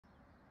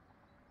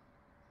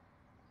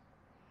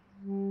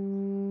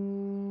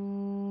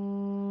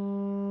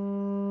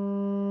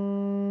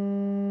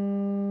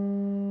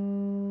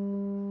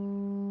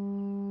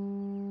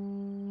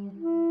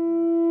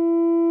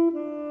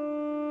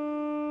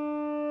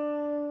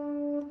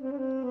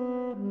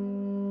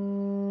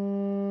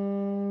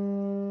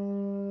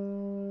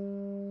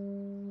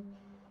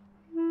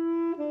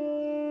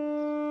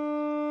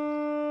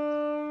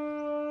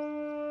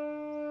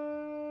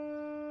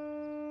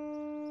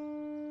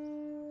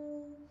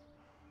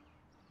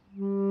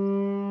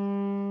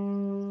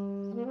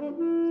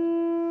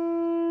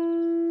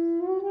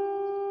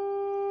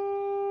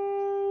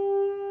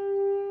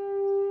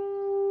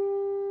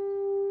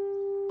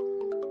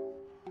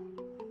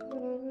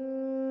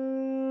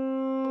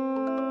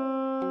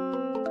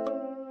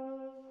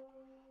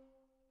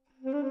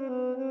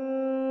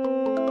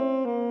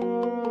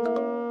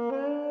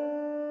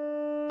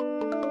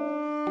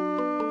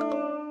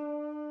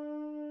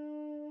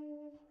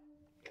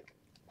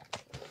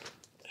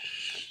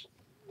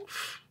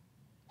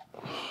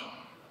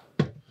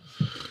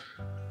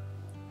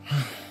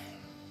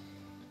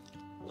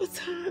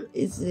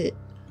is it?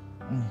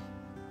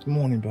 Good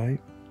morning, babe.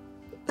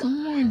 Good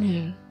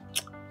morning.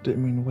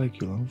 Didn't mean to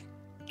wake you, love.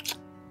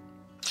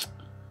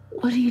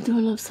 What are you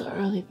doing up so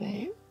early,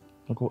 babe?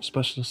 I got a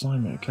special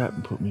assignment a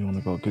captain put me on.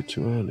 I got to get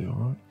too early,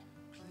 alright?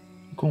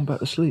 I'm going back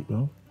to sleep,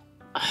 love.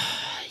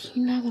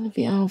 You're not going to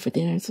be home for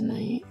dinner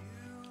tonight.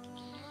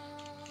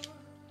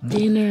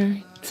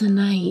 Dinner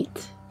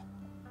tonight.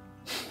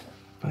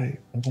 Babe,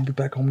 I'm going to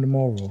be back home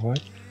tomorrow,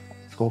 alright?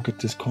 Let's go get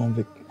this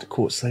convict to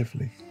court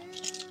safely.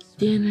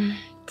 Dinner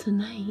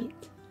tonight.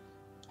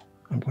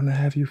 I'm going to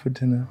have you for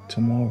dinner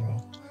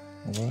tomorrow,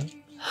 alright?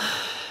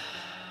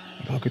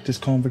 I'll get this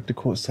convict to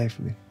court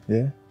safely,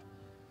 yeah?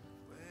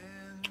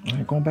 I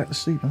ain't going back to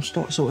sleep. Don't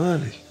start so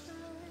early.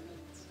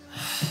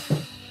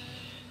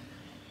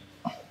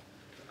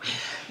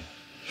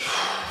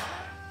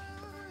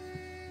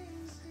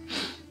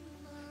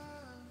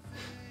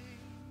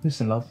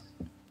 Listen, love.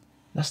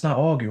 Let's not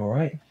argue,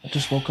 alright? I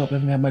just woke up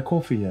and haven't had my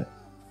coffee yet.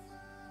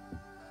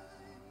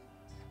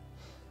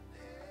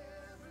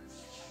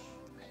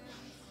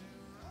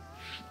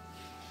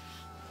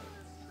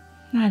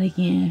 Not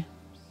again.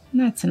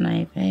 Not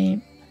tonight,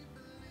 babe.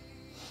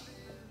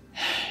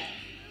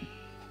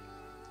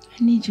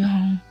 I need you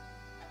home.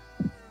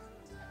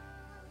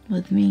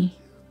 With me.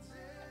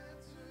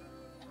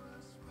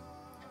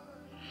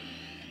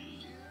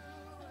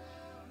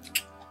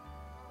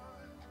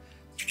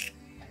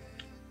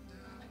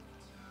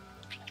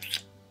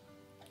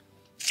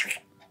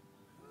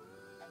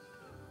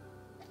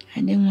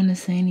 I didn't want to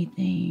say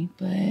anything,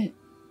 but it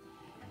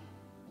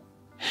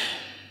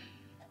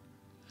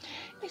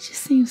just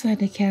seems like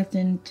the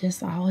captain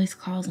just always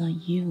calls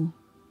on you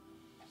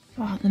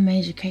for all the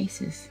major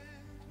cases.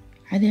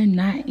 Are there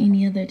not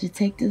any other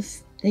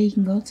detectives that you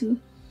can go to?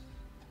 I'm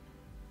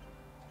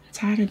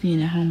tired of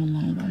being at home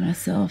alone by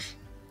myself.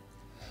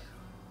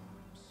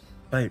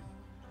 Babe,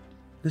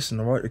 listen,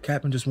 alright? The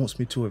captain just wants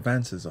me to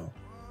advance his all.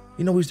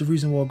 You know he's the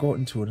reason why I got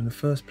into it in the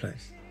first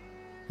place.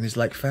 And he's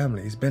like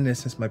family. He's been there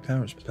since my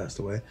parents passed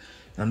away.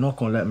 And I'm not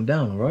going to let him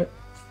down, alright?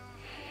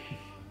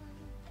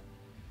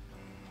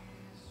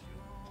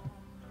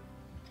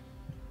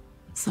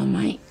 So,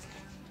 Mike,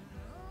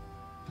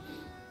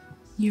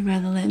 you'd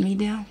rather let me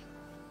down?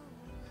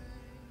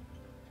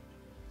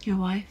 Your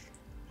wife?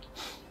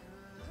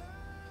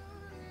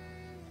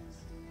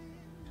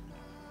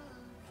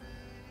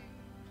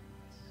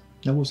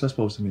 Now what's that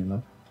supposed to mean,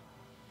 love?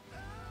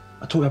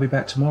 I told you I'll be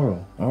back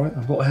tomorrow, alright?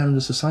 I've got to handle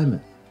this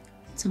assignment.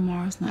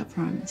 Tomorrow's not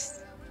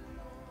promised.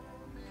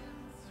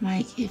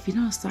 Mike, if you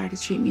don't start to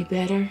treat me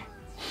better,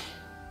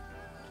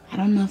 I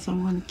don't know if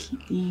I'm going to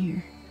keep being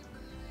here.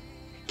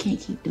 I can't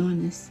keep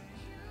doing this.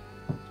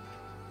 I'm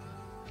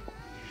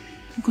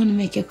going to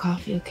make your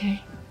coffee,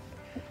 okay?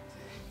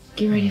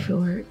 Get ready for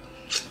work.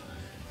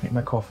 Make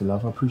my coffee,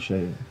 love. I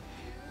appreciate it.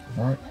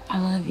 Alright? I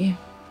love you.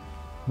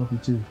 Love you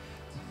too.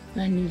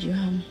 I need you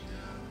home.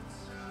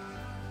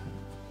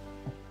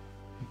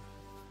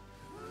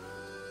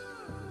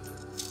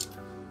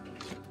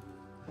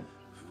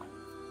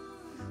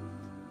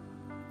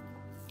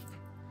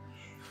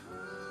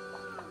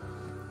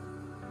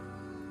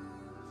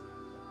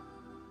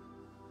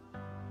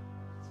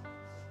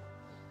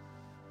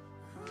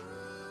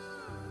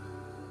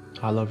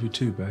 I love you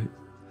too, babe.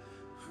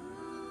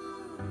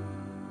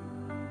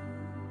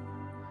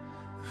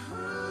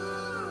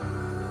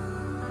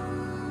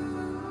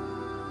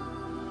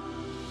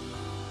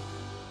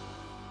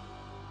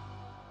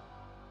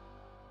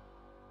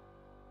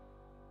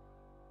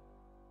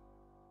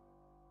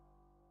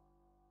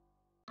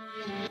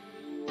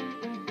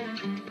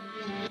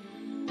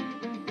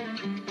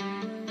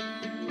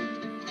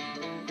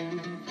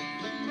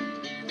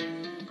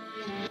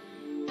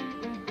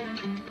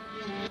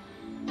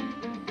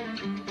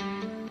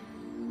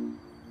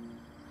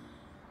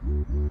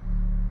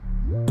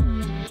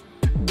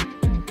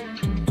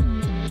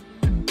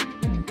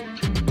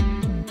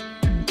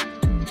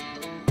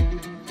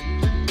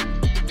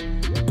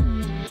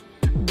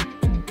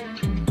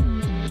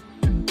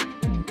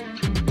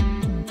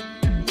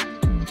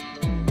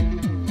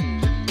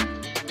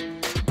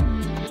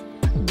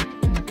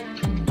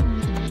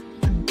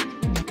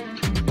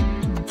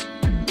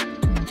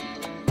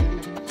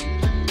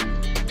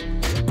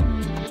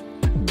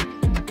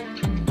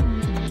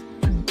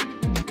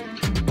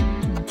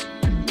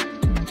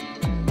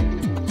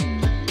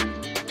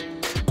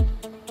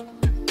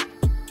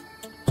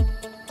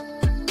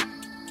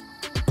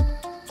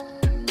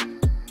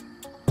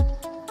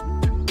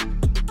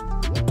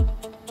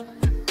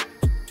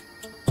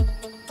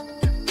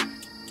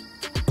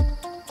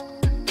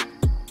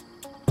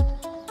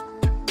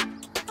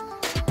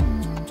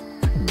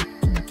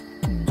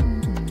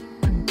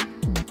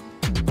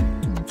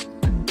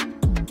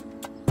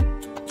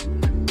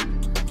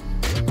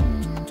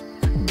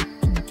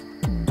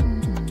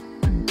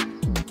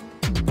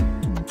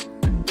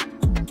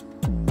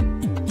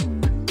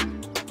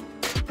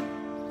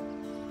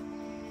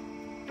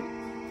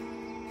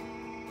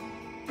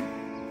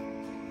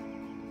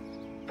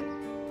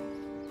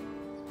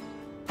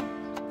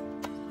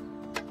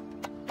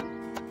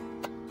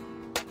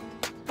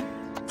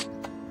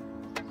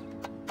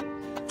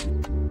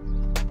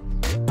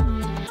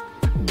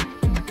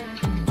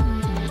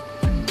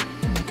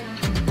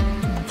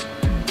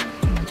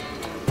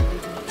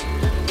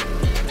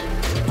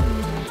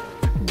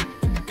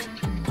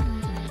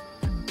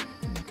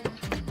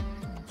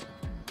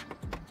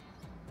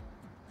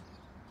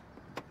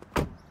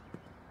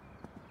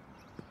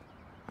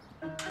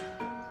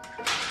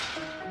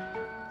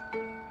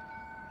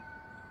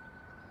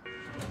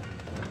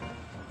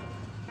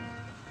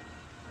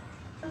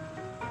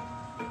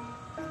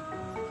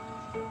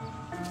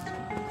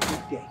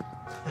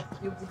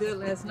 You were there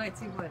last night,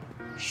 T-Money.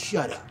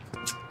 Shut up.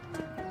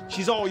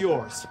 She's all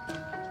yours.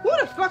 Who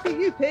the fuck are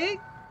you, pig?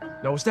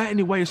 Now, is that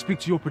any way to speak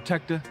to your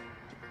protector?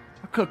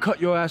 I could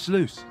cut your ass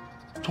loose.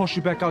 Toss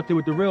you back out there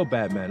with the real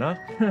bad man, huh?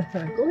 Go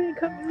ahead and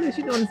cut me loose.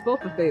 You're doing us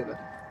both a favor.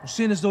 Well,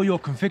 seeing as though you're a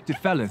convicted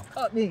felon,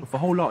 Me. with a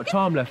whole lot of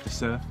time left to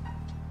serve,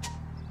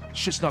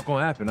 shit's not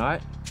gonna happen, all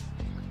right?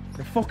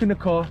 Then fuck in the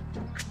car,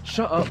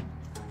 shut up,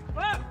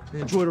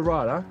 and enjoy the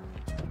ride, huh?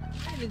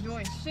 I ain't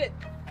enjoying shit.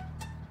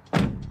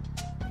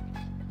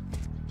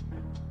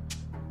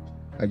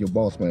 Hey, your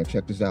boss, man,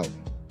 check this out.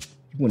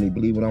 You wouldn't even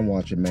believe what I'm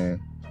watching,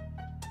 man.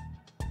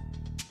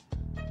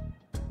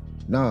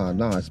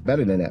 Nah, it's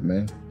better than that,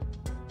 man.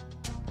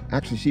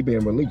 Actually, she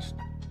being released.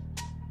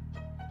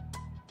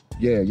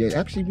 Yeah,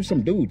 actually with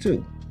some dude,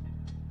 too.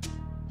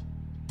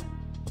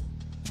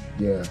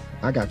 Yeah,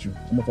 I got you.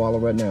 I'm gonna follow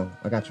right now.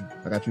 I got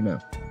you now.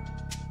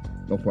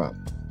 No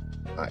problem.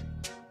 All right.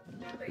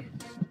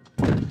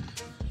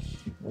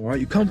 All right,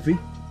 you comfy?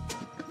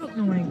 Look,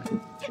 no, I ain't.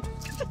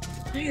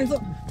 Hands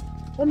up.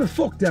 On the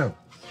fuck down.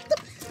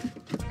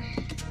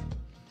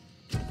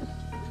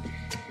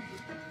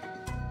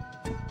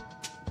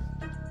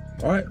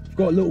 All right, we've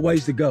got a little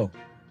ways to go.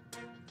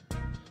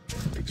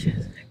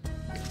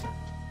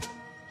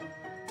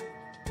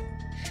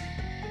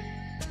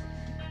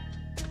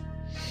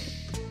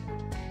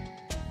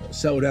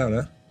 Settle down,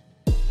 huh?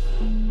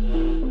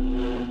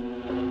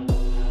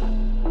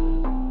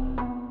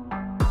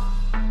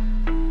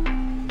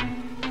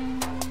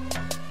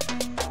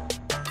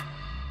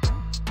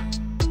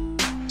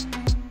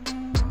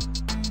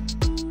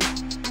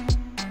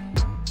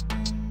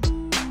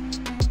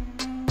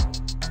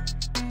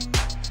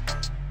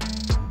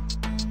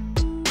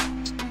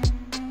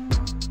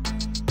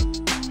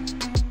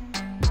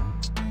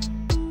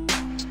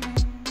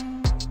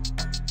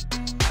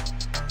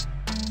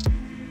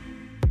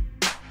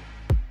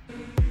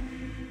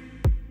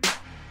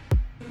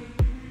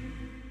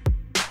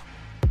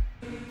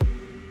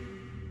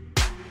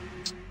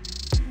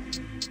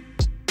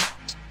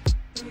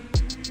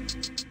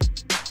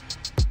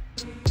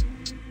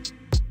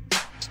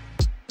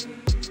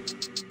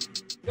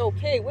 Yo,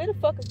 pig, where the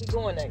fuck is we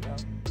going at, yo?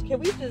 Can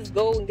we just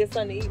go and get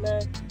something to eat,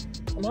 man?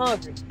 I'm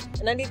hungry.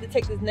 And I need to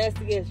take this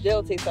nasty ass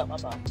gel taste out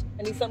my mouth.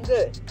 I need something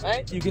good,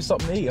 right? You get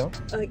something to eat, huh?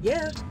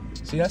 Yeah.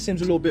 See, that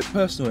seems a little bit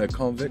personal there,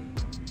 convict.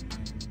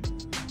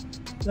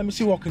 Let me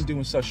see what I can do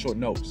in such short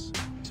notice.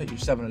 Take you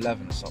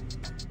 7-Eleven or something.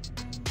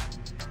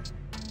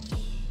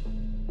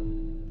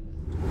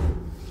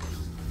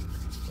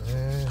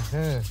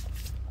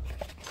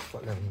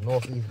 Fucking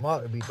Northeast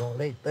Market be doing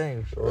they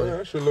thing, Oh, yeah,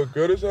 that shit look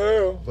good as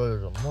hell. Good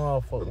as a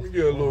motherfucker. Let me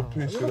get a little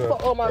piece of that.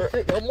 Fuck all my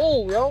shit, yo,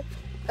 move, yo.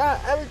 God,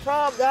 every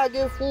time I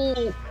get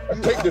food,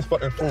 Take this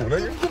fucking food,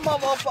 nigga. Get my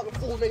motherfucking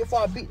food, nigga,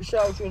 before I beat the shit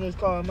out you in this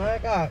car, man.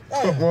 God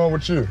damn. What's wrong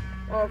with you?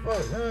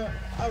 Motherfucker, man.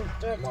 I was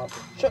damn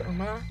motherfucker tripping,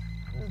 man.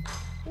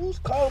 Who's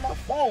calling my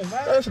phone,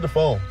 man? Answer the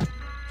phone. What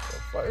the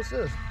fuck is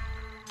this?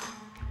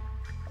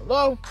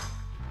 Hello?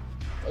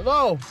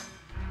 Hello?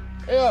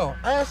 Yo,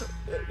 answer.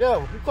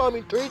 Yo, you called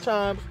me 3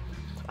 times.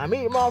 I'm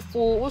eating my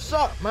food. What's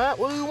up, man?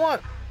 What do you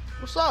want?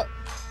 What's up?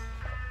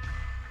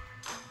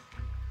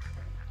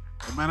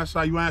 Hey, man, that's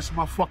how you answer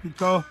my fucking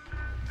call?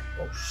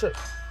 Oh, shit.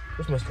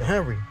 It's Mr.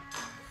 Henry.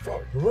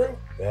 Fuck, you real?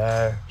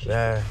 Yeah.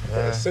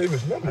 Save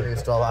his number. I need to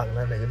start locking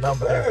that nigga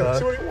number. Yeah,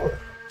 see what he want.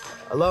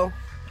 Hello?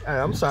 Hey,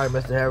 I'm sorry,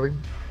 Mr. Henry.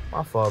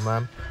 My fault,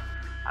 man.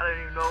 I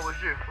didn't even know it was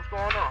you. What's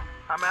going on?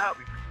 How may I help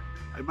you?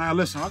 Hey, man,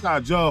 listen, I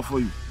got a job for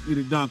you. Need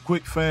it done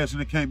quick, fast,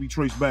 and it can't be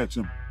traced back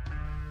to me.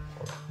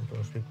 Hold on, I'm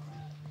gonna speak.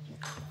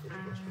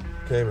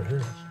 Came in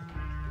here.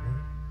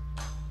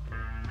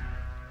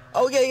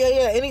 Oh,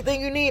 yeah.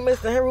 Anything you need,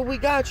 Mr. Henry, we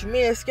got you,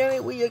 man. Skinny,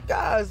 we your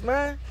guys,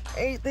 man.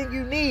 Anything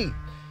you need.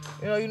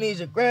 You know, you need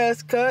your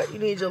grass cut, you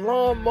need your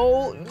lawn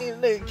mowed, you need a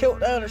nigga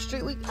killed down the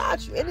street. We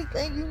got you.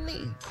 Anything you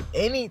need.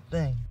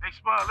 Anything. Hey,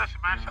 Spud, listen,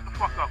 man, shut the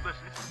fuck up.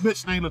 Listen,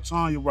 this bitch named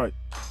Latonya Wright.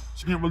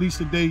 She getting released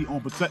today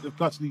on protective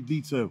custody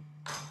detail.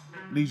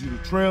 Needs you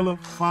to trail her,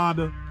 find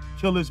her,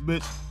 kill this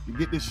bitch, and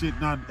get this shit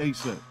done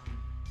ASAP.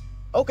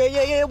 Okay,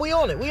 yeah, we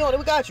on it. We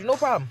got you. No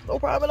problem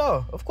at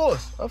all. Of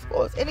course.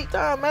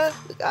 Anytime, man.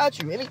 We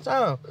got you.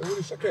 Anytime. Hey, what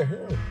is, I can't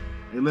hear him.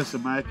 Hey,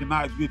 listen, man, it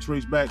cannot get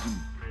traced back to me.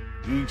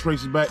 If you ain't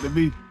trace it back to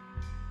me,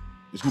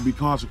 it's gonna be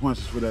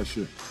consequences for that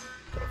shit.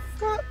 The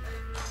fuck?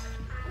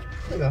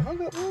 Nigga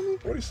hung up on me?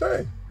 What'd he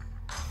say?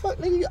 Fuck,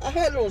 nigga, I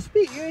had it on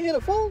speak. You ain't hear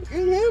the phone? You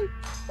ain't hear him?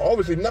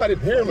 Obviously not. I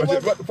didn't hear him. I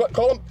just, what the fuck,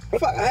 call him.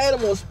 Fuck, I had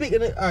him on speak.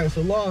 And then, all right, so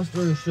long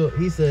story short,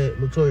 he said,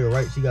 Latonya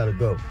Wright, she gotta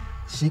go.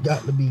 She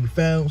got to be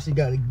found. She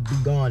got to be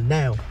gone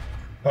now.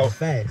 How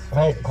fast?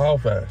 How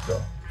fast,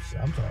 though? Shit,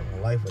 I'm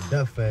talking life or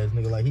death fast,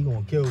 nigga. Like, he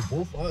gonna kill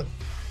both of us.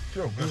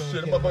 Kill good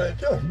shit. My boy ain't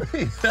killing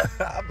me.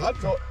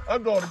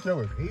 I'm going to kill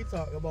him. He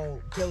talking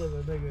about killing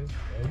a nigga,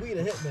 and we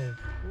the hitman.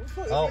 What the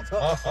fuck is I he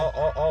talking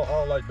about?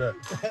 don't like that.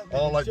 I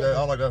don't like that. I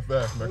don't like that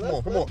fast, man. Come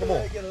on. Let me Come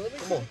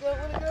on.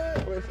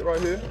 sit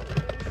Right here.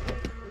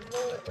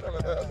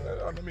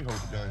 Let me hold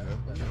the gun, man.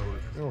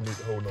 You don't need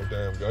to hold no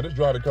damn gun. Just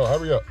drive the car.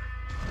 Hurry up.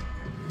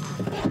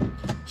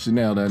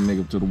 Chanel that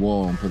nigga to the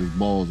wall and put his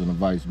balls in a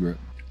vice grip.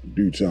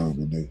 Due time,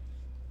 my nigga.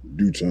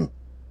 Due time.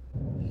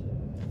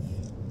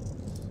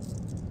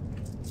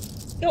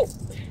 Yo,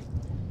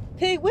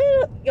 Pig,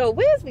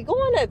 where's we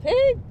going at,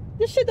 Pig?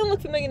 This shit don't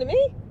look familiar to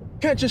me.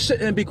 Can't just sit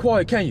there and be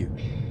quiet, can you?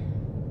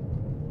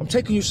 I'm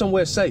taking you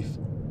somewhere safe.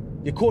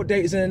 Your court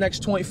date is in the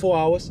next 24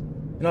 hours,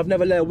 and I've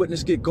never let a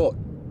witness get got.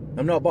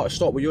 I'm not about to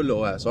start with your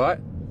little ass, all right?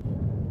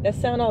 That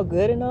sound all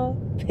good and all,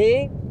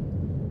 Pig.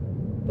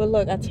 But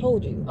look, I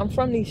told you, I'm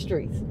from these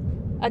streets.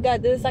 I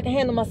got this, I can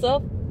handle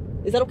myself.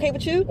 Is that okay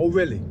with you? Oh,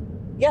 really?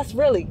 Yes,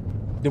 really.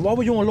 Then why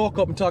were you on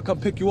lockup until I come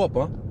pick you up,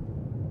 huh?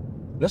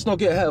 Let's not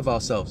get ahead of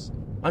ourselves.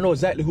 I know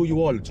exactly who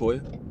you are,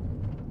 Latonya.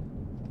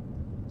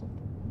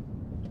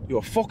 You're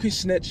a fucking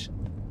snitch,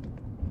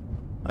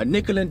 a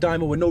nickel and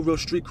dimer with no real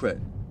street cred.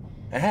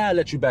 And how I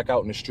let you back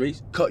out in the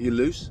streets, cut you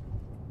loose?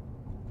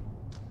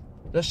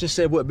 Let's just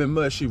say it would have been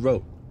murder she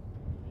wrote.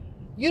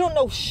 You don't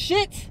know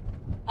shit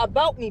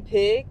about me,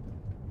 Pig.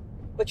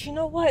 But you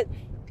know what?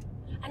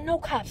 I know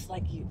cops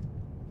like you.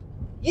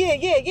 Yeah,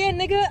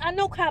 nigga. I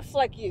know cops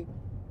like you.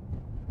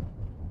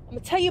 I'm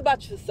gonna tell you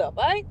about yourself,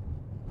 all right?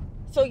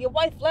 So your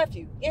wife left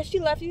you. Yeah, she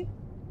left you.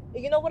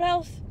 And you know what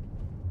else?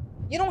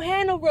 You don't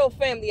have no real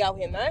family out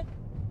here, man.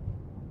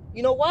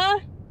 You know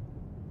why?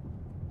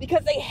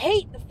 Because they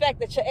hate the fact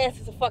that your ass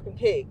is a fucking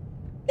pig.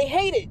 They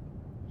hate it.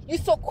 You're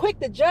so quick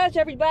to judge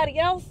everybody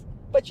else,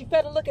 but you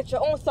better look at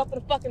your own self in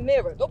the fucking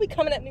mirror. Don't be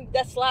coming at me with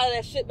that slide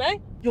ass shit, man.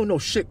 You don't know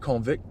shit,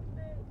 convict.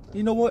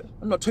 You know what?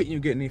 I'm not taking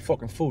you getting any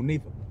fucking food,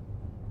 neither.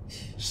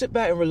 Sit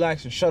back and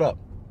relax and shut up,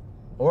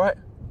 all right?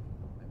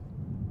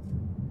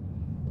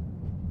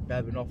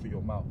 Dabbing off of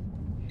your mouth.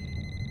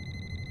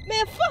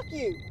 Man, fuck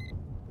you.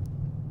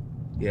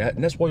 Yeah,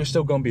 and that's why you're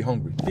still gonna be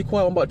hungry. Be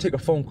quiet, I'm about to take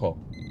a phone call.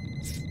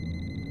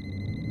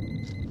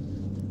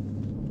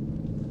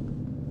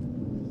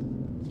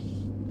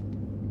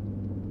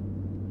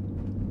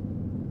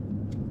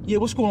 Yeah,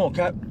 what's going on,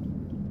 Cap?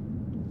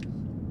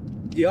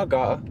 Yeah, I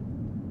got her.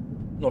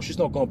 No, she's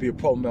not gonna be a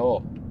problem at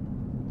all.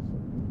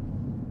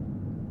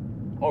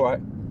 All right,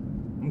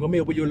 I'm gonna meet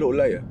up with you a little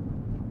later.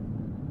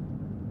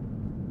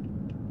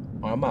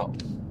 All right, I'm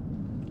out.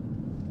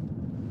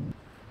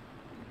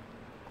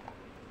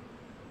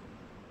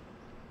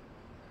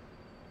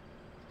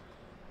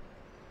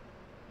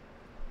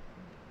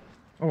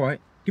 All right,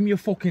 give me your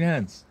fucking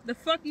hands. The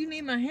fuck you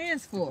need my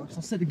hands for?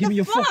 I said to give me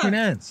your fucking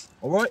hands,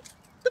 all right?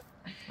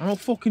 I don't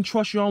fucking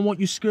trust you. I don't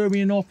want you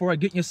scurrying off, all right,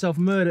 getting yourself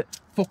murdered,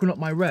 fucking up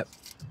my rep.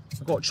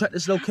 I gotta check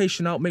this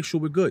location out, make sure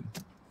we're good.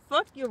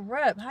 Fuck your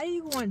rep. How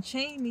you gonna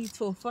chain me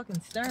to a fucking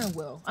steering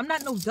wheel? I'm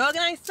not no dog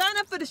and I ain't signed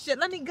up for this shit.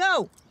 Let me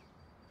go.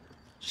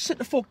 Just sit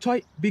the fuck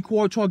tight, be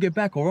quiet till I get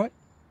back, all right?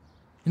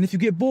 And if you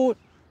get bored,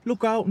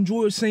 look out,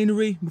 enjoy the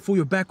scenery before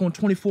you're back on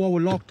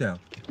 24-hour lockdown.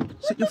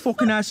 Sit your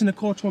fucking ass in the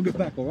car till I get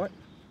back, all right?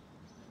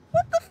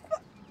 What the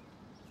fuck?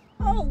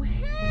 Oh,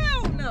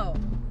 hell no.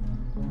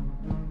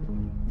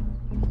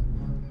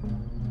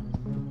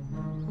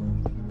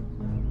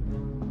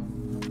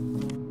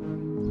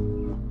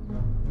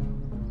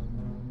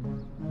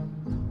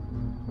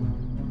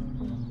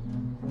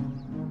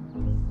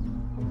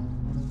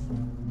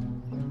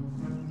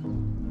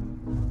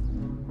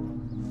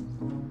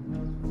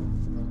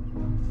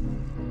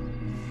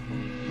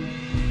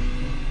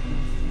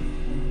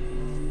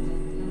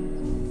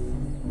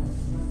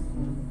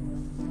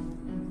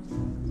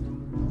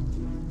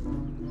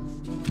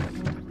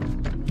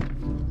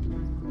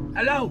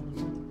 Hello?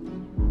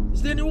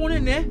 Is there anyone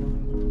in there?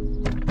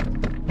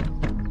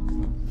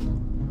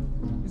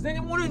 Is there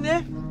anyone in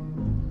there?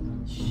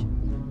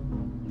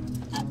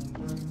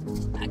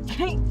 I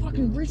can't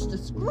fucking reach the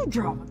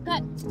screwdriver.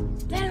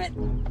 God damn it.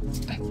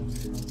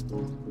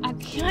 I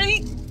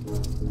can't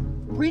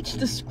reach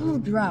the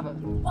screwdriver.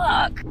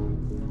 Fuck.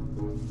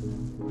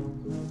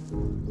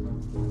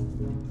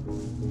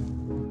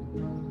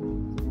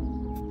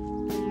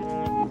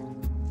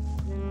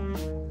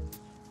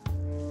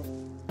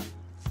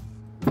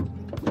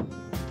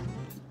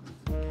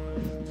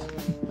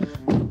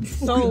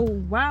 So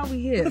why are we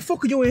here? What the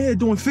fuck are you in here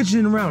doing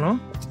fidgeting around, huh?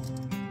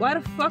 Why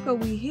the fuck are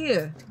we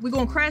here? We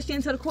gonna crash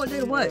into the court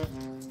date or what?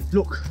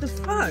 Look. The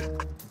fuck?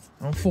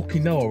 I don't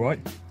fucking know, all right?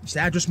 It's the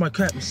address my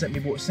captain sent me,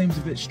 but it seems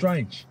a bit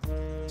strange.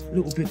 A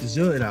little bit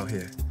deserted out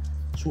here.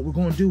 So what we're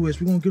gonna do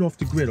is we're gonna get off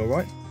the grid, all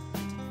right?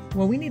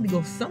 Well, we need to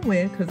go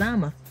somewhere because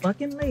I'm a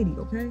fucking lady,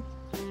 okay?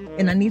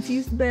 And I need to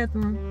use the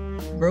bathroom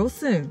real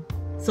soon.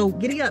 So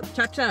giddy up,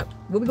 chop chop.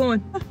 Where we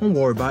going? Don't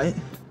worry about it.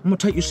 I'm gonna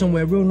take you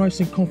somewhere real nice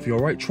and comfy, all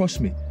right?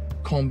 Trust me.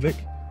 Convict.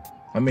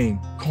 I mean,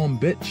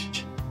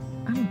 bitch.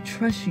 I don't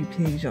trust you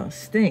pigs, y'all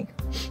stink.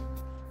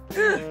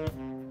 You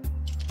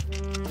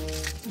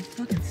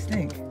fucking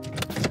stink.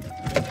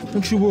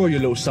 Don't you worry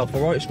your little self,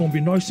 all right? It's gonna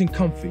be nice and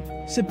comfy.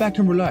 Sit back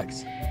and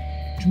relax.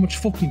 Too much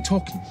fucking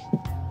talking.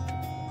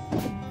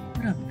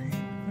 What up, pig?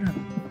 What up?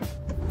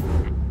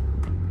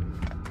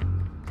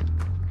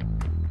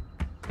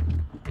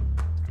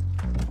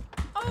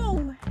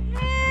 Oh,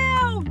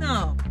 hell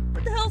no.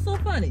 What the hell's so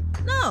funny?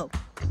 No.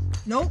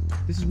 Nope.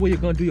 This is where you're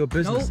gonna do your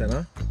business Nope.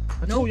 then, huh?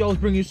 I told you I was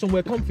bringing you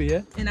somewhere comfy,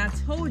 yeah? And I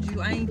told you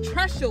I ain't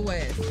trust your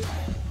ass.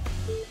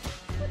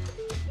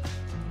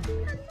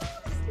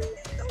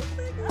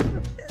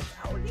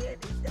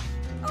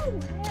 Oh,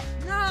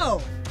 heck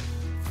no.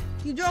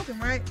 You joking,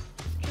 right?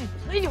 Can't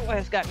believe your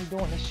ass got me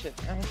doing this shit,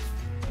 man.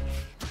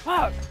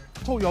 Fuck.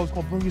 I told you I was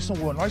gonna bring you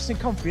somewhere nice and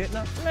comfy,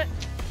 now. Man,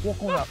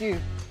 walk on fuck up. You.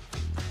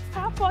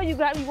 How far you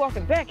got me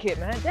walking back here,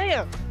 man?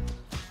 Damn.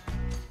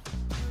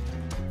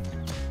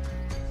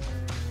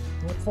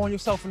 You want to find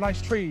yourself a nice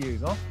tree to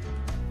use, huh?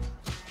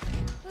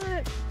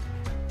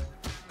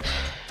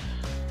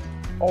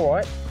 All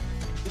right.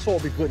 This ought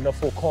to be good enough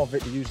for a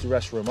convict to use the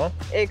restroom, huh?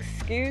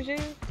 Excuse you?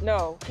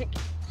 No.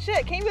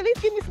 Shit, can you at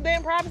least give me some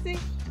damn privacy?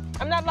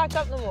 I'm not locked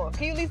up no more.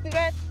 Can you at least do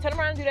that? Turn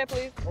around and do that,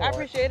 please. I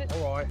appreciate it.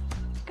 All right.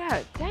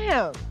 God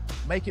damn.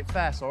 Make it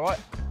fast, all right?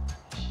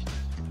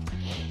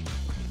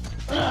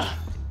 That's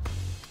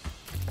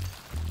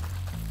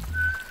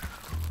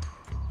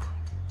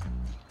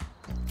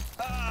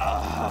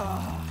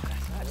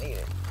what I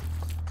needed.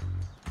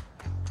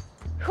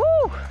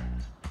 Whew.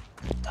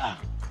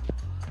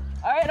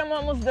 All right, I'm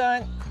almost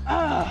done.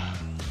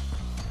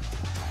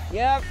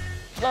 Yep,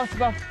 lost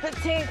about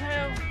 15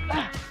 pounds. All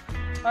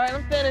right,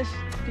 I'm finished.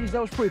 Geez,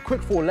 that was pretty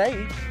quick for a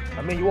lady.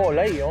 I mean, you are a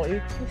lady, aren't you?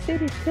 You see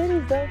these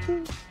titties, don't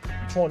you?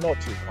 I'm trying not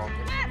to,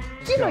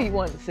 convict. You know you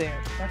wanted to see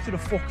them. Back to the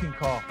fucking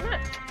car. Man,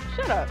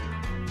 shut up.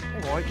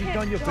 All right, you've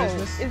done your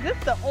business. Is this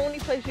the only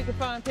place you can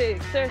find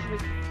pigs? Seriously.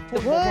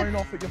 Talk about running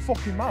off at your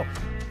fucking mouth.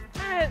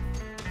 Man,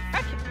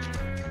 I can't.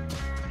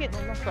 Getting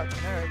on my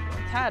fucking nerves.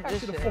 I'm tired of this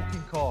shit. Back to the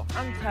fucking car.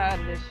 I'm tired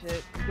of this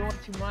shit. You're doing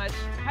too much.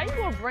 How you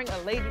gonna bring a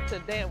lady to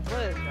the damn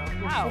woods,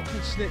 though? How? You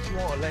fucking snitch, you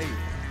want a lady.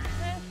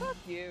 Man, fuck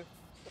you.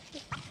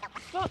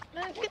 Fuck,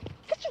 man, get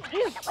your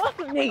hands off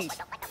of me.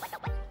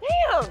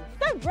 Damn,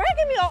 stop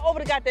dragging me all over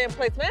the goddamn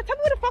place, man. Tell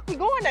me where the fuck we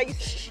going now.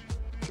 Shut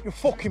your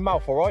fucking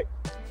mouth, all right?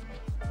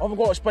 I haven't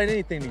got to explain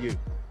anything to you.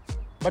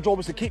 My job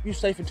is to keep you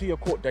safe until your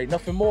court date.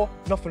 Nothing more,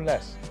 nothing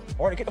less.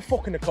 All right, get the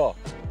fuck in the car.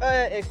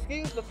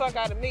 Excuse the fuck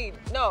out of me.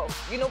 No,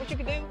 you know what you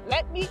can do?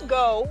 Let me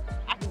go.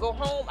 I can go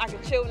home, I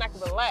can chill, and I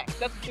can relax.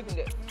 That's what you can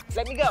do.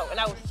 Let me go, and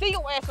I will see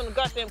your ass on the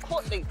goddamn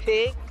court date,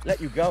 pig.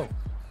 Let you go?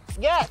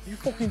 Yes. You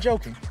fucking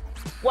joking?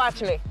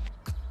 Watch me.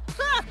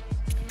 Ah.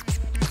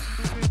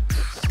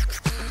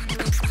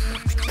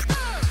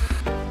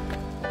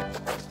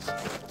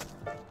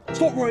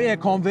 Stop right here,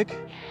 convict.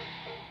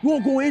 You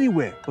won't go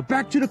anywhere, but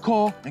back to the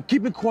car and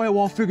keep it quiet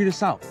while I figure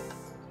this out.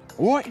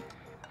 All right?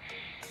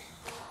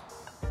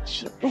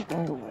 Should've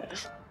broken your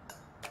ass.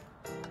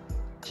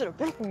 Should've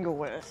broken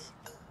your ass.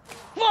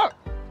 Fuck!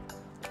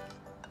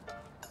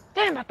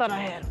 Damn, I thought I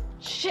had him.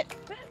 Shit,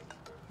 man.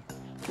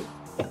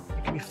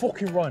 Make me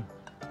fucking run.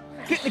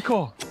 Get in the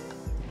car.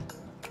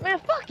 Man,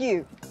 fuck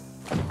you.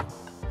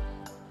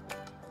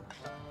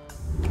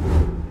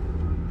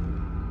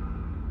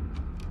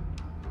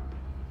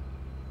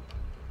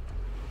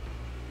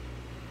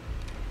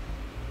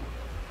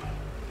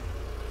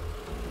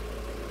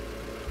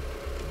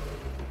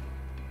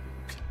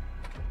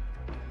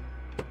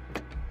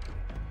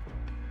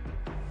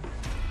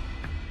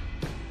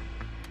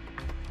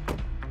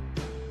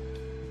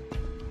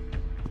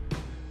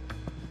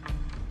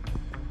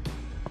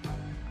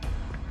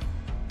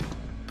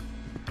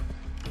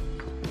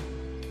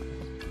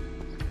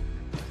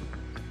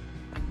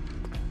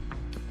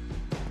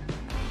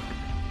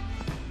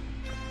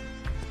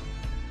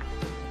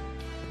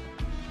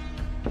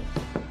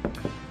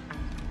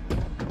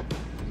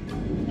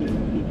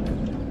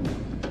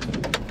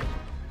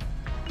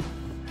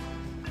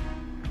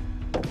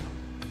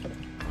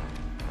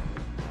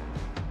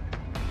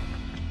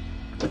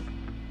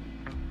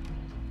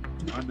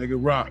 Nigga,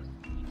 rock.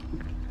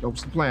 Yo,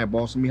 what's the plan,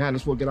 boss? Let me hand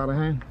this will get out of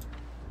hand?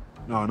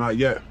 No, not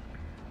yet.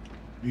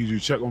 Need you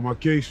to check on my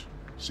case,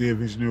 see if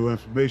there's new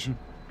information.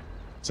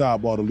 Tie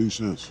up all the loose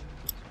ends.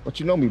 But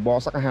you know me,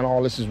 boss. I can handle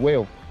all this as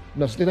well. You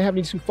know, so they don't have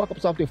any two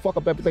fuck-ups out there fuck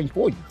up everything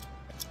for you.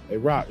 Hey,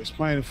 Rock, it's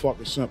plain and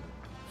fucking simple.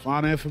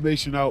 Find the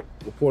information out,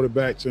 report it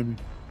back to me.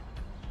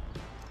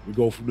 We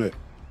go from there.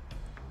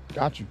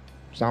 Got you.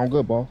 Sound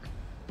good, boss.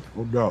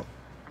 No doubt.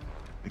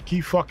 And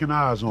keep fucking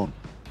eyes on him.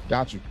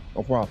 Got you.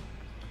 No problem.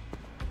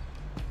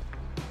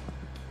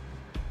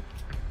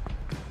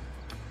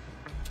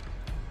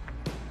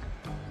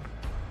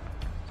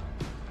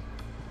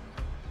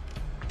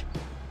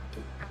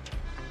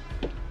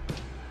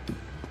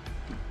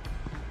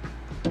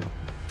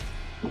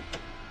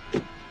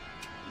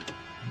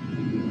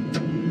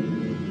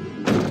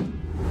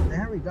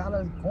 Got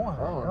us going.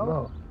 Oh,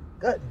 no.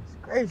 Goodness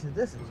gracious,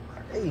 this is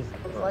crazy.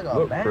 It's like a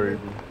Look abandoned,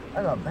 crazy.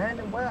 like an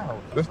abandoned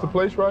warehouse. This the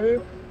place right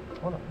here?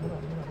 Hold up.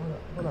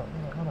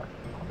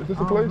 Is this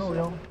the place? I don't know,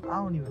 yo. I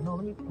don't even know.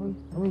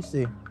 Let me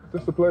see. Is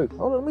this the place?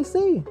 Hold on, let me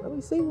see. Let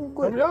me see real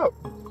quick. Hurry up.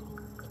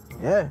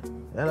 Yeah,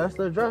 that's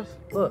the address.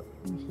 Look,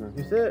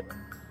 you see it?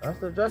 That's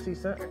the address he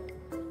sent.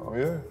 Oh,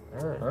 yeah.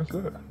 Yeah. That's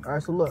it. All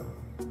right, so look.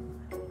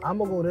 I'm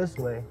gonna go this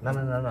way. No.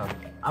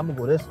 I'm gonna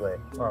go this way.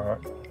 All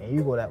right. And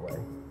you go that way.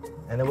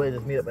 And then we'll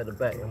just meet up at the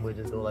back and we'll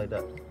just do it like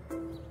that.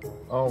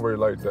 I don't really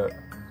like that.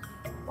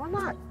 Why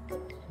not?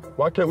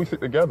 Why can't we sit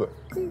together?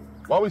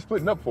 Why are we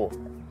splitting up for?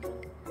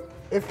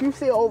 If you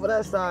see her over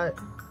that side,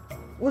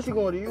 what you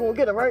gonna do? You gonna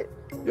get her, right?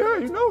 Yeah,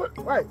 you know it.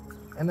 Right.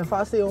 And if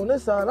I see her on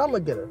this side, I'm gonna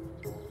get her.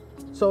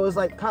 So it's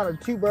like kind of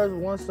two birds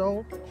with one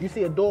stone. You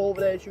see a door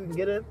over there that you can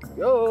get in.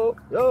 Yo.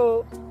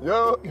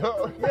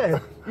 Yeah,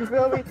 you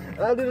feel me? And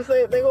I do the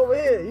same thing over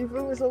here. You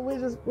feel me? So we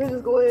just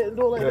go ahead and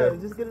do it like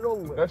that. Just get it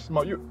over with. That's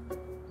smart.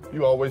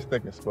 You always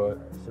thinking,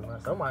 Spud.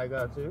 Somebody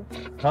got to.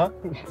 Huh?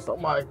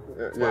 Somebody.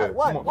 Yeah.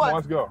 What? Come on,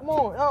 let's go. Come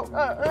on.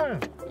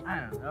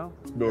 I don't know.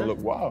 Building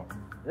look wild.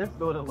 This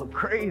building look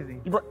crazy.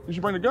 Did you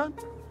bring the gun?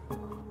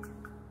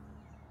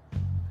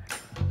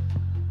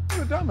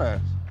 You're a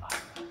dumbass.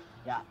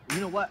 Yeah.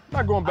 You know what?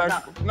 Not going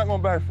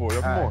back for you.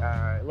 Come on. All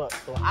right. Look.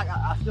 So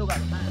I still got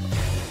the man.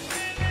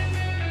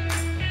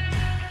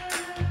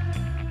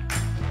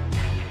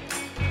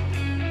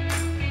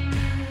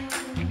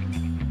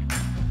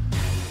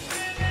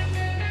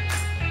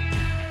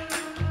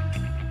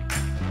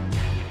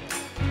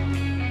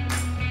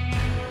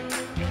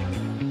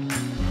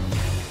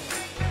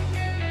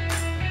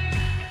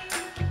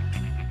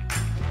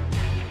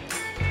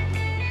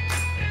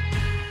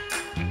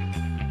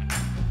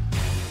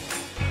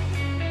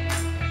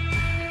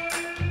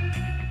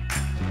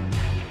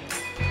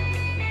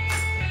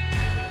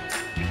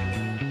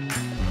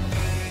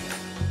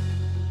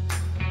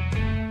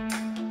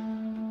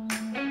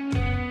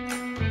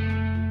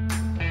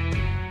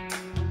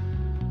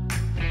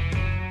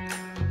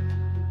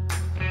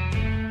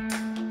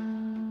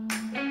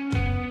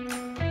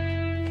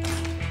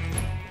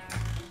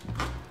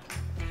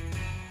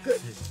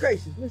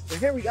 Gracious, Mr.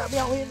 Henry got me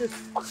out here in this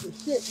fucking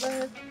shit,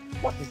 man.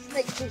 Fucking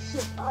snakes and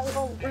shit all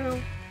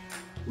around.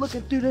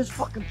 Looking through this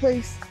fucking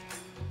place.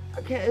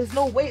 I can't, there's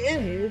no way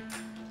in here.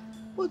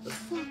 What the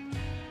fuck?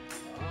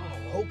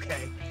 Oh,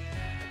 okay.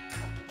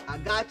 I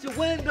got your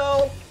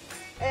window.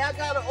 Hey, I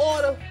got an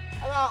order.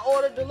 I got an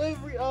order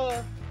delivery,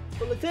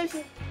 for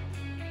Letitia.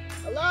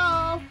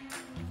 Hello?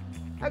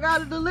 I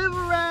got a delivery.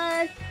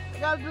 I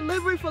got a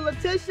delivery for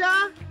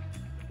Letitia.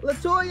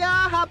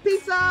 Latonya, hot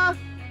pizza.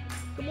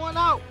 Come on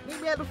out,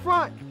 meet me at the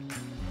front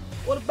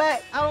or the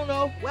back, I don't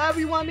know, wherever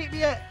you want to meet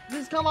me at.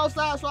 Just come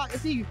outside so I can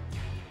see you.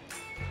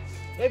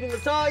 Maybe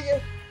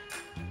Latonya.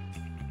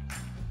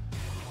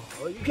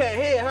 Oh, you can't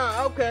hear,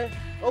 huh? Okay.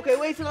 Okay,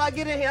 wait till I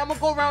get in here. I'm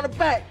gonna go around the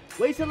back.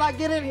 Wait till I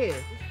get in here.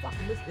 This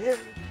fucking Mr. Henry.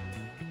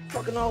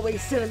 Fucking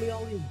always sending me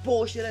all these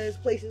bullshit ass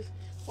places.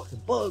 Fucking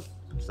bug.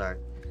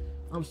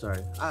 I'm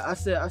sorry. I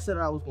said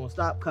I was gonna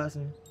stop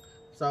cussing.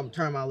 So I'm gonna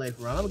turn my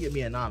life around. I'm gonna get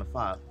me a 9 to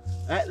 5.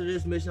 After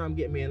this mission, I'm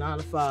getting me a 9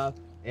 to 5.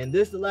 And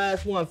this is the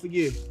last one for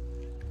you.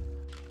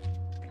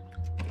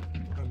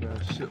 I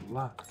got shit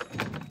locked.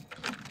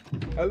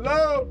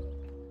 Hello?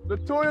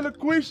 Latoya,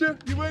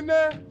 LaQuisha, you in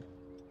there?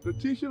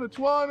 Letitia,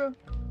 LaTwana,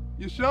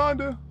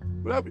 Yashonda,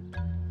 whatever.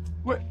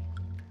 What?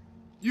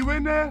 You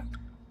in there?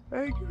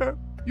 Hey, girl.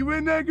 You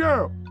in there,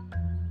 girl?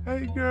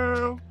 Hey,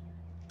 girl.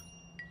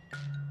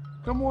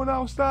 Come on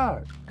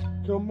outside.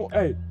 Come on.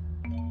 Hey,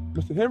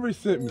 Mr. Henry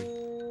sent me.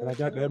 And I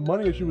got that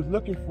money that you was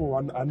looking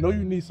for. I know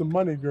you need some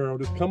money, girl.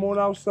 Just come on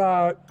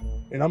outside,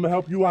 and I'm gonna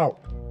help you out.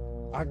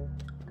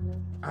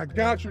 I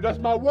got you. That's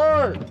my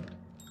word.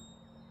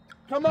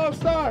 Come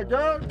outside,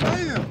 girl.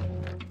 Damn.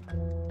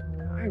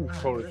 I ain't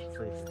cold as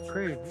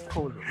crazy. It's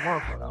cold as a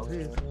motherfucker out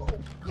here.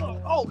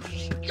 Oh,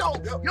 shit. Yo.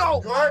 You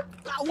all right?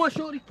 Got one,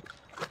 shorty.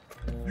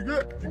 You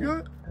good? You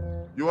good?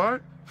 You all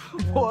right?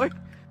 Boy.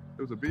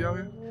 There was a bee out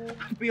here?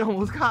 Bee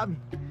almost got me.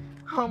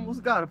 I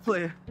almost got a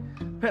player.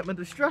 Pet my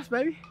distress,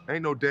 baby.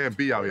 Ain't no damn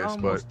bee out here,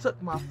 Spud. Almost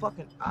took my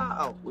fucking eye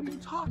out. What are you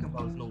talking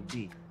about? There's no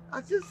bee.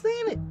 I just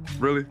seen it.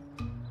 Really?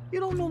 You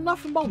don't know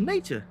nothing about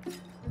nature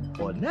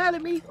or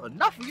anatomy or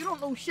nothing. You don't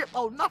know shit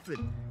about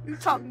nothing. You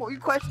talking about, you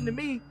questioning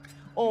me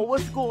on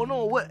what's going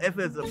on. What if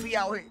there's a bee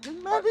out here?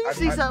 Man, did you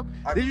see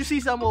something? Did you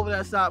see something over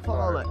that side? Fuck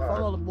all that. Fuck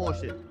all the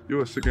bullshit.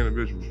 You're a sick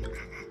individual.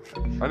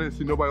 I didn't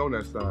see nobody on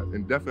that side,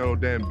 and definitely no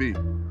damn bee.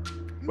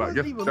 But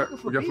guess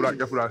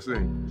what I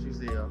seen? What you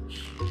see,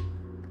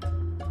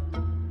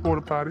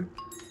 Porta potty.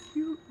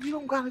 You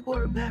don't gotta go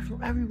to the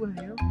bathroom everywhere,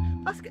 yo.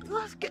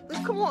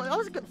 Come on,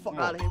 let's get the fuck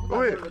out of here.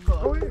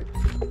 Go ahead.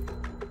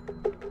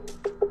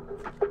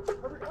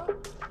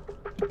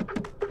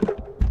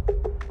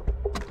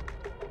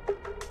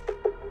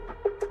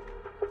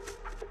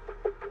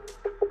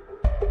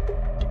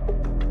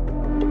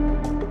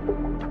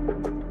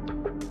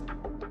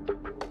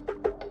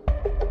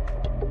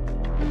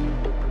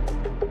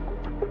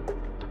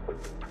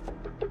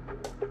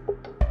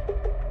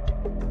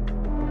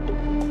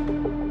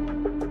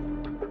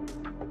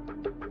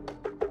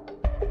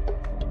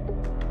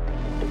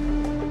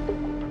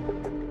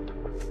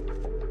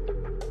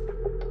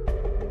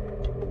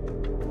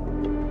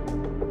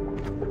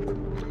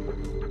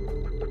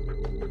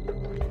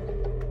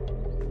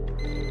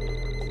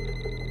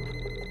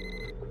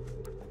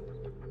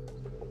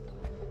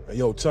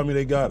 Yo, tell me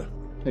they got her.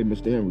 Hey,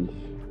 Mr. Henry.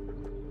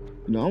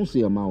 I don't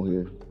see them out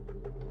here.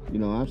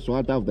 So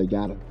I doubt they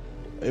got her.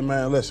 Hey,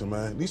 man, listen,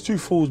 man. These two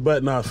fools better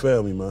not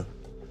fail me, man.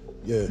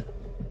 Yeah.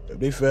 If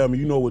they fail me,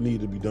 you know what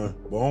needs to be done.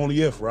 But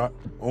only if, right?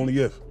 Only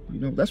if. You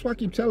know, that's why I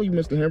keep telling you,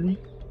 Mr. Henry.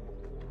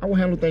 I will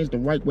handle things the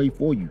right way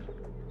for you.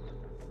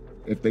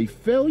 If they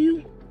fail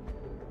you,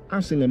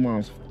 I'll send their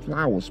mom's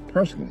flowers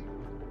personally.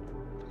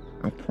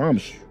 I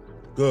promise you.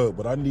 Good,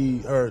 but I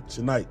need her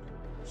tonight,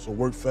 so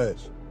work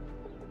fast.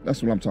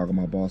 That's what I'm talking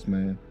about, boss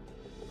man.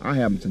 I'll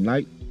have them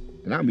tonight,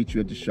 and I'll meet you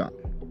at the shop.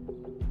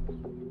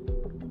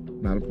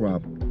 Not a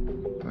problem.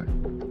 All right.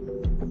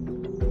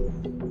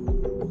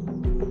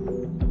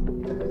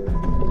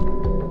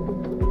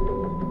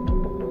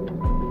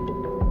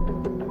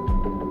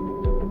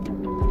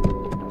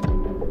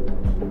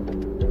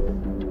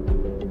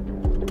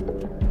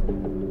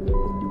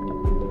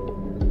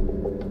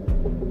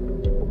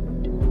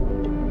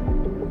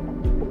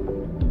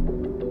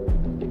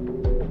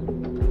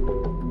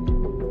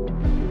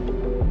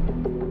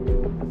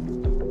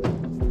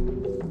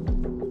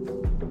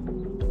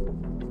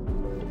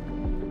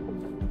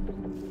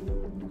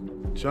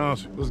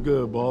 Chauncey, what's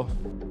good, boss?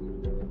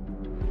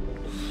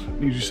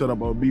 Need you set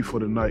up our beef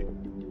for the night.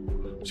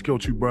 Just kill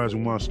 2 birds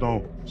in 1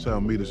 stone. Say I'll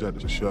meet us at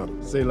the shop.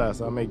 Say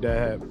less, I'll make that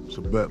happen. It's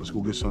a bet. Let's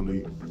go get something to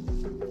eat.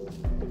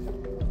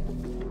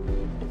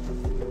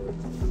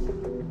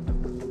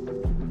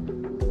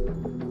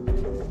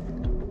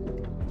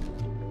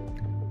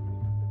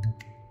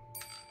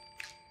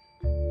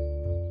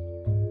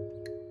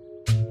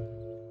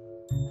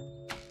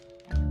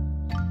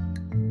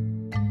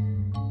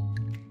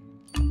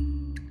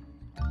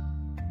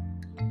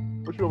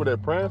 What, you over there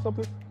praying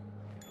something?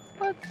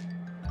 What?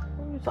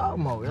 What are you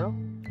talking about, yo?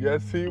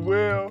 Yes, he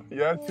will.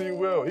 Yes, he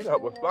will. He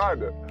help us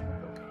find her.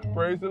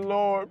 Praise the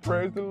Lord.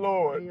 Praise the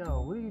Lord. Hey,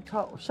 yo, what are you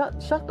talking?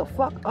 Shut the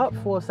fuck up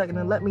for a second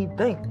and let me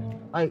think.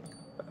 Like,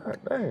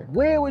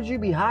 where would you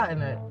be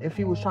hiding at if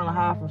you was trying to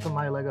hide from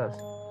somebody like us?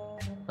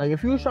 Like,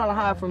 if you was trying to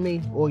hide from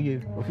me or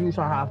you, if you was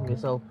trying to hide from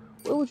yourself,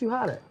 where would you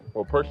hide at?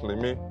 Well, personally,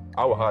 me,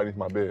 I would hide underneath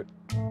my bed.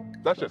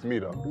 That's just me,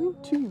 though.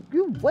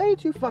 You way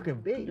too fucking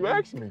big. You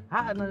asked me.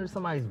 Hiding under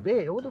somebody's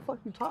bed. What the fuck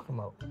you talking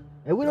about?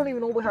 And we don't even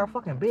know where her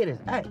fucking bed is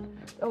at.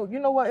 Yo, you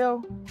know what,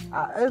 yo?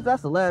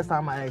 That's the last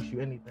time I asked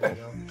you anything,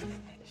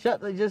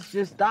 yo.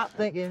 Just stop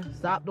thinking.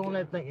 Stop doing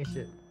that thinking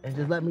shit. And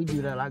just let me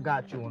do that. I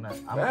got you on that.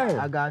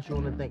 I got you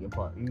on the thinking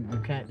part. You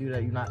can't do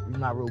that. You're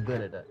not real good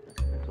at that.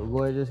 So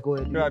go ahead, just go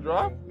ahead. Can I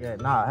drive? Yeah,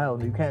 nah, hell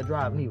no. You can't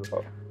drive neither.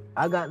 Oh.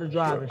 I got the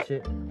driving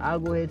shit. I'll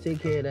go ahead and take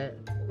care of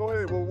that. Go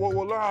ahead. Well,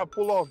 learn how to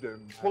pull off then.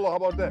 Pull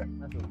off. How about that?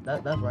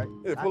 That's right.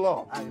 Yeah, pull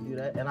off. I can do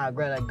that. And I'll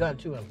grab that gun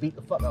too and beat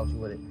the fuck out you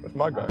with it. That's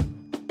my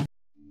gun.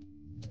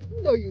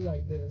 You know you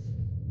like this.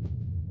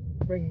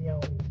 Bringing your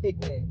own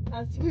picnic.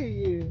 I swear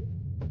you.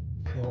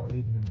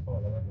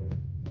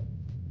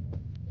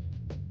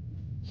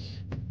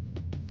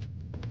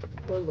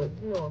 Well, look,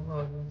 you know I'm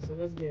hungry, so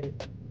let's get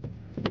it.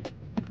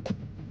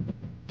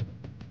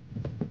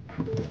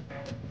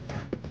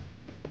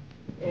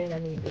 And I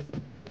need this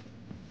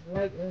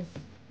likeness.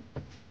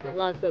 Been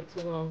locked up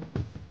too long.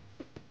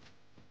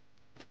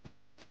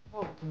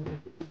 Oh, mm.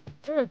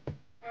 Come on.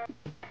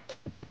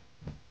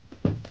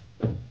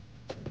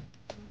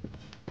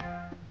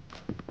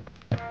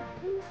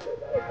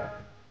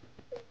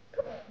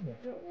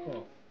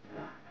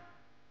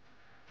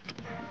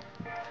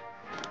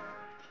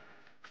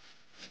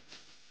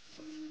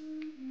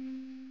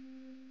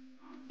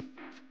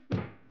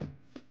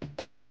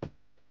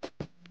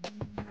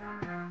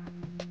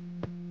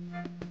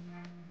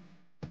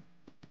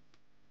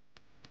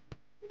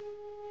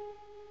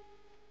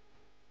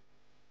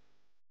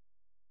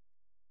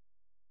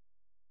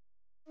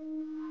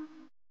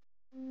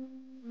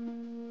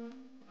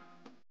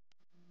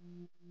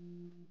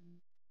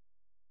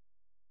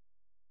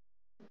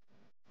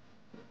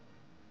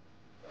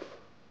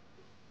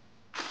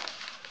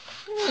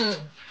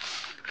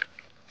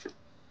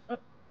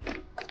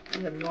 I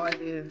have no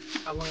idea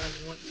how long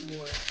I want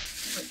more.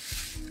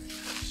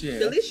 Shit.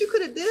 The least you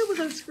could have did was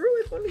unscrew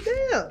it from me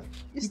down.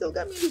 You still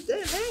got me in these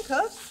damn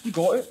handcuffs. You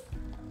got it.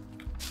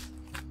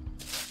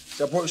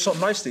 So I brought you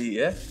something nice to eat,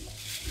 yeah?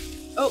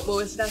 Oh, well,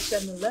 it's not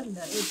 7-Eleven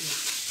now,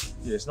 is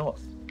Yeah, it's not.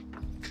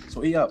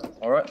 So eat up,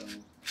 all right?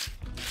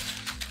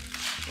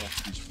 Oh,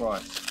 these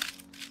fries.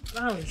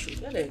 it? I don't see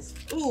that is.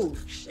 Ooh,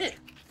 shit.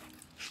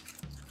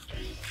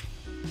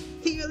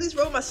 Can you at least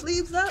roll my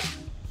sleeves up?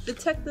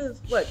 Detective,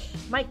 what,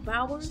 Mike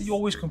Bowers? See, you're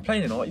always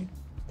complaining, aren't you?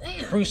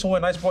 Damn. Bring somewhere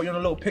nice, brought you on a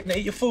little picnic,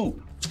 eat your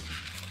food.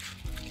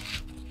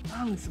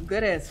 I need some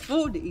good ass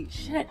food to eat.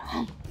 Shit.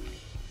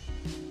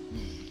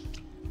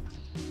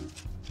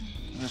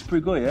 It's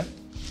pretty good, yeah?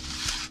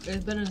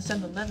 It's better than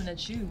 7-Eleven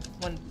that you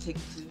wanted to take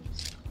it to.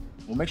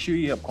 Well, make sure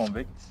you eat up,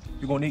 convict.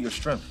 You're gonna need your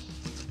strength.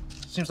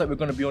 Seems like we're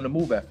gonna be on the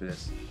move after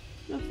this.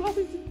 The fuck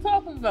are you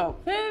talking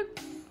about, pig?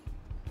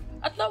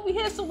 I thought we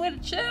had somewhere to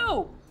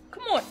chill.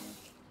 Come on.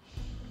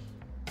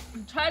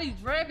 I'm tired of you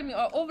dragging me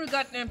all over the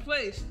goddamn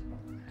place.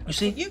 You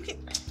see? You can.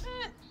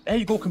 There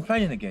you go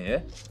complaining again,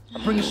 yeah?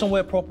 I bring you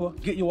somewhere proper,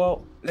 get you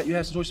out, let you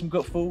enjoy some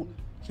good food.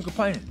 You're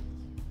complaining.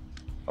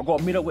 I've got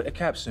to meet up with the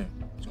cap soon.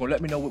 He's gonna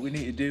let me know what we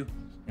need to do,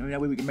 and that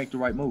way we can make the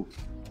right move.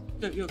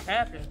 You're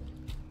capping.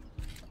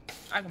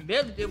 I can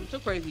barely deal with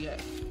your crazy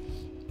ass.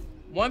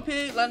 One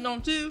pig, letting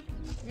on two.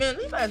 Man,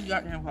 leave my ass in the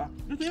goddamn car.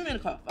 Just leave me in the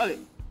car. Okay.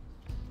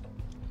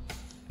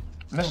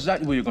 And that's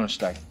exactly where you're gonna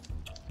stay.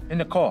 In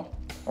the car,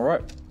 all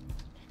right?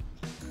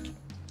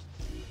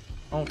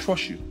 I don't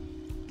trust you.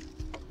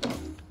 I'm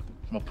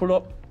gonna pull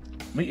up,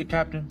 meet your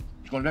captain.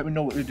 He's gonna let me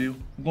know what to do.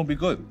 We're gonna be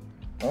good,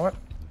 all right?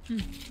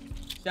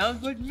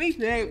 Sounds good to me,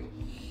 babe.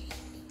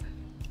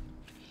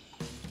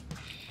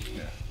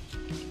 Yeah.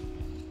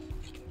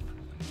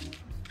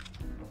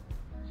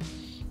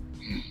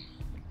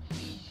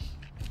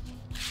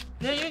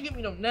 Yeah, you ain't give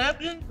me no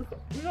napkins.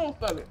 You know,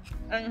 fuck it.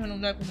 I ain't had no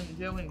napkins in the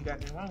jail any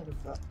goddamn. I don't give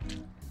a fuck.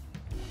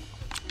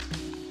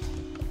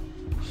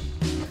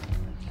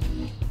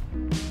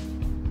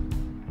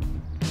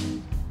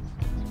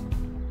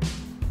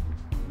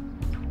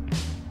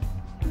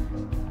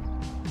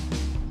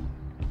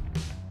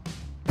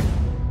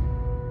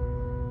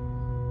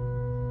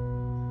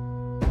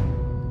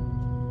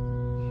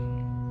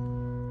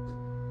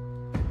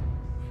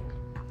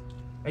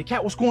 Hey,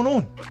 Cat, what's going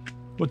on?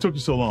 What took you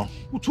so long?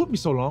 What took me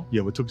so long?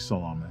 Yeah, what took you so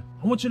long, man?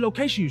 I went to the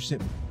location you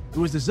sent me. It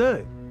was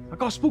deserted. I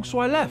got spooked, so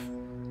I left.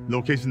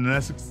 Location in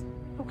Essex?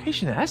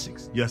 Location in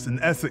Essex? Yes,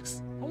 in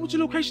Essex. I went to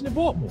location in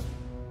Baltimore.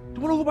 The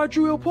one over by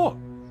Drew Hill Park.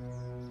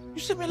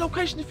 You sent me a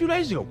location a few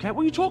days ago, Cat.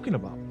 What are you talking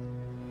about?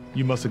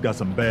 You must have got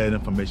some bad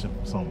information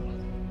from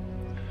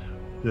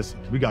someone. Listen,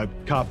 we got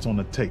cops on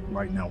the tape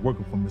right now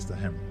working for Mr.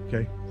 Henry,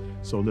 okay?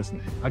 So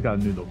listen, I got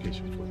a new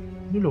location for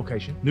you. New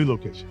location? New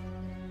location.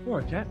 All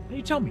right, Cat. Now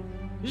you tell me,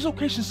 is this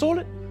location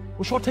solid?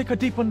 Or should I take her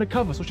deep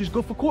undercover so she's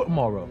good for court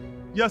tomorrow?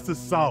 Yes, it's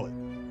solid.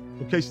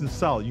 Location's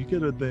solid. You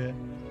get her there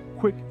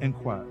quick and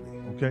quietly,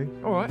 okay?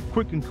 All right.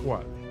 Quick and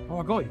quietly. Oh,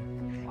 I got you.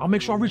 I'll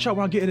make sure I reach out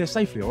when I get her there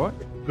safely, all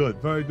right?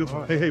 Good, very good.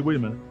 Right. Hey, wait a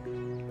minute.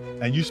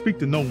 And you speak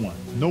to no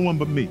one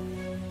but me.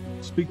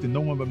 Speak to no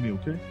one but me,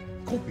 okay?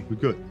 Copy. We're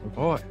good.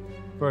 Okay. All right.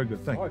 Very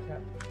good, thank you. All right,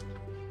 Cat.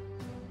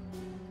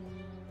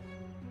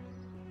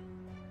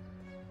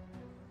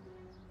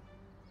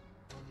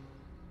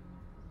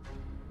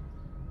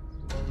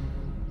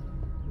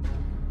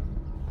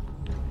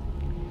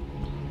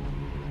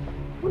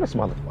 Where this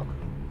motherfucker?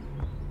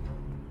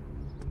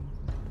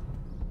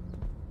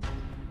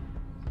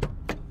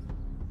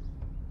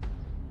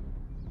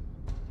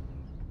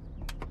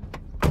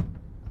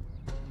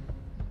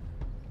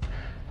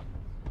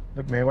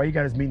 Look, man, why you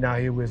got us meeting out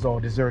here where it's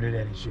all deserted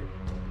at and shit?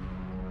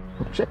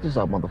 Well, check this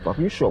out, motherfucker.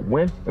 You show up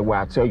when and where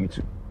I tell you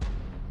to.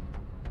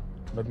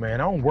 Look,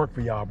 man, I don't work for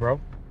y'all, bro.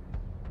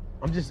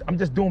 I'm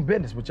just doing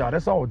business with y'all.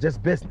 That's all,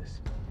 just business.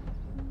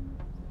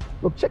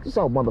 Look, check this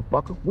out,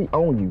 motherfucker. We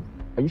own you.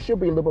 And you should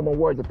be a little bit more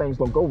worried that things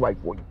don't go right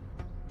for you.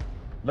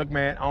 Look,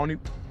 man, I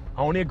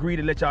only agreed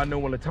to let y'all know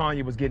when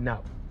Latonya was getting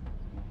out.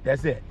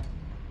 That's it.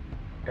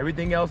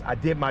 Everything else, I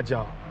did my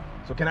job.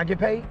 So can I get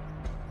paid?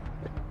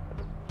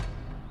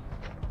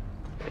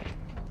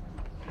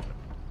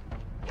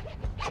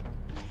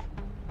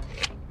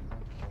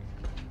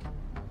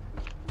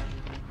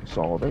 It's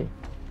all there.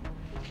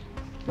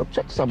 Look,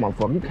 check this out,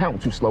 motherfucker. You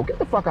counting too slow. Get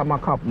the fuck out of my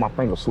car before my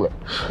finger slip.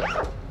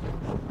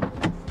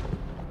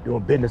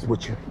 Doing business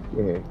with you.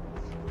 Yeah.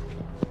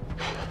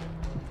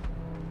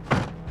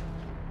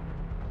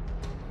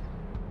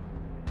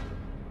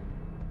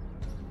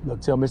 Look,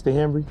 tell Mr.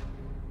 Henry,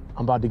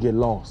 I'm about to get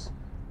lost.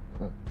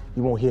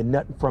 You won't hear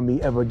nothing from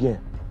me ever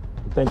again.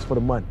 And thanks for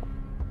the money.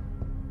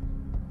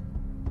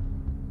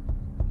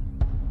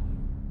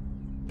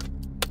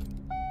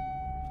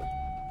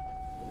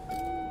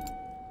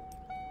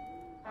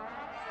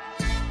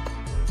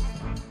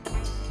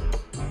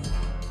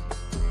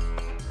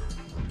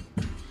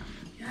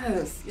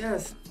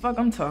 Yes. Fuck,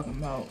 I'm talking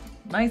about.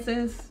 Nice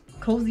ass,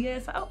 cozy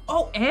ass house.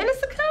 Oh, and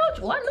it's a couch.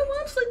 Oh, I know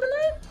where I'm sleeping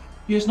at.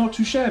 Yeah, it's not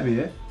too shabby,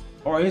 yeah?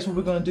 All right, here's what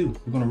we're gonna do.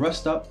 We're gonna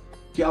rest up,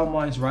 get our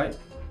minds right,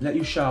 let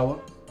you shower.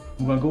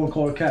 We're gonna go and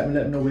call the captain and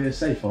let him know we're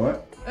safe, all right?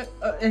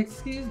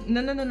 Excuse,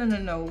 no.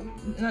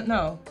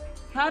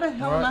 How the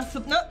hell am I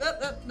supposed,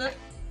 no.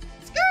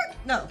 Skirt,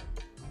 no.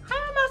 How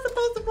am I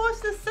supposed to wash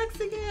this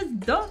sexy ass,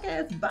 dark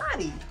ass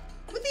body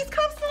with these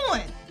cuffs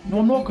on? No,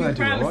 I'm not gonna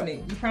do it, all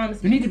right? You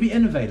promised You me. need to be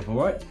innovative, all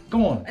right?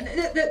 Go on.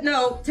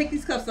 No, take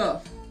these cuffs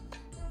off.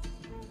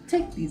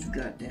 Take these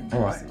goddamn cuffs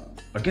All right. off.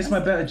 Against my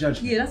better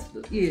judgment.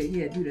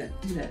 Yeah, do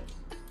that.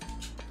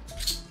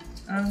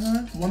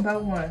 One by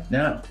one.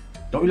 Now,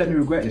 don't you let me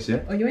regret this,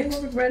 yeah? Oh, you ain't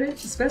gonna regret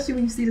it, especially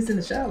when you see this in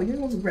the shower. You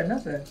ain't gonna regret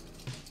nothing.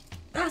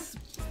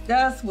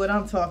 That's what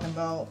I'm talking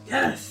about.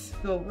 Yes,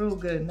 feel real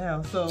good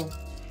now. So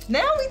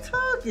now we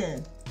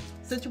talking.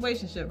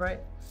 Situationship, right?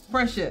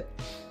 Friendship,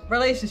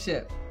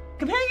 relationship,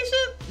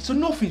 companionship. It's a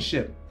nothing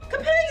ship.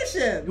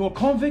 Companionship. You're a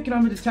convict and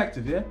I'm a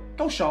detective, yeah?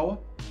 Go shower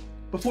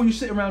before you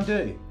sit around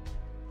dirty.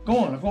 Go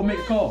on, I've got to make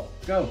a call.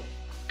 Go.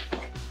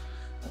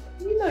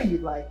 You know you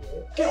like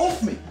it. Get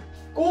off me.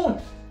 Go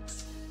on.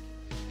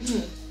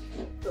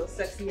 So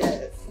sexy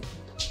ass.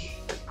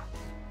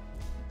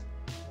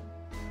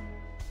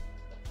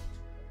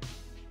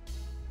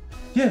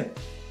 Yeah.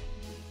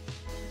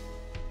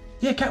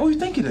 Yeah, Cat, what do you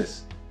think of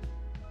this?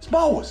 It's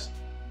Bowers.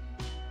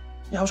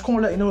 Yeah, I was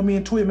calling to let you know me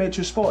and Toya made it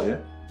to a spot, yeah?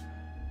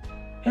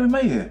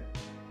 MMA here.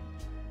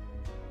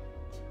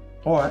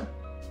 All right.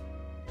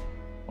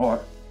 All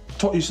right.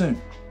 Talk to you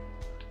soon.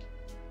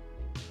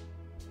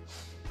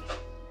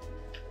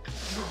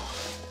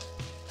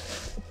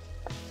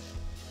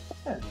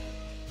 Yeah.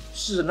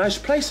 This is a nice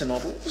place and all,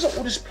 but what's up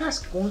with this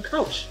plastic on the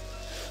couch?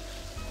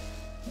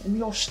 And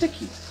me all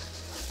sticky.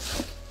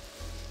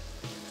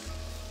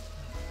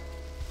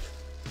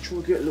 Try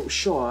to get a little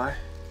shy.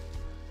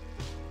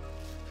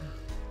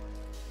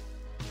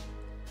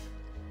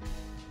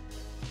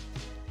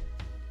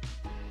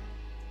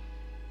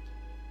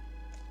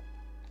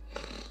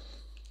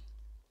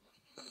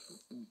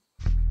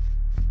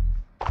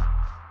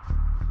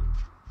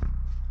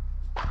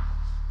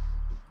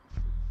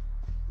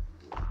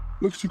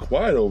 Looks too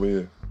quiet over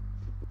here.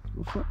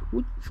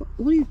 What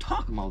are you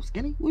talking about,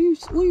 Skinny? What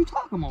are you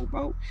talking about,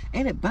 bro?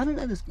 Ain't it better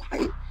that it's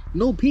quiet?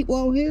 No people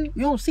out here?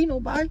 You don't see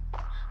nobody?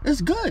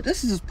 It's good.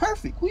 This is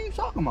perfect. What are you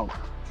talking about?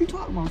 What you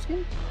talking about,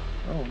 Skinny?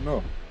 I don't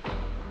know.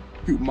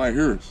 People might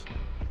hear us.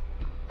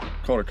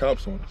 Call the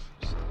cops on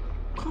us.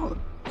 Call it.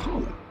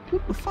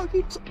 What the fuck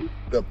you talking?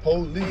 The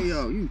police. Hey,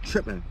 yo, you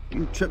tripping,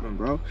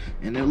 bro.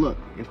 And then look,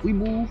 if we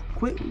move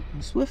quickly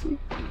and swiftly,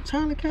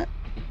 turn the cat,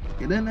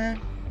 get in there,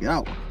 get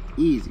out.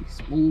 Easy,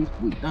 smooth,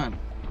 we done.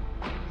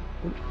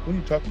 What are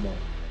you talking about?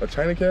 A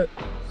China cat?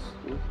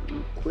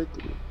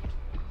 Quickly.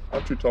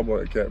 I'm too talking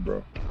about a cat,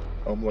 bro.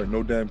 I'm like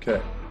no damn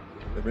cat.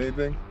 If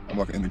anything, I'm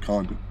like an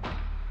anaconda.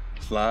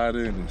 Slide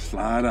in and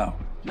slide out.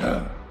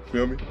 Yeah.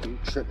 Feel me? You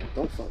tripping.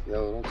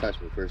 Don't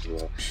touch me, first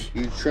of all.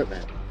 You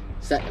tripping.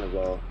 Second of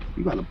all,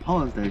 you gotta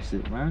pause that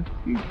shit, man.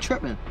 You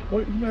tripping.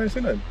 What? You ain't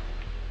say nothing.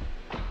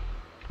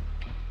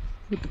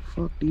 What the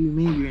fuck do you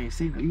mean you ain't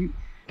say nothing?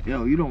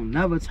 You don't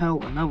never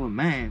tell another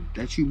man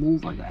that you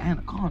move like an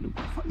anaconda. What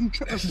the fuck you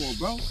tripping for,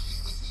 bro?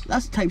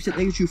 That's the type of shit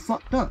that gets you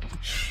fucked up.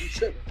 You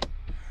tripping.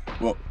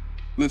 Well,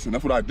 listen,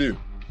 that's what I do.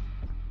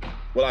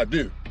 What I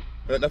do.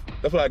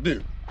 That's what I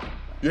do.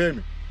 You hear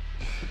me?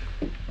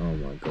 Oh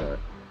my God.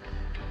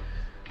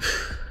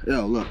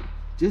 Yo, look,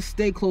 just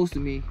stay close to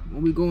me.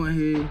 When we go in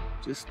here,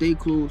 just stay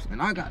close.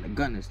 And I got the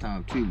gun this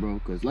time too, bro.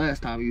 Cause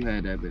last time you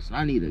had that bitch. And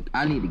I need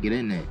to get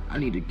in there. I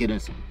need to get in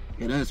some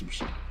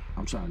shit.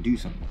 I'm trying to do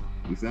something.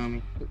 You feel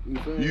me?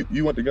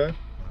 You want the gun?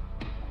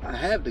 I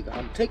have the gun.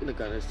 I'm taking the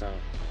gun this time.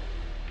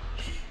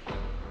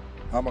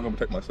 How am I gonna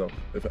protect myself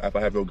if I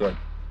have no gun?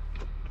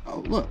 Oh,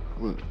 look.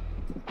 You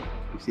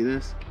see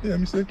this? Yeah, let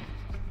me see.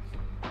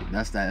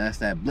 That's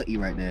that blicky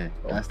right there.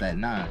 Oh. That's that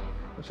 9.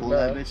 Pull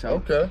that bitch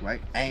out. Okay.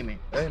 Right? Aim it.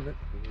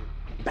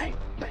 Bang,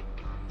 bang.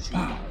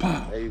 Pow,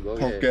 pow. There you go.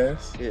 Pump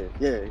gas. Yeah.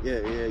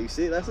 You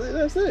see? That's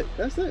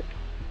it.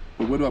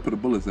 But where do I put the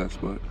bullets at,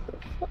 Spud?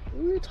 What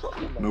are you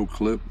talking about? No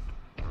clip.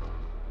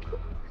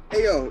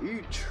 Hey, yo,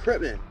 you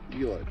tripping.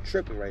 You are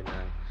tripping right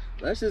now.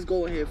 Let's just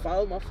go in here.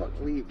 Follow my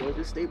fucking lead, bro.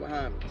 Just stay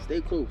behind me. Stay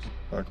close.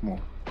 All right, come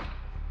on.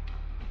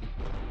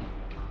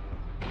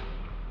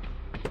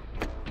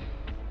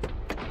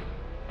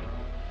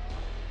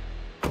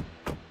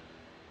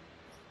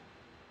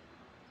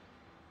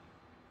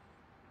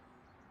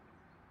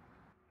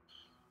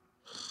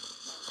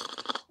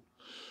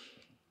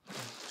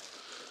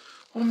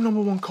 I'm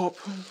number 1 cop.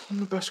 I'm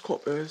the best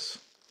cop there is.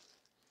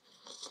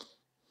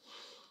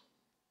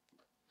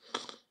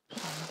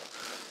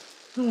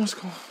 No one's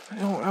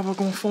ever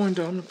gonna find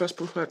her. I'm the best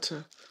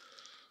protector.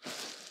 The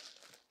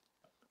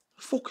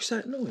fuck is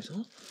that noise,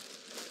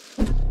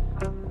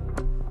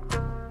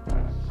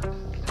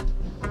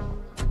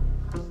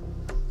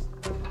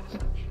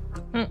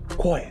 huh?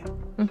 Quiet.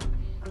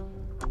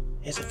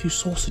 There's a few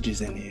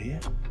sausages in here, yeah?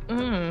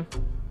 And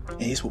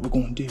here's what we're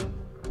gonna do.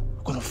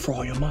 We're gonna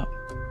fry them up.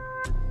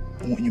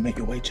 I want you to make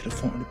your way to the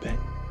front of the bed.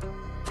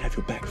 Have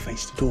your back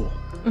face the door.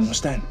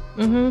 Understand?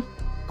 Go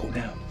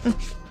now.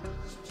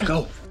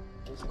 Go.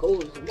 It's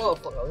cold as a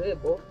motherfucker out here,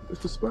 boy.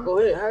 It's the spot. Go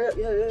ahead, hurry up.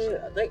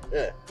 Yeah. I think,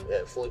 yeah.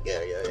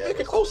 Make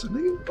it closer,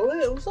 nigga. Go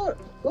ahead, what's up?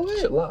 Go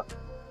ahead. Shit locked.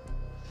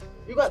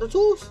 You got the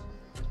tools?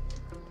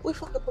 We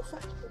fucking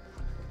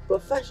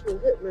professional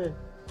hitman.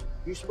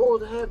 You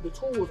supposed to have the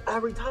tools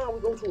every time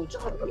we go to a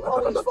job. You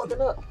always fucking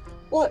up.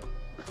 What?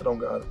 I don't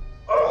got it.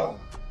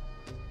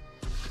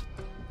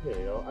 Yeah,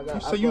 yo, I got.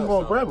 You say you was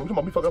gonna grab him. Come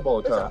on, we fuck up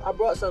all the time. I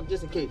brought something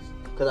just in case,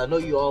 cause I know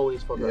you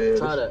always fuck up.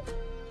 Try that.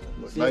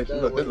 Look nice.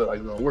 It look like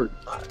it's gonna work.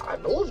 I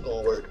know it's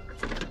gonna work.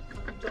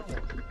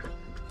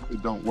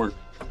 It don't work.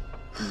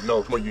 You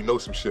know, come on, you know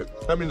some shit.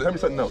 Hand me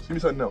something else. Give me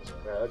something else.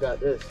 Man, I got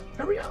this.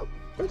 Hurry up.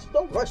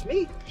 Don't rush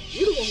me.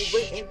 You the one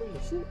who bring the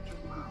shit.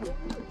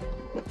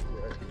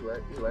 You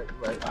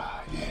right.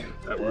 Ah, yeah.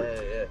 That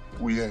worked. Yeah.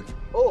 We in.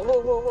 Oh.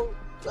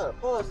 You gotta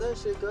pause that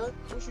shit, guy.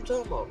 What you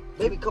talking about?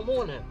 Baby, come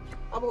on now.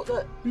 How about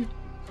that?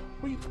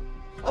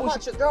 I'm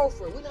not your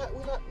girlfriend. We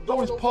not.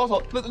 Always pause.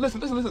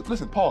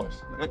 Listen.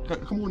 Pause.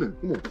 Come on in.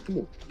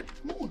 Come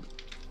on.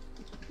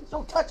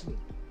 Don't touch me.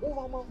 Move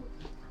on, mama.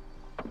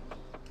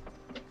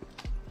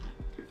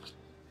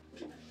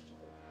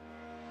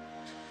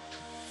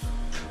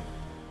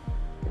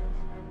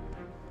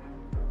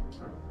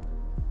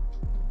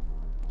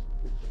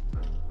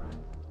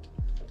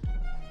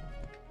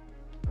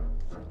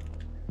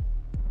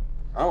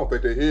 don't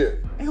think they're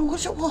here. Hey,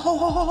 what's your,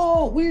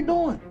 ho, what you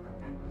doing?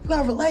 You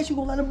gotta relax, you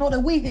gonna let them know that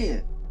we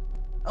here.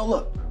 Oh,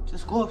 look,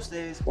 just go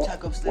upstairs,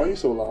 check upstairs. Why are you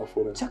so loud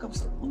for that? Check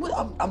upstairs.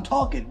 I'm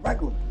talking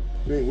regular.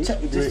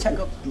 Just check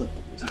up, look.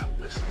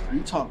 You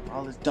talk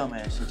all this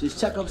dumbass shit. Just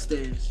check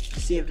upstairs,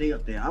 see if they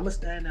up there. I'ma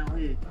stand down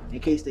here in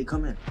case they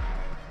come in.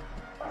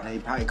 They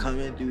probably come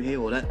in through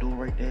here or that door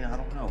right there, I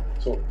don't know.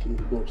 So, can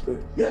you go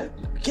upstairs? Yeah,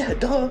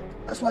 duh.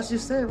 That's what I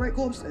just said, right?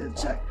 Go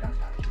upstairs, check.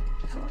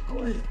 Go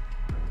ahead.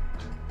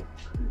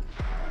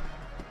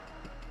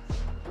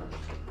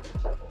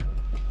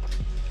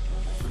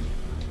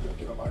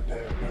 Get on my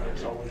damn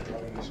nerves, always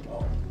running this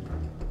mouth.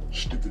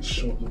 Stupid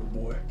short little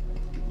boy.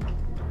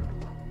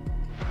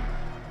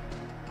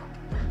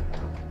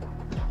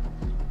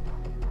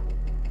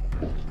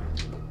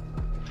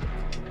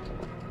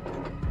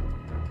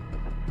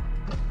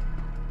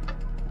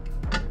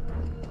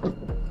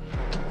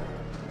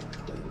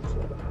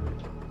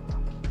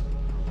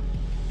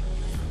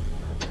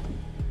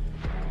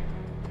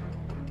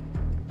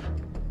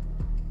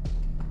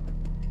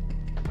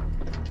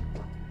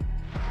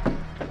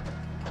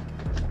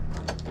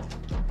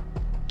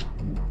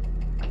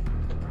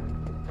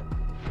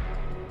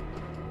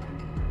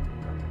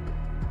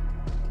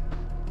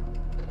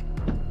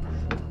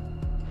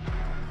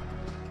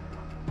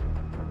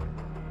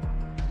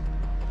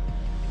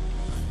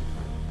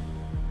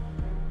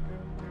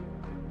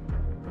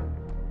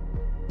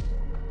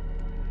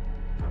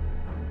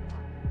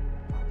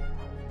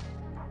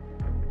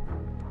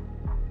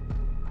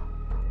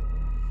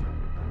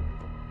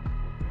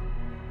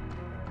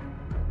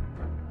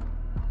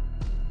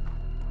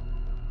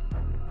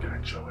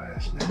 Your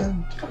ass, nigga.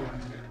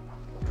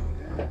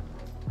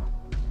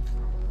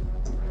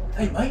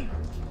 Hey, mate.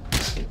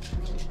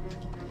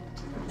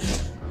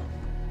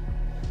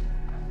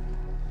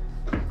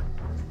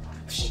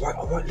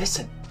 All right,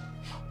 listen.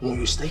 I want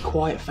you to stay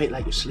quiet, fake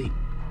like you're asleep.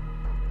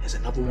 There's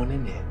another one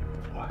in there.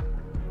 All right,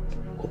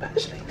 go back to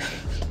sleep.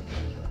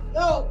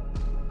 Yo,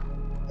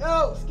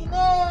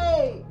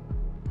 Skinny!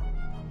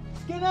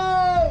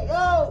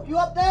 Yo, you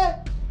up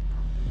there?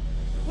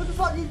 What the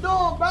fuck you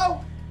doing,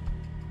 bro?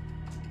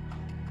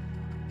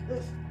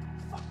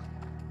 Fuck.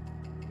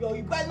 Yo,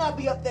 you better not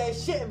be up there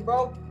shitting,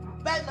 bro.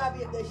 You better not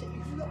be up there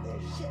shitting. You up there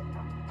shitting.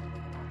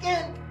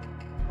 Again.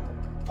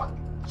 Fuck.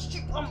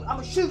 Shoot.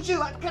 I'ma shoot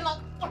you. I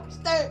cannot fucking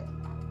stand.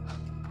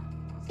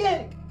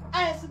 Skinny,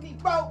 answer me,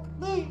 bro.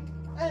 Please.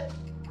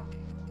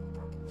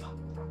 Fuck.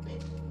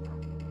 Bitch.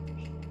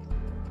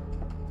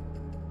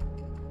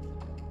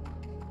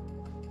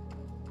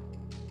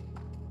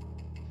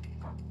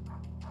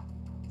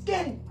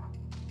 Skinny.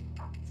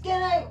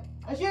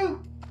 That's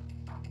you.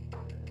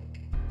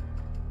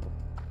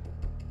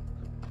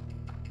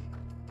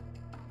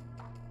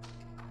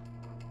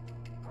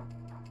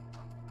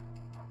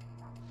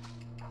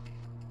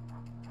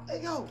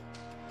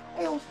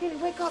 Hey, yo, Skinny,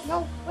 wake up,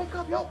 yo. What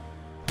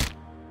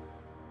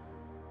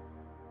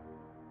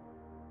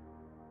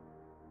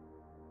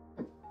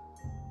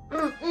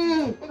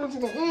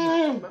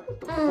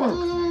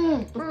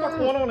the fuck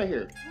going on in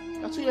here?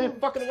 I see you ain't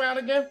fucking around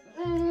again.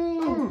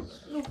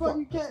 The fuck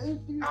you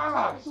can't.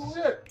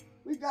 Shit.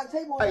 We got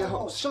table on. Hey,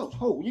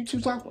 you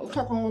two talking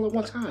all at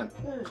one time.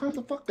 Calm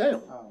the fuck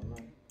down.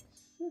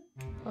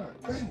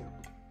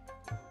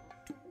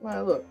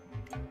 Man, look.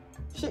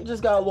 Shit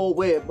just got a little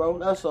weird, bro.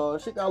 That's all.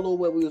 Shit got a little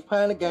weird. We was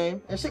playing the game,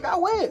 and shit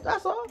got weird.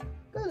 That's all.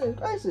 Goodness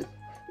gracious.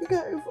 You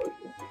got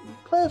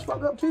players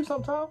fuck up too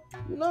sometimes,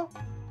 you know?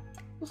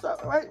 What's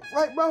up, right,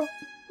 bro?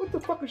 What the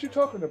fuck is you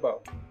talking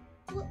about?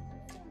 What?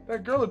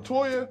 That girl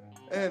Latonya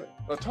and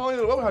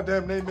Latonya, whatever her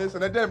damn name is,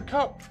 and that damn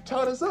cop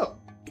tied us up.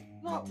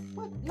 No,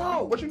 what?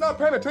 No. What, you not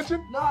paying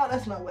attention? Nah,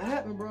 that's not what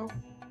happened, bro.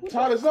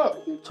 Tied us up.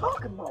 What are you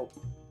talking about?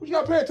 What, you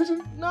not paying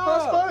attention? Nah.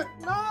 Cause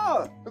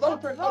I was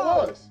paying. I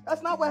was.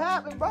 That's not what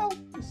happened, bro.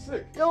 You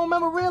sick. You don't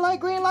remember red light,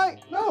 green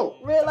light? No.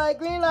 Red light,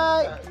 green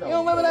light. You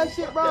don't remember that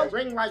shit, bro?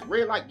 Green light,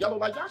 red light, yellow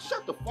light. Y'all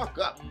shut the fuck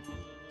up.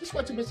 Just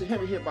wait till Mr.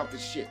 Henry hear about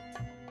this shit.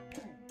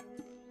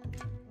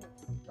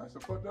 That's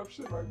some fucked up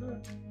shit right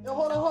there. Yo,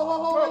 hold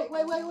on,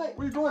 wait.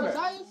 Where you going at?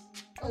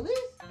 At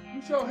least?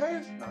 You show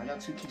hands? Nah, y'all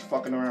two keep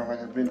fucking around like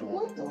I've been doing.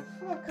 What the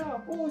fuck kind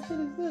of bullshit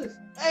is this?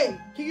 Hey,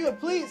 can you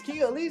at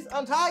least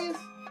untie us?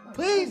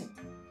 Please?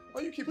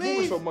 Why you keep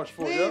moving so much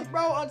for, please,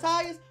 bro,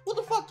 untie us. What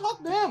the fuck?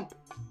 Talk to him.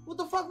 What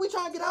the fuck? We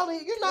trying to get out of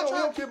here. You're not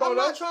trying. I'm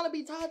not trying to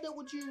be tied up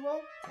with you,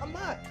 bro. I'm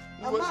not.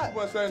 You want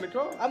to stay in the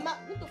car? I'm not.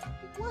 What the fuck?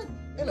 What?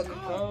 In the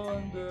car?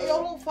 Hey,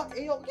 yo, don't fuck.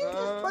 Hey, yo, you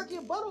just break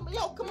your butt on me.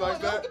 Yo, come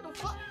on, yo, get the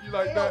fuck. You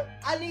like that?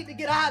 I need to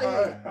get out of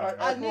here.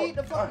 I need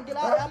to fucking get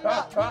out of here. I'm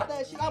not with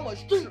that shit.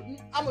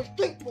 I'm a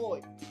street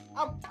boy.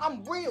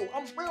 I'm real.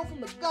 I'm real from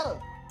the gutter.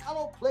 I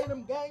don't play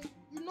them games.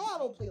 You know I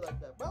don't play like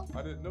that, bro.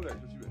 I didn't know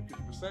that because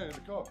you were saying in the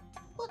car.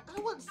 What?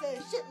 I wasn't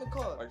saying shit in the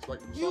car.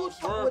 Like you was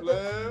swerve,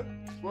 lad.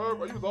 Swerve.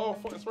 You was all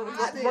fucking swerving. You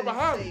was right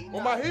behind me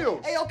on my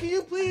heels. Hey, yo, can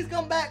you please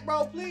come back,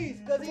 bro?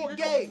 Please, because he's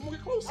gay. We'll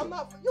get closer. I'm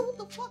not. Yo, what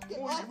the fuck? If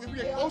we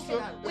get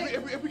closer,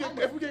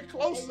 if we get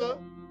closer.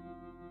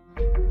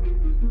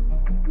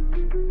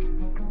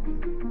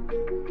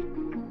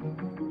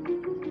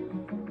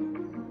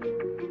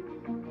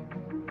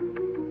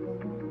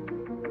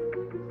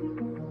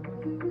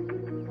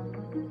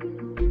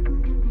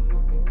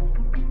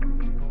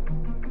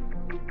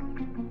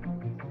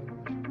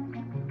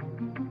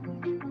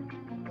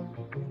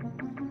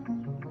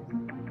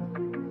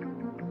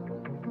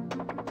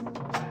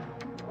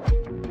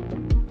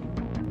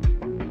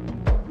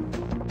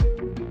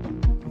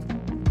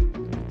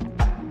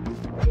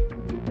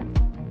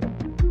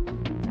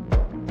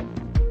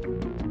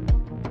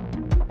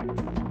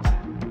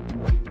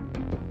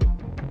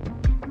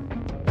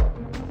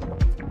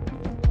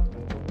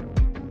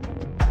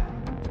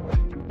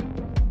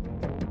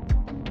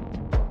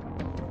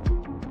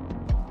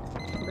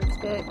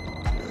 good.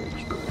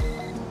 It's good.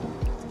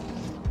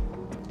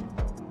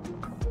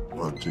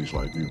 Mine tastes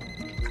like you.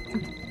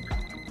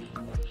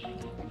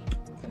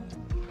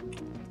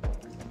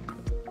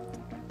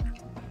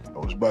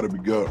 Oh, it's about to be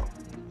good.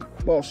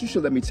 Boss, you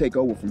should let me take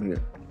over from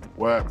here.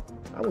 What happened?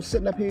 I was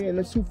sitting up here and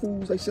there's two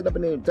fools, they sit up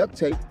in there in duct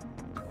tape,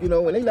 you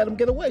know, and they let them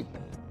get away.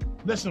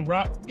 Listen,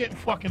 Rock, I'm getting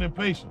fucking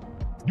impatient.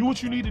 Do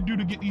what you need to do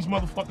to get these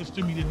motherfuckers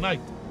to me tonight.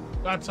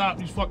 Gotta top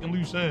these fucking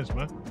loose ends,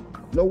 man.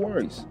 No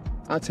worries.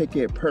 I'll take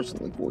care of it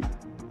personally for you.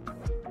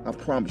 I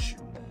promise you.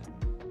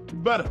 You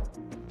better.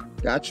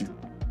 Got you.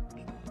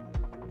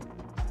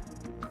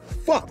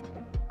 Fuck!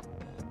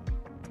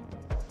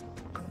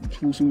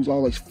 Who's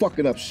always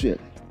fucking up shit.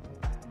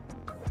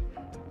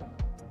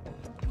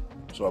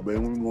 So, baby,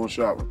 when we going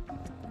shopping?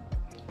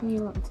 When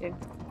you want to.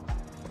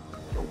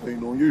 Don't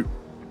ain't on you.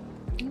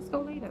 Let's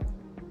go later.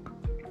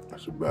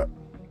 That's a bet.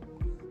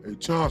 Hey,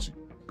 Chauncey.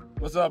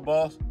 What's up,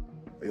 boss?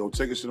 Hey, yo,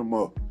 take us to the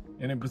mall.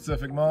 In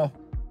Pacific Mall?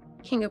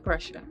 King of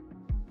Prussia.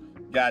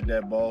 Got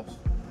that, boss.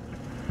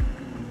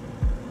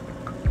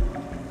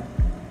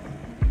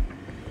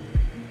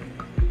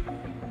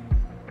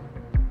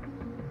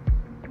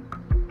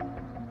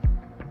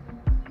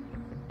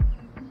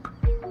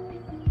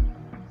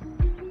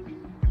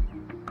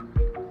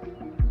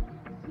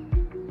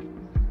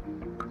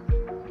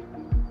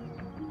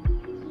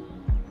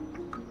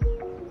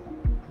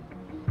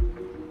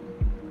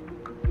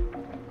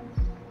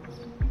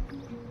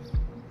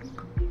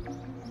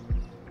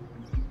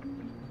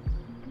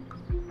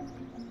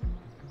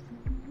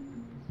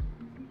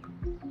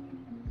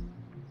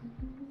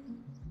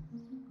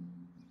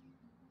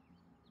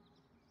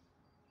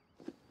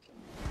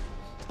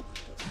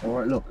 All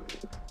right, look.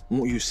 I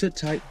want you to sit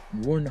tight,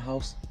 we're in the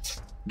house,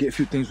 get a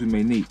few things we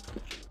may need.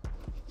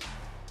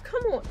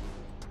 Come on.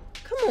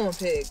 Come on,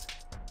 Pig.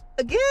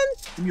 Again?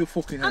 Give me your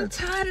fucking hand. I'm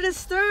tired of this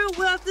steering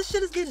wheel. This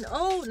shit is getting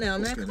old now,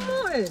 man. Okay, Come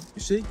now. on.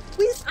 You see?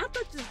 I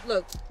thought this,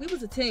 look, we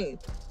was a team.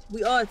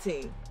 We are a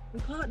team. We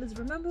partners,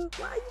 remember?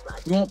 Why are you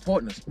like We want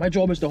partners. My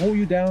job is to hold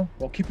you down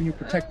while keeping you I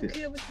protected. don't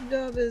care what your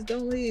job is.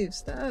 Don't leave.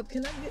 Stop.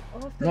 Can I get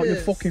off of Not this?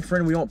 your fucking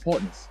friend, we want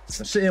partners.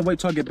 Now sit here and wait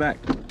till I get back.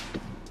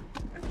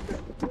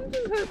 You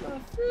just hurt my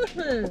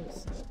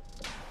feelings.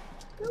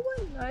 That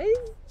wasn't nice.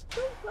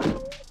 Don't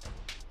go.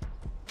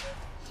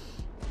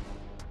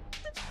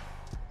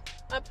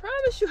 I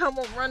promise you I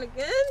won't run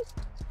again.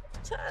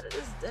 I'm tired of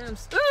this damn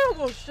steering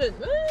wheel shit,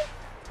 man.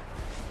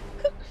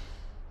 I'm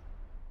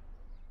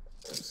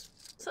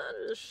tired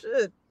of this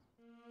shit.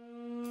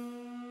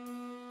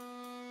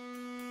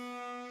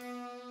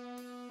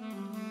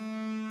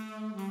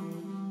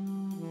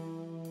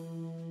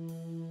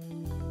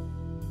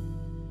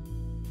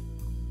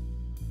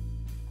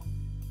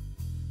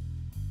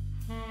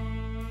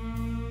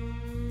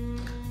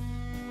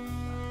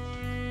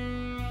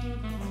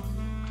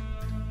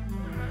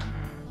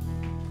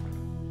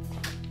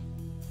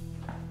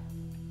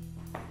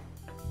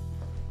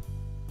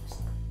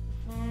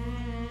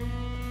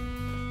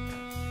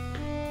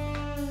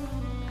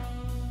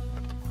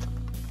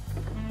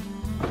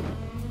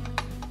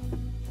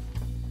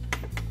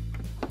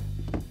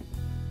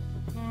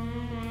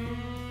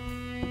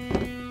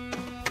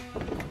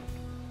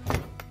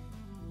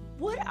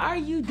 What are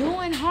you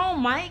doing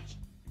home, Mike?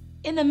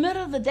 In the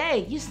middle of the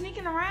day? You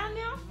sneaking around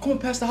now? Coming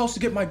past the house to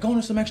get my gun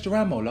and some extra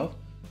ammo, love.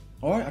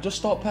 All right, I just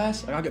stopped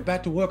past. I gotta get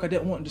back to work. I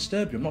didn't want to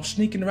disturb you. I'm not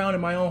sneaking around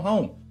in my own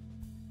home.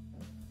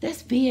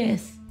 That's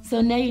BS.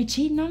 So now you're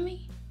cheating on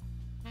me?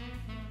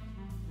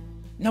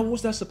 Now,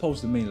 what's that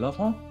supposed to mean, love,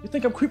 huh? You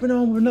think I'm creeping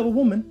on with another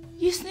woman?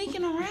 You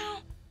sneaking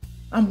around?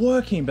 I'm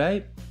working,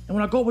 babe. And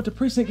when I go with the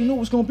precinct, you know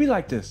it's gonna be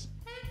like this.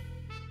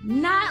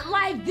 Not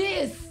like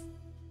this.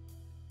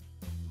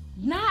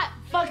 Not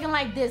fucking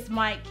like this,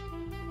 Mike.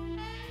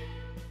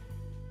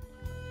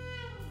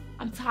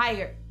 I'm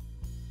tired.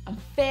 I'm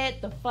fed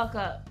the fuck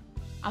up.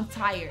 I'm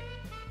tired.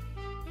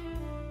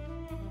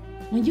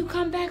 When you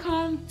come back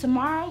home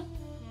tomorrow,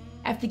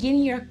 after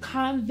getting your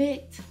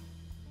convict,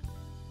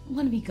 I'm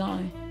gonna be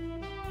gone.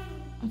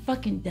 I'm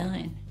fucking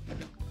done.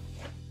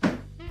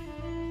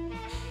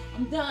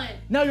 I'm done.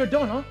 Now you're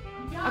done, huh?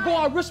 I'm done. I go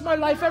out, risk my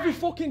life every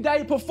fucking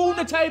day, put food on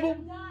the table,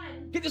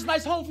 get this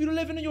nice home for you to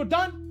live in, and you're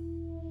done?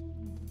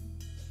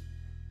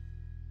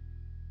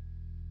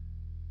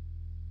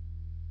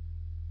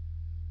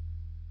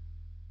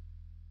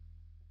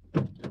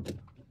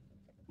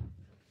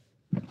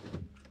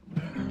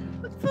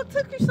 What the fuck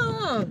took you so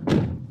long?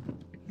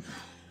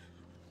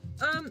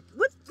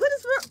 What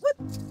is wrong?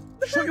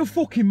 What Shut your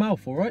fucking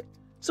mouth, all right?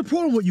 What's the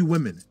problem with you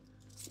women?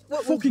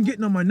 Fucking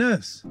getting on my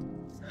nerves.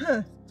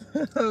 Huh.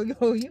 Oh,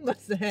 yo, you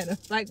must have had a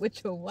fight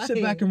with your wife.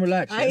 Sit back and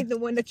relax, I ain't the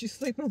one that you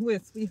sleeping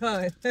with,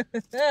 sweetheart.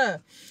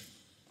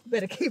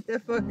 Better keep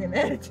that fucking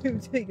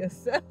attitude to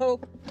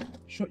yourself.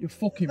 Shut your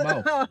fucking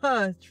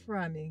mouth.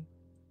 Try me.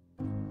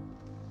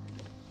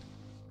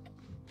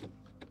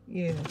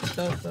 Yeah,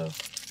 thought so.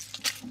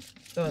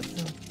 Thought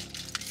so.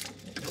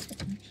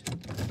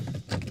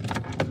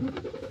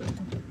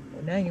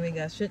 Well, now you ain't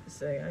got shit to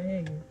say. I hear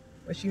you.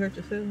 But she hurt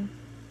your feelings?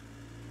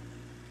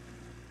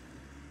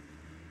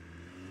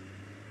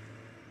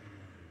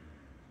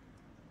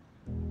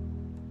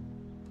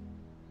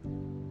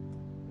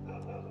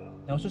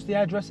 Now, is this the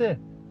address here?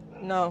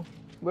 No,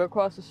 we're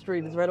across the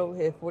street. It's right over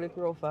here,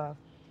 4305.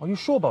 Are you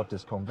sure about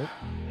this, convict?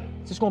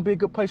 Is this gonna be a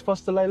good place for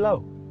us to lay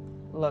low?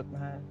 Look,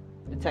 man,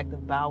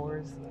 Detective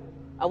Bowers,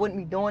 I wouldn't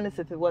be doing this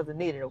if it wasn't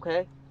needed,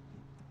 okay?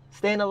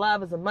 Staying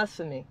alive is a must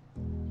for me,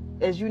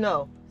 as you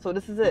know, so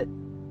this is it,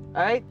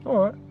 all right? All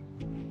right.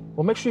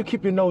 Well, make sure you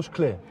keep your nose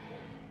clear.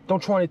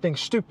 Don't try anything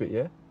stupid,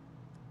 yeah?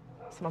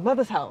 It's my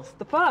mother's house.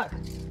 The fuck?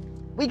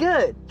 We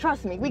good.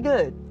 Trust me, we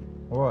good.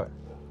 All right.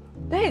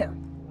 Damn.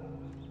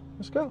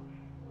 Let's go.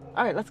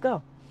 All right, let's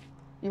go.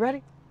 You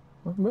ready?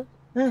 Okay.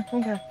 Yeah,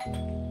 okay.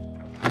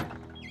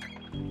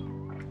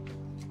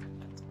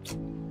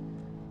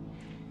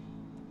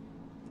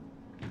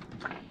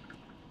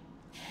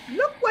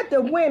 Look what the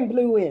wind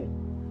blew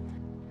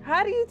in.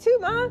 How do you too,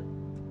 Mom?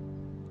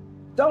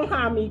 Don't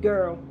harm me,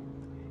 girl.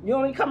 You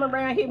only come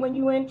around here when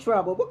you in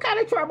trouble. What kind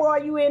of trouble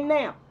are you in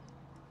now?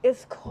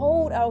 It's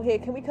cold out here.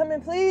 Can we come in,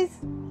 please?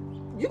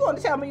 You gonna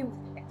tell me,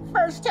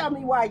 first tell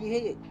me why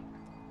you're here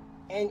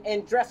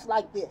and dressed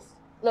like this.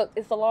 Look,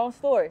 it's a long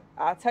story.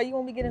 I'll tell you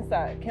when we get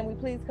inside. Can we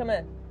please come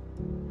in?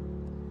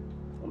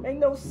 It make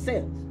no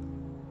sense.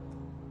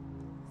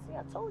 See,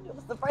 I told you it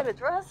was the right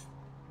address.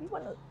 You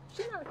wanna,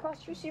 she not across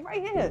the street, she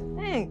right here.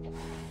 Dang.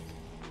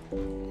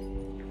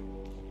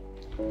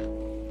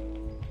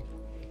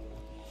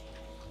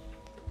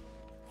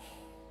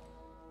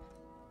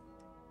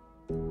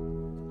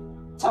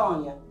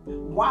 Tanya,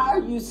 why are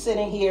you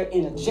sitting here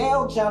in a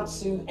jail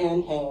jumpsuit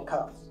and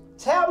handcuffs?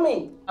 Tell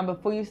me. And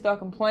before you start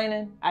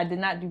complaining, I did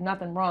not do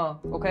nothing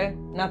wrong, okay?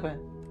 Nothing.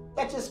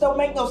 That just don't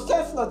make no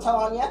sense,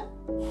 Latonya.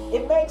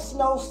 It makes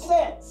no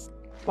sense.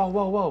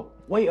 Whoa.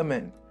 Wait a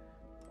minute.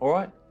 All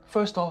right?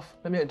 First off,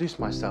 let me introduce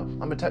myself.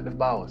 I'm Detective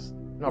Bowers,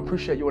 and I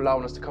appreciate you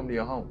allowing us to come to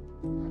your home.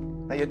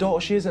 Now, your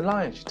daughter, she isn't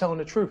lying. She's telling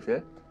the truth,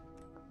 yeah?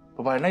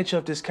 But by the nature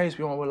of this case,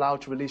 we aren't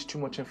allowed to release too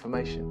much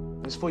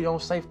information. It's for your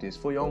own safety. It's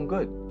for your own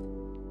good.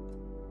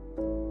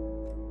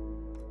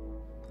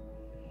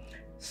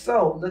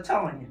 So,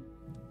 Latonya,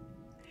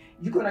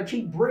 you're gonna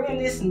keep bringing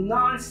this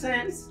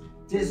nonsense,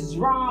 this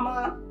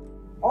drama,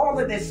 all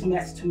of this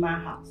mess to my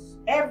house.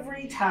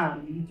 Every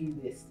time you do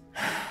this.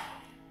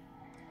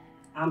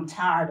 I'm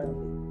tired of it.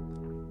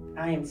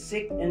 I am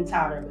sick and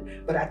tired of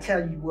it. But I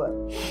tell you what,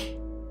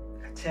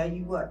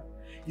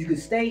 you can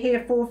stay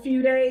here for a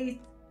few days,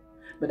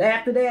 but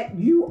after that,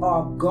 you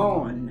are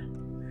gone.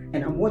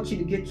 And I want you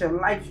to get your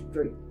life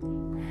straight.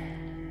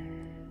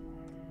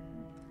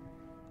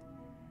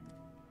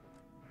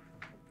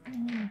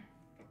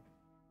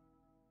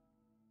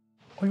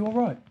 Are you all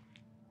right?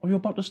 Are you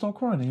about to start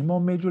crying and your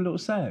mom made you a little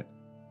sad?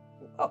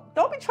 Oh,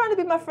 don't be trying to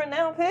be my friend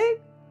now, pig.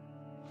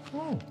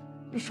 Oh,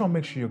 just trying to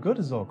make sure you're good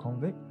is all,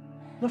 convict.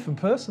 Nothing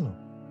personal.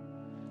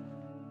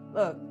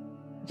 Look,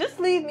 just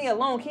leave me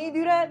alone. Can you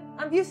do that?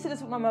 I'm used to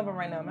this with my mother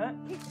right now, man.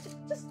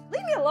 Just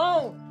leave me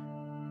alone.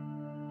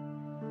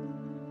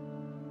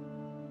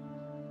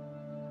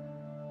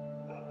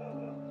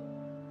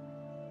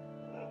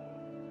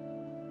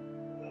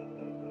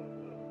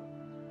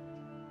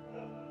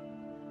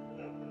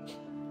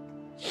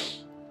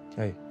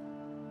 Hey,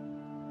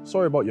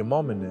 sorry about your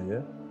mom in there,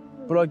 yeah?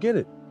 But I get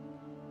it.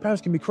 Parents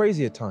can be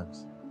crazy at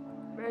times.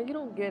 Man, you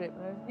don't get it,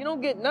 man. You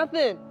don't get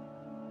nothing.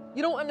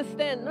 You don't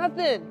understand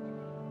nothing.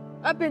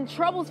 I've been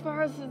troubles for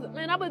her since,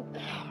 man, I've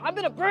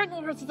been a burden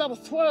on her since I was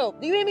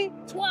 12. Do you hear me?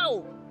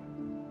 12.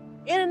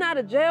 In and out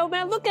of jail,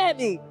 man. Look at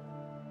me.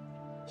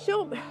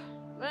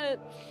 Man.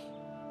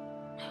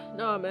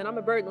 No, man, I'm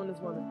a burden on this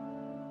woman.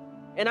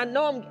 And I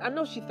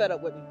know she's fed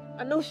up with me.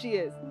 I know she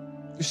is.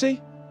 You see?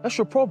 That's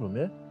your problem,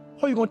 yeah?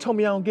 How you gonna tell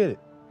me I don't get it?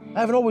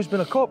 I haven't always been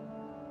a cop.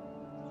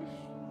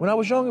 When I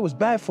was young, it was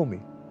bad for me.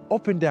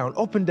 Up and down,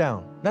 up and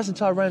down. That's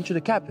until I ran into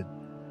the captain.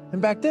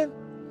 And back then,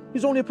 he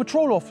was only a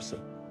patrol officer,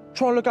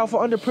 trying to look out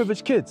for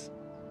underprivileged kids.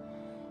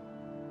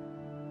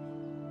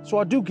 So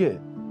I do get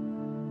it.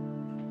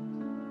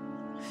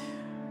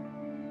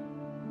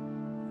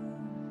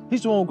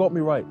 He's the one who got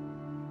me right.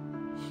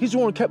 He's the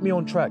one who kept me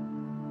on track.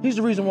 He's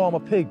the reason why I'm a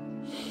pig.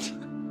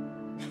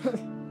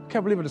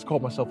 Can't believe I just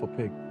called myself a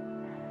pig.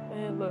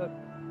 Man, look,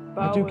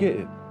 I do get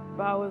it.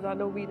 Bowers, I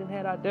know we done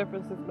had our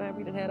differences, man.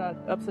 We done had our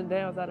ups and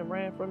downs. I done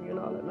ran from you and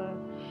all that, man.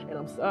 And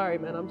I'm sorry,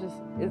 man.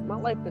 My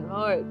life been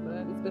hard,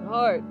 man. It's been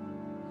hard.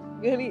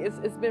 You know what I mean?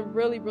 It's been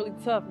really, really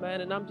tough, man.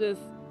 And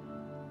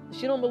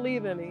she don't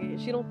believe in me.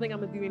 She don't think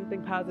I'm gonna do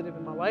anything positive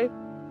in my life.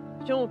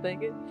 She don't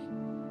think it.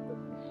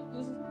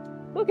 Just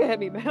look at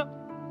me, man.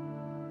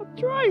 I'm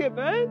trying,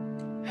 man.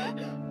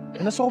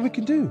 And that's all we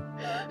can do.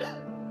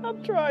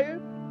 I'm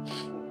trying.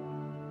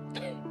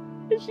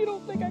 And she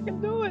don't think I can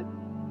do it.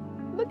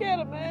 Look at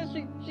her, man.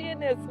 She in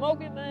there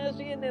smoking, man.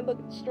 She in there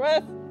looking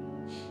stressed.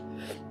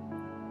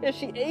 And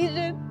she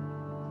Asian.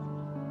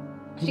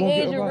 She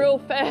Asian right. Real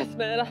fast,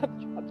 man.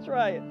 I'm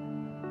trying.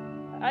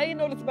 I ain't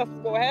know this was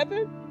gonna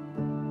happen.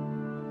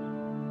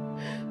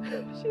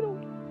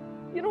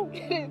 You don't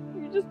get it.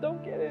 You just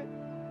don't get it.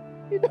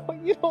 You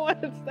don't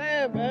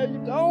understand, man.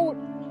 You don't.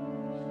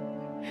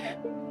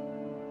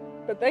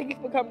 But thank you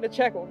for coming to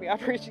check on me. I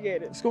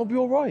appreciate it. It's gonna be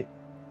all right.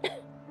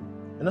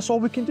 And that's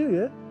all we can do,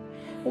 yeah?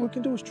 All we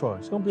can do is try.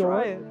 It's gonna be all Try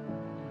right. it.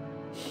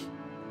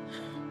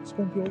 It's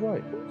gonna be all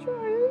right.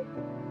 Try it.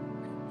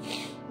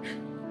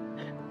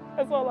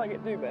 That's all I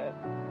can do, man.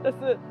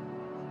 That's it.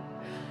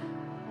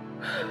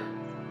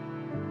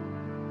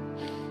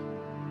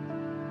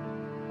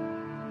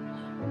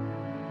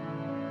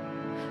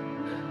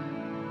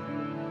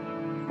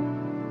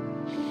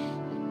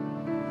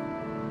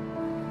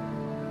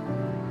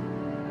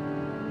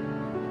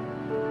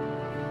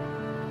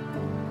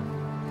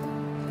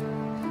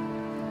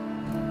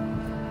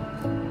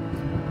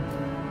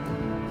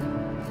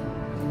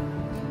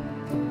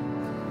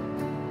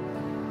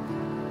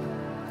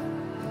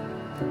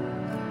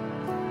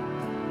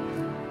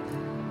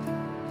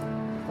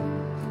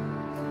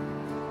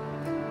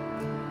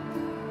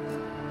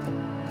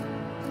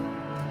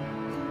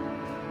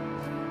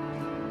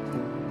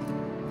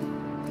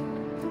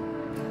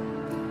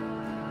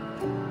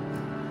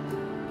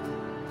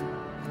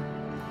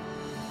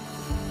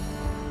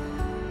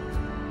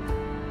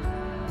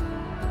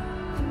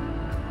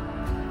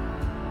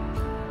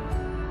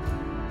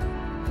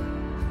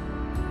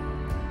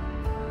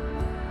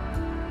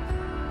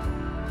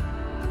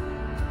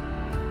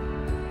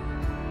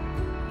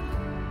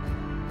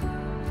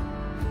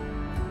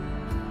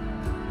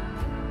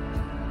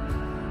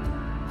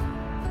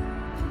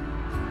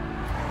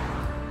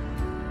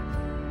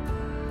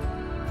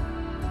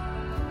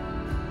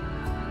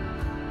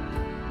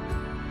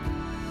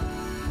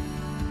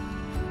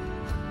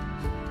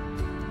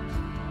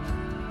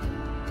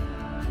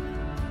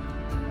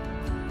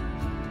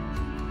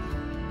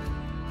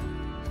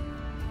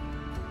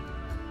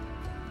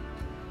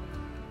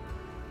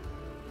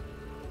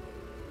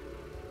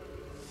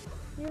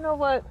 You know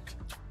what?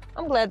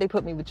 I'm glad they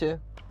put me with you.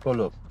 Well,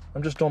 look,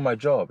 I'm just doing my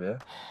job, yeah?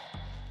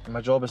 And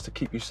my job is to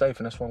keep you safe,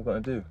 and that's what I'm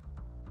gonna do.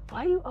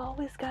 Why you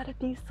always gotta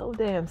be so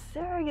damn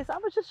serious? I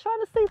was just trying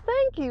to say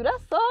thank you,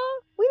 that's all.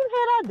 We done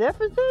had our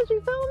differences, you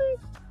feel me?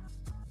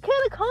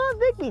 Can a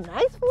convict be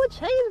nice for a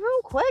change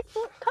real quick?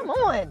 Come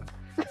on.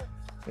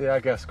 Yeah, I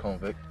guess,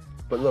 convict.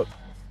 But look,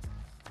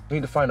 we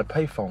need to find a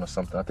payphone or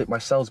something. I think my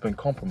cell's been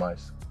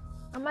compromised.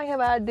 I might have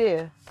an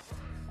idea.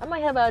 I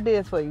might have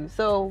ideas for you.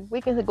 So we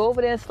can go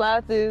over there and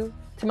slide through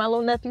to my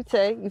little nephew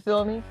Tay, you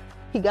feel me?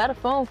 He got a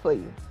phone for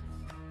you.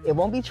 It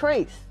won't be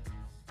traced.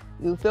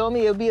 You feel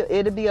me? It'll be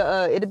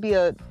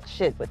a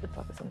shit, what the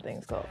fuck are some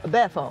things called? A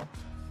bad phone.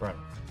 Right.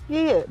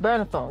 Yeah,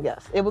 burner phone,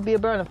 yes. It will be a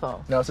burner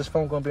phone. Now, is this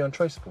phone gonna be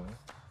untraceable?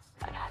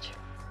 Yeah? I got you.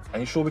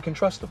 And you sure we can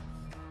trust him?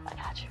 I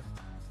got you.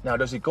 Now,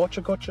 does he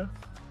gotcha,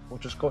 or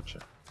just gotcha?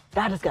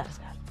 Got us.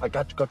 I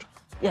gotcha.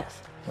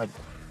 Yes. Like,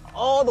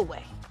 all the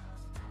way.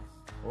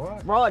 all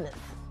right. Rawness.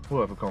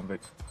 Whatever,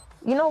 convict.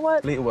 You know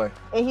what? Lead away.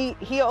 And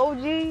he a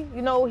OG,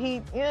 you know, he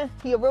a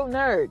real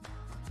nerd.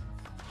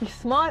 He's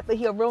smart, but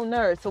he a real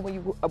nerd. So when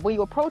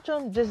you approach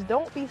him, just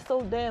don't be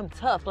so damn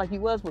tough like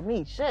you was with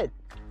me. Shit.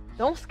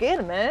 Don't scare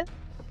him, man.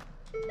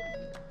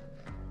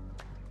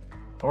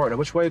 All right, now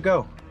which way to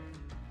go?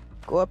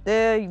 Go up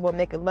there, you wanna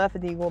make a left,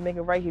 and then you wanna make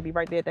it right, he'll be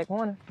right there at that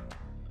corner.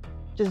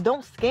 Just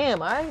don't scam,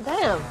 all right?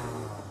 Damn.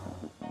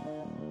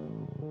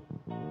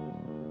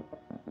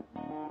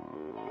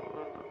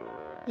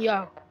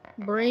 Yo,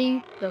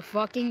 bring the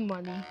fucking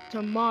money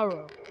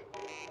tomorrow.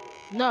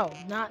 No,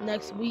 not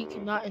next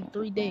week, not in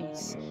 3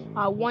 days.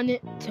 I want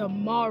it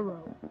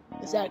tomorrow.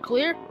 Is that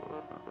clear?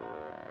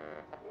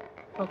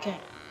 Okay.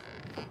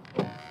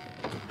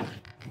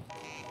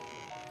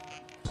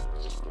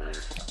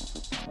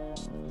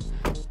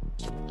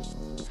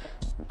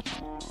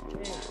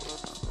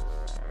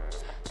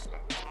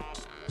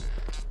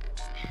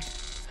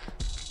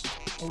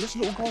 Oh, this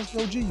little ghost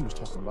OG you was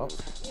talking about.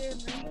 Yeah,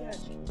 man,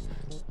 got you.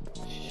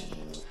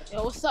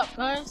 Yo, what's up,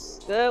 guys?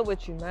 Good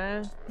with you,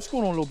 man. What's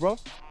going on, little bro?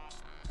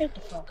 Get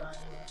the fuck out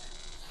of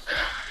here.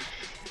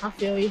 I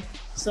feel you.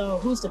 So,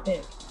 who's the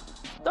pig?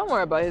 Don't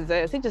worry about his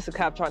ass. He's just a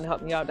cop trying to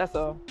help me out, that's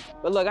all.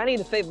 But look, I need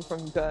a favor from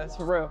you guys,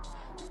 for real.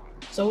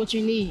 So what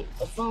you need?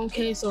 A phone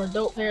case or a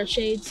dope pair of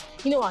shades?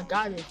 You know I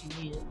got it if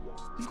you need it.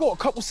 You've got a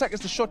couple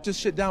seconds to shut this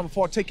shit down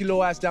before I take your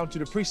little ass down to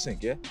the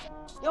precinct, yeah?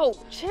 Yo,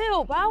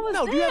 chill, but I was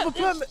No, there. do you have a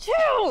permit? Just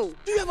chill.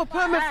 Do you have a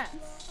permit?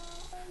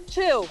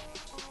 Chill.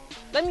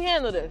 Let me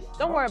handle this.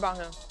 Don't worry about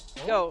him.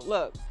 Yo,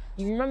 look,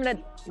 you remember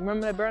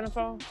that burner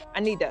phone? I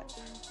need that.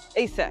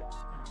 ASAP.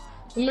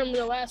 Remember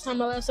the last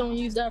time I let someone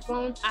use that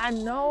phone? I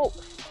know.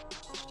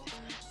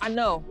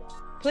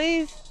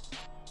 Please?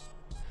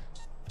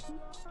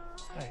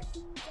 Hey,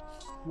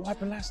 what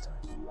happened last time?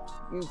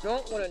 You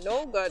don't want to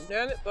know,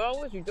 goddammit,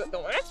 Bowers. You don't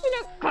ask me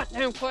that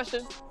goddamn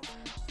question.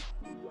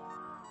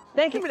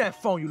 Thank you. Give me that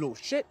phone, you little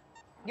shit.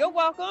 You're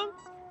welcome.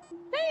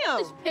 Damn.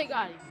 This pig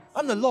out of here.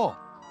 I'm the law.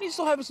 You need to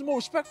start having some more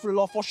respect for the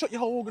law before I shut your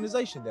whole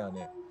organization down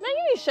there. Man,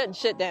 you ain't shutting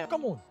shit down.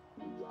 Come on.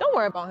 Don't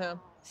worry about him.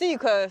 See you,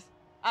 cuz.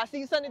 I'll see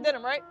you Sunday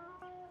dinner, right?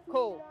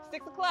 Cool.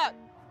 6 o'clock.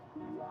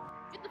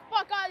 Get the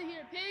fuck out of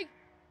here, pig.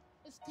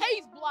 It's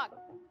Tay's block.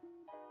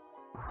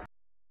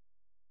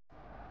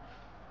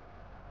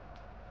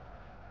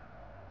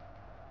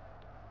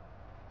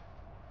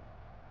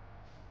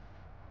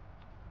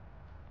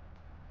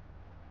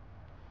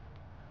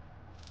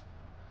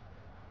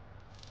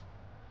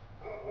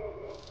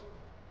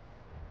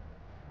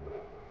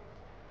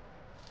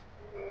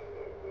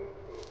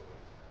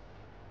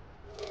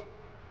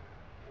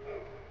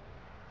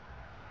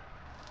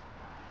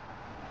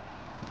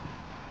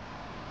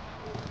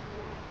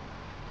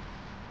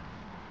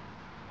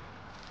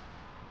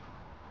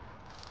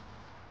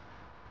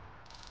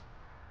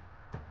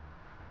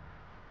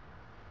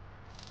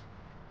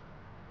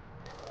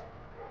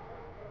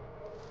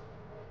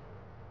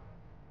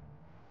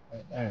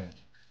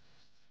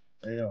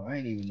 I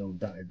ain't even know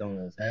Dr.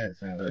 Donuts had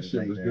sound. That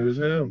shit was good as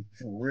hell.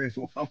 For real, that's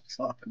what I'm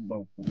talking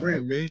about. For I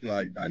real. mean,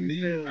 like, I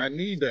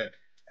need that.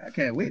 I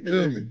can't wait to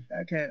listen.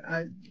 I can't.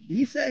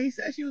 He said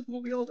she was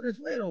gonna be over this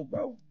way though,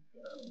 bro.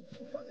 Where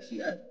the fuck is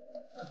she at?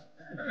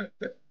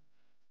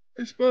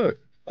 It's Spud.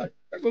 Like,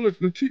 I go look,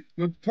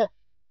 the top.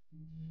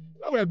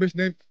 Look at that bitch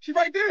name. She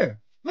right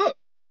there. Look.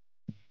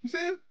 You see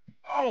it?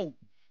 Oh,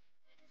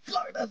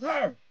 fuck, that's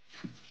her.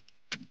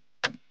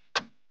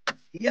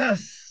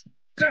 Yes.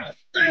 God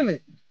damn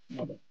it.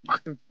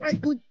 Motherfucking right.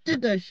 Who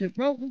did that shit,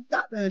 bro? Who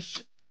got that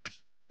shit?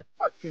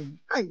 Fucking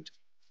right.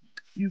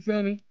 You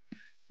feel me?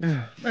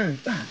 Man,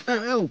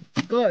 oh,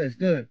 God is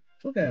good.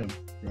 Look at him.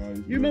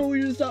 You remember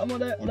we was talking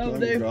about that the other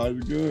day? God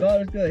is good.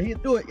 God is good. He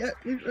do it. Yeah,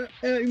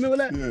 you remember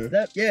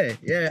that? Yeah.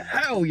 Yeah.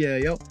 Hell yeah,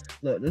 yo.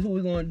 Look, this is what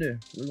we're gonna do.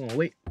 We're gonna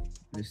wait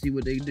and see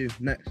what they do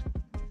next.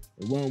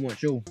 The one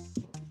show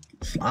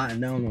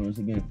sliding down on us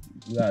again.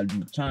 We gotta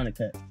do China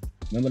Cat.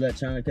 Remember that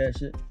China Cat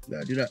shit? We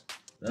gotta do that.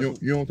 You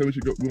don't think we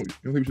should go? You don't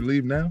think we should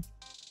leave now?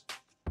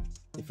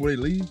 Before they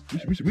leave?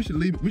 We should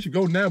leave. We should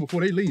go now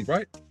before they leave,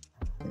 right?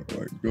 All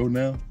right, go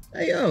now.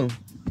 Hey yo,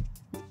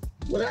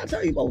 what did I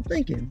tell you about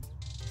thinking?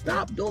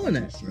 Stop doing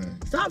that.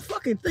 Stop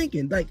fucking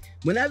thinking. Like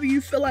whenever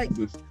you feel like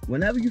you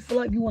want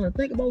to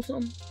think about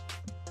something,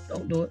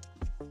 don't do it.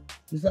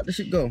 Just let the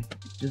shit go.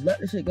 Just let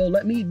the shit go.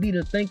 Let me be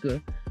the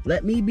thinker.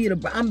 Let me be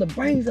I'm the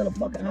brains of the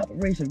fucking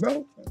operation,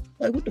 bro.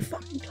 Like what the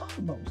fuck you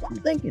talking about? Stop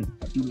thinking.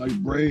 I do like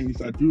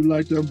brains. I do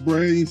like them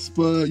brains,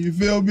 Spud. You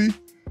feel me?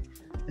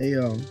 Hey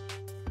yo,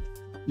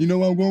 you know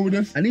where I'm going with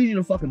this? I need you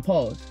to fucking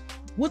pause.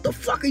 What the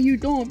fuck are you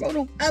doing, bro?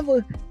 Don't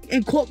ever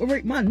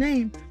incorporate my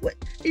name. What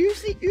you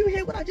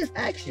hear what I just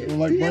asked you? You don't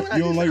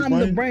like brains? I'm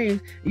the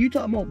brains. You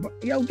talking about,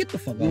 yo, get the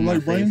fuck out of my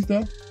face. You don't like brains,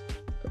 though?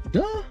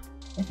 Duh.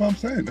 That's what I'm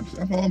saying.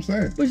 That's all I'm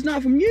saying. But it's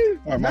not from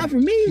you. Right, not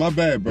from me. My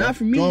bad, bro. Not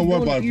from me. Don't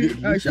worry about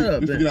it. All right, shut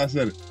up. Just forget I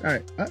said it. All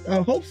right.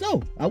 I hope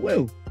so. I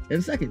will.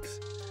 In seconds.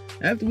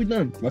 After we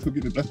done. Let's go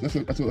get her.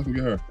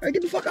 All right,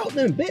 get the fuck out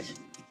then, bitch.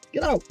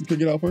 Get out. You can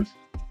get out first?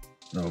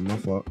 No, my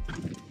fault.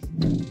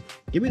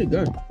 Give me the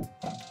gun.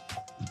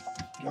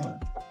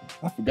 God,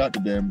 I forgot the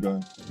damn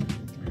gun.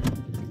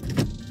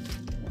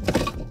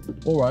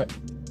 All right.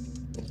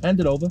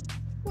 Hand it over.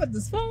 What,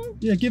 this phone?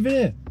 Yeah, give it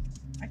here.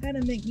 I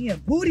gotta make me a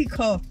booty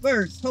call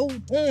first.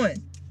 Hold on.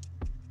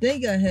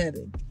 Then you have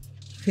it.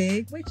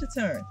 Pig, wait your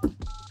turn.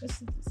 What's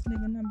this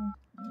nigga number?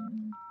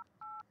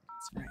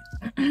 That's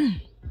right.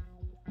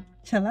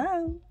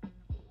 Hello.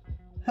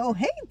 Oh,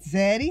 hey,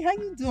 Daddy. How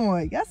you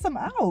doing? Yes, I'm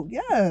out.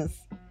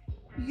 Yes.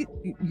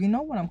 You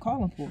know what I'm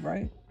calling for,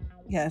 right?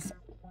 Yes.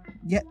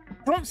 Yeah.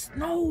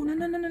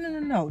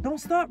 No. Don't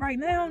start right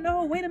now.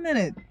 No, wait a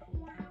minute.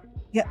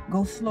 Yeah,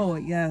 go slower.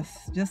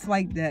 Yes. Just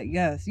like that.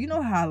 Yes. You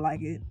know how I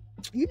like it.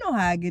 You know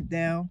how I get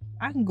down.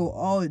 I can go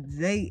all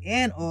day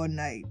and all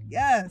night.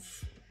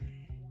 Yes.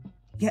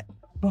 Yeah.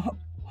 But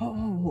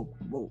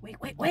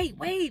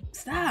wait.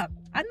 Stop.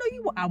 I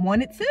know I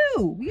want it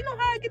too. You know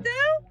how I get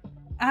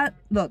down?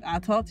 Look,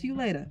 I'll talk to you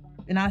later.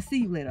 And I'll see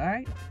you later, all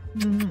right?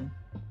 Mm-hmm.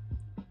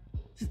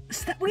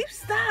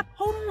 Stop.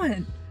 Hold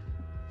on.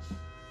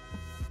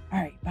 All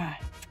right, bye.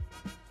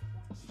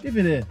 Give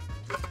it here.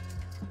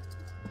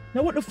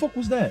 Now what the fuck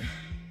was that?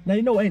 Now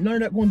you know ain't none of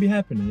that going to be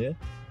happening, yeah?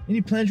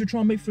 Any plans you're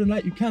trying to make for the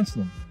night, you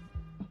cancel them.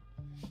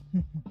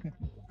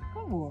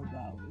 Come on,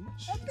 Bobby.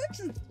 That bitch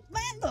is,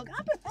 man, look,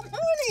 I'm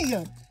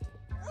horny.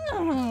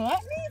 I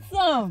need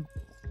some.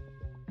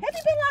 Have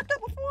you been locked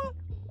up before?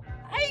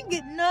 I ain't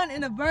getting none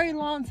in a very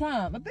long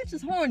time. My bitch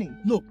is horny.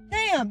 Look.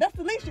 Damn, that's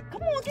the least.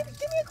 Come on, give me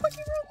a quickie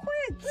real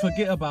quick. Please.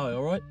 Forget about it,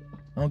 all right?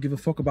 I don't give a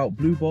fuck about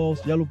blue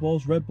balls, yellow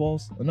balls, red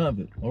balls, or none of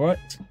it, all right?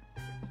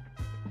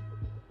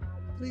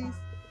 Please.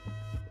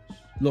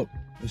 Look,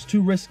 it's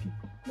too risky.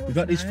 No, we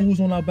got these fools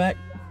on our back.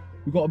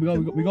 We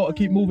gotta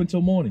keep moving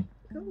till morning.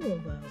 Come on,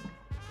 Val.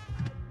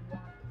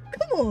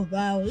 Come on,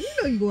 Val. You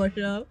know you going to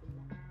show.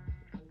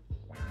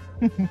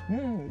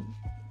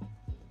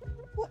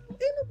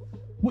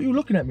 What you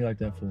looking at me like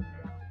that for?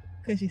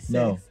 Cause you said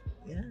no.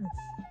 Yes.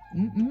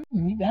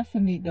 You got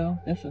some meat though.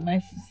 That's a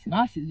nice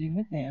sausage in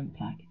your damn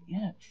pocket.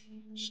 Yes.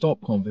 Stop,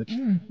 convict.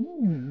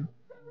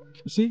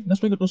 See, let's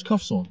bring up those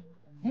cuffs on.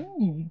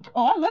 Oh,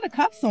 I love the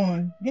cuffs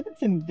on. Give it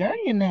to me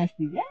dirty and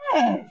nasty.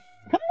 Yes.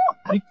 Come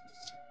on.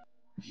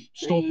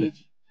 Stop it.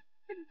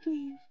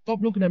 Please.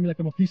 Stop looking at me like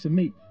I'm a piece of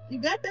meat. You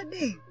got that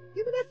meat.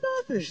 Give me that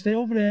sausage. Stay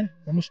over there.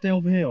 I'm gonna stay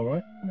over here, all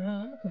right? No,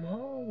 I'm gonna come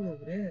all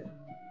over there.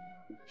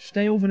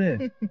 Stay over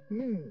there.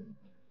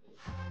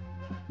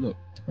 Look,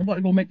 I'm about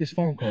to go make this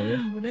phone call,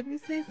 yeah? Whatever you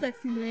say,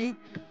 sexy mate.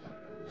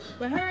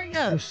 But hurry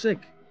up. You're sick.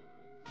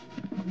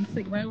 I'm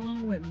sick right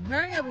along with me.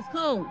 Hurry up, it's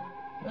cold.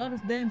 All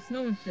this damn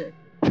snow and shit.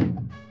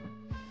 God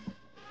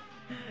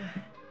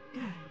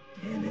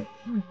damn it.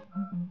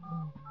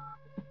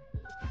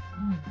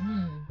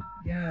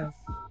 Yes.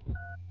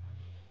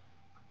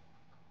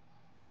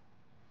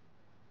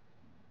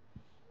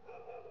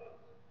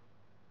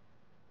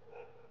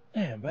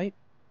 Damn, mate.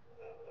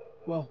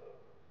 Well,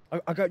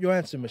 I got your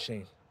answering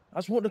machine. I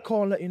just wanted to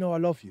call and let you know I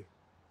love you.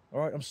 All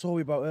right, I'm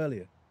sorry about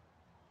earlier.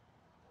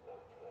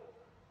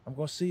 I'm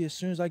gonna see you as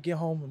soon as I get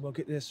home. I'm gonna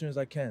get there as soon as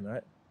I can, all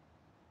right?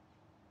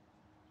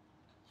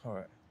 All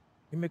right.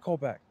 Give me a call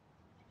back.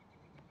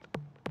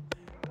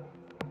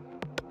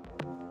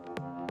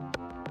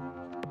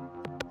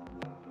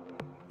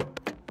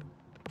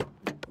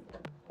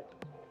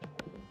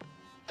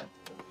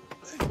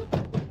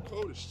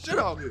 Cold as shit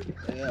out here.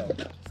 Yo,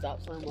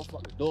 stop slamming my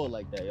fucking door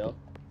like that, yo.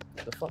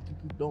 What the fuck you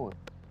keep doing?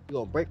 You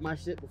gonna break my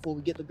shit before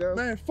we get the girl?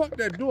 Man, fuck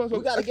that door. We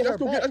gotta get her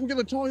back. Let's go get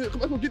Latonya.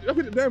 Let's go get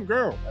the damn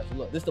girl. Right,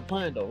 look, this the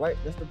plan though, right?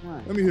 This the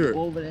plan. Let me hear it.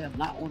 Go over there,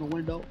 knock on the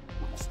window,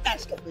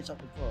 snatch that bitch up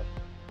the car,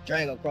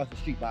 drag her across the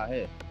street by her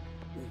head.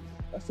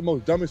 That's the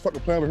most dumbest fucking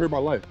plan I've ever heard in my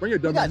life. Bring your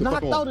dumb ass got the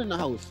fuck knocked on. out in the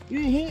house. You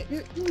didn't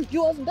hear?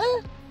 You wasn't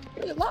there?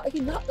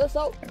 He knocked us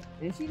out,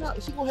 and she gonna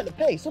have to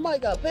pay. Somebody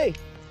gotta pay.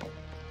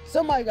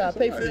 Somebody gotta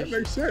pay for this. That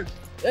makes sense.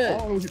 Yeah.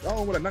 I don't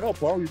know what that knockout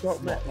part you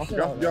talking about. I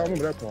forgot. Y'all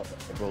remember that part.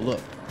 Bro, look,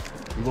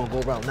 you gonna go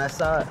around that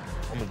side.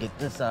 I'm gonna get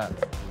this side. I'm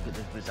gonna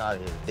get this bitch out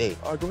of here today.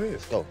 All right, go ahead.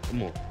 Let's go.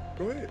 Come on.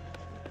 Go ahead.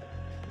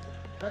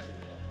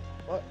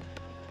 What?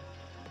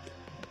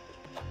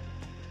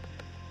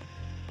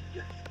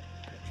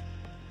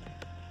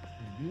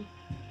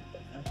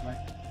 That's right.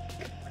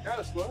 I got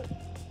it, slut.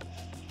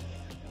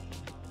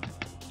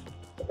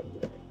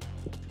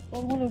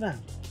 Hold the window down.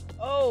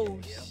 Oh,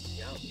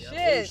 Shit.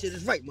 shit. Shit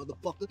is right,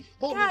 motherfucker.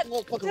 Hold God this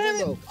motherfucking damn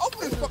it. window. Open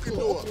this fucking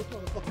door. Open this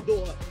motherfucking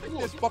door. Take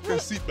this fucking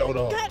seatbelt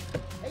off.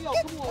 Hey, yo,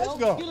 come on, Let's yo.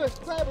 go. Get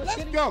her, grab her, Let's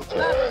skinny. go.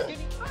 Grab her,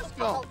 skinny. Let's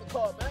go. Out the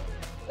car, man.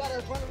 Got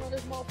us running around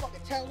this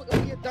motherfucking town. Look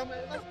at me,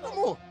 dumbass. Let's go. Come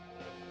on.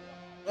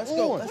 Let's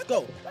go. on. Let's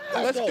go.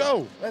 Let's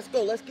go. Let's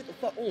go. Let's get the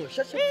fuck on.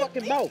 Shut your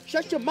fucking mouth.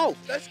 Shut your mouth.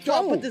 Let's Try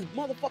to go. put this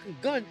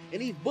motherfucking gun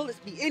and these bullets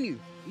be in you.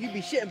 You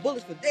be shitting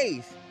bullets for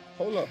days.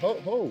 Hold up,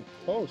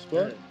 hold,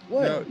 Spud.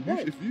 What? Now,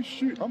 What? if you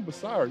shoot, I'm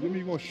beside. You mean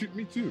you gonna shoot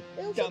me too?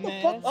 Hell, shut the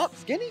fuck up,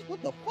 Skinny.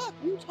 What the fuck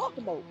you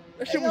talking about?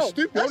 That shit Hey, was yo,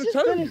 stupid. I Let's was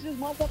just telling finish you. this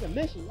motherfucking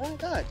mission, man.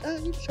 God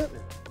damn, you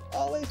tripping.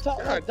 Always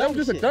talking God, about that was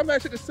just a shit.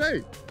 dumbass shit to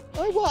say.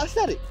 All right, well, I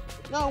said it.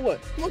 Now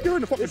what? Come on, get her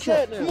in the fucking It's truck.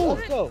 said now. Come on.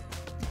 Let's go.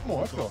 Come on,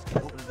 let's go.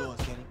 Open the doors,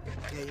 Kenny.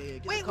 Yeah.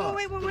 Get Wait, the car.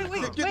 wait. What's up?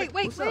 Wait.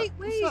 What's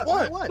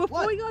up? What?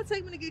 Before we gonna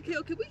take me to get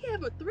killed, can we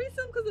have a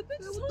threesome? Cause the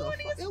bitch is What the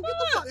horny fuck? as Yo, fuck. get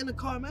the fuck in the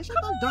car, man. Shut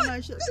that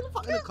dumbass shit. Get the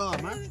fuck in the car,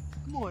 man.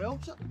 Come on, yo.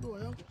 Shut the door,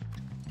 yo.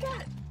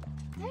 God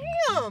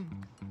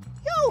damn.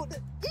 Yo, you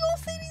don't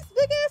see these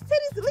big ass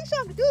titties? The least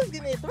y'all can do is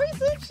give me a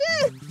threesome.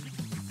 Shit.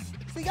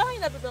 See, y'all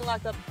ain't never been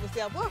locked up before.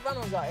 See, I would run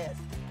on y'all ass.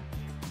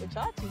 But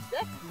y'all too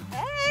sexy.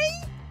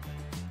 Hey.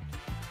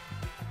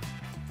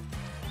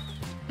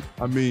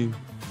 I mean,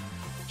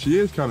 she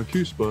is kind of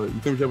cute, Spud. You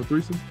think we should have a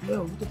threesome?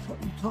 Yo, what the fuck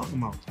you talking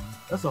about?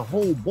 That's a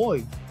whole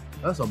boy.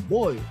 That's a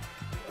boy.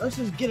 Let's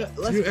just get it.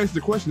 Let's. You answer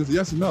the question. It's a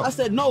yes or no. I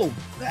said no.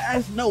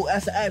 That's no.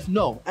 That's an ass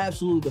no.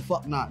 Absolutely the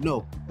fuck not.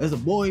 No. As a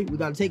boy, we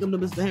gotta take him to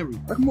Mr. Henry.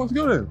 Right, come on, let's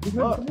go then.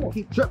 Come on.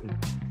 Keep tripping.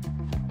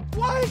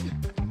 Why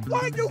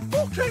you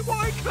fucking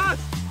white cuss?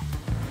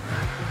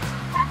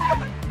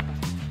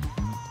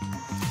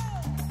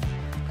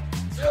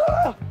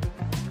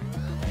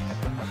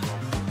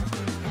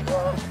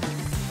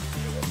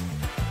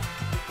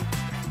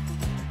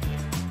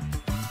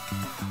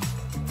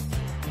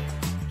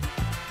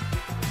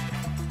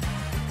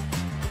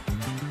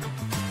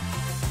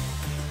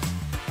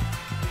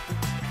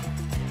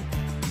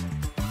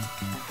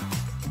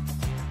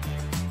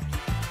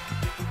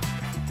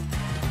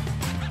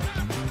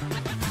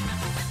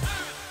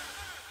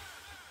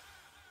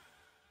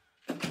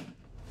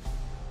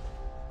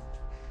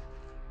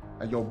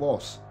 Hey, yo,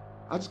 boss.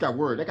 I just got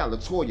word. They got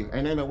Latonya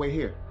and ain't no way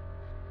here.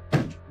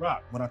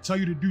 Rock, when I tell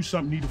you to do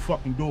something, you need to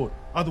fucking do it.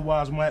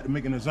 Otherwise, I'm gonna have to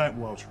make an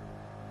example of you.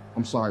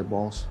 I'm sorry,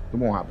 boss. It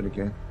won't happen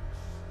again.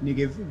 Nigga,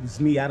 if it was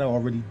me, I'd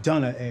already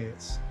done her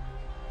ass.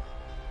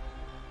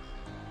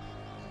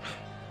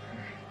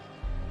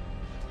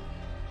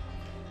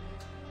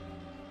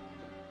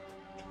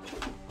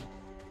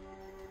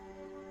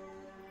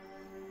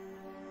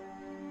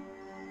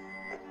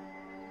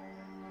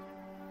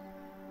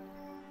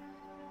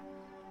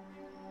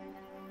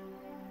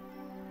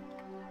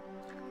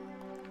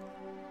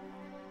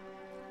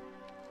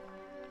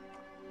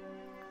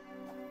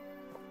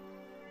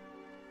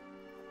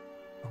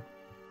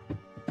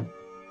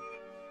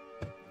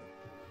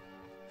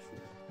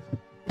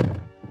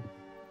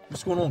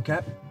 What's going on,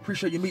 Cap?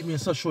 Appreciate you meeting me in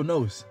such short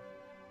notice.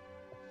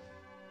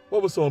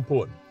 What was so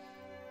important?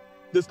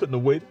 This couldn't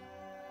have waited.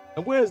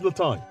 And where's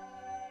Latonya?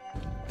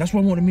 That's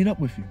why I want to meet up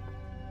with you.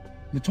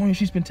 Latonya,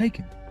 she's been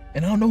taken,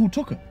 and I don't know who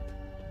took her.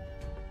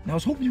 Now, I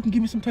was hoping you can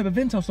give me some type of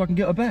intel so I can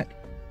get her back.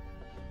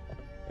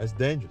 That's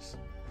dangerous.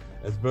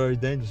 That's very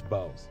dangerous,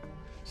 Bowers.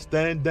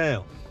 Stand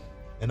down,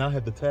 and I'll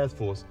have the task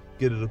force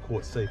get her to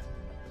court safely.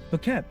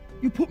 But Cap,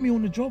 you put me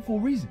on the job for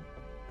a reason,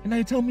 and now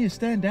you tell me to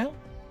stand down?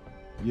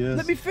 Yes.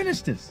 Let me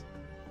finish this,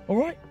 all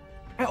right?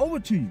 I owe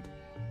it to you.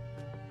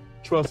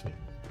 Trust me.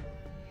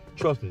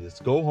 Trust me.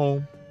 Just go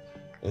home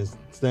and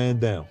stand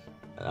down,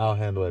 and I'll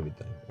handle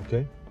everything,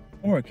 okay?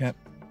 All right, Cap.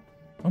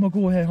 I'm gonna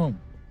go ahead home.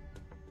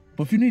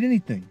 But if you need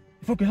anything,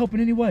 if I can help in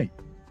any way,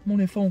 I'm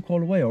only a phone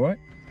call away, all right?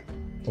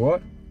 All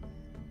right?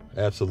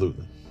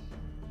 Absolutely.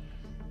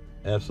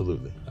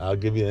 Absolutely. I'll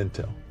give you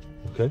intel,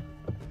 okay?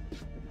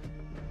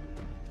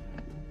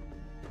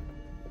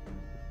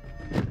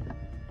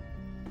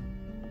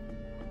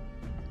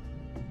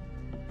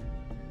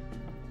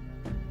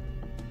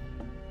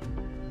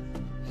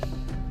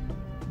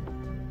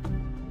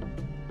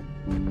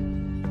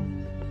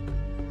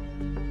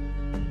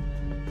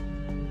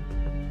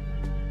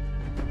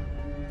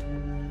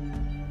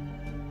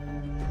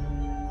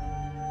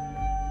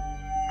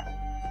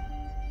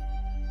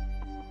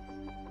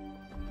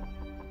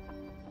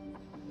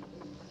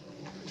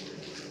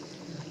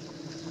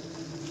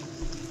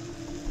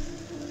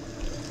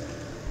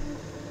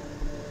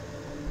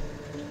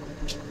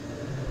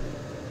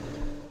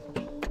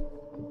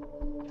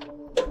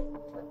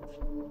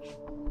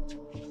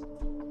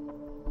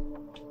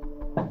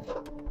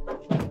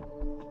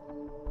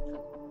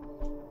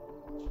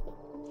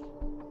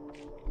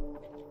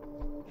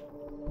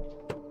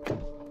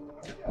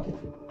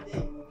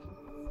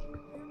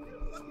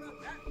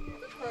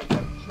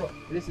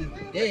 This is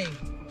the day.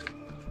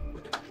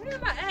 Where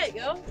am I at,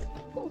 yo?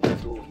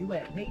 You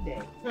at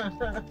payday.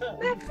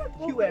 Man, fuck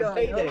both You of at y'all,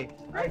 payday.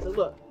 yo. All right, so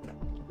look.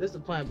 This is the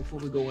plan before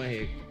we go in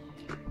here.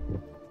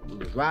 We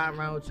was riding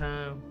around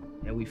town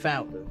and we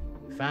found her.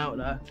 We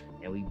found her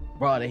and we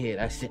brought her here.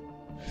 That's it.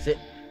 That's it.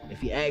 If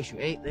he asks you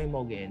anything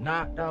more, getting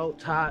knocked out,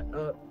 tied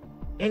up,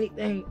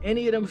 anything,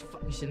 any of them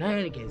fucking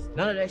shenanigans,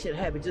 none of that shit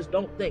happened. Just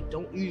don't think.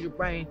 Don't use your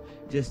brain.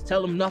 Just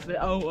tell them nothing.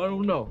 I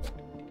don't know.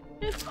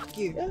 Man, fuck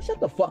you. Yo, shut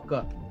the fuck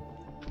up.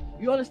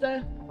 You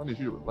understand? I need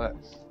you to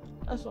relax.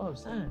 That's what I'm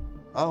saying.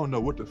 I don't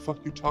know what the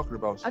fuck you talking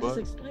about, I Spud. just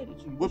explained it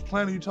to you. What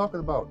plan are you talking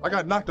about? I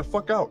got knocked the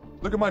fuck out.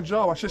 Look at my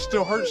jaw. My shit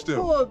still hurts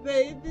still. Poor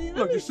baby.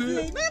 Look, you see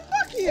it? Man,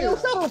 fuck you. Hey, yo,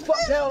 settle the fuck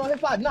down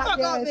if I knock Fuck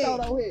your off ass me.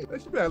 out here. Hey,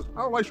 man,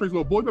 I don't like straight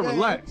little boy. You better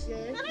relax.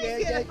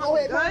 Yeah. Go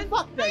ahead, man.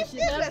 Fuck that shit,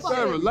 man. Fuck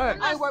Man, that.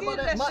 relax. I ain't worried about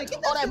that money.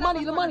 All that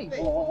money, the money.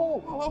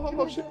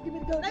 Oh, shit. Give me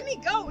the gun. Let me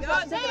go, We yo.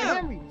 got to take it to Damn.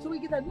 Henry so we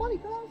get that money,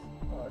 cuz.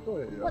 All right, go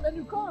ahead, You yo. got that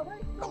new car,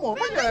 right? Come on,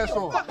 bring your ass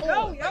on. Fuck go,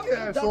 yo. Bring your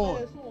ass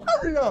on.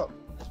 Hurry up.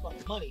 That's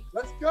fucking money.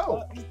 Let's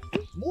go.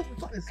 Moving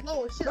fucking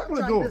slow and shit. Knock I'm on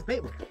the trying to door. get this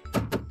paper.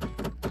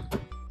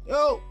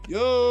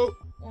 Yo.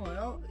 Come on,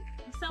 yo.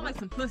 You sound like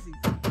some pussies.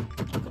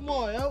 Come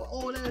on, yo.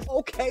 All that.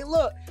 Okay,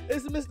 look.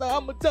 This is Mr.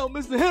 I'ma tell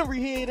Mr. Henry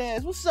head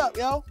ass. What's up,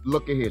 yo?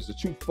 Look at here, it's the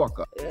true fuck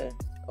up. Yeah.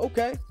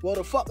 Okay. Well,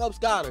 the fuck up's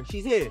got her.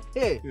 She's here.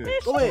 Here. Yeah.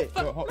 Go ahead.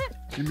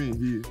 You mean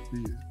he is?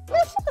 Man,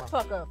 shut the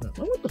fuck up. Man,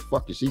 what the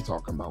fuck is she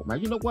talking about,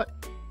 man? You know what?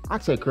 I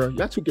take her.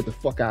 Y'all two get the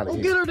fuck out of Go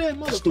here. get her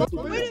then, Stupid.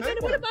 motherfucker. Wait a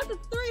minute, what about the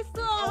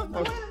threesome?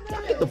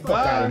 Get the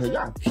fuck out of here.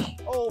 Y'all.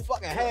 Oh,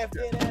 fucking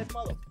half-dead ass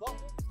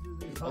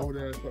motherfucker. Old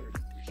ass fucking.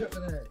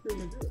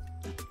 Didn't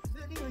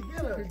even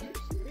get her. He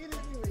didn't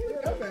even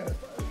get her.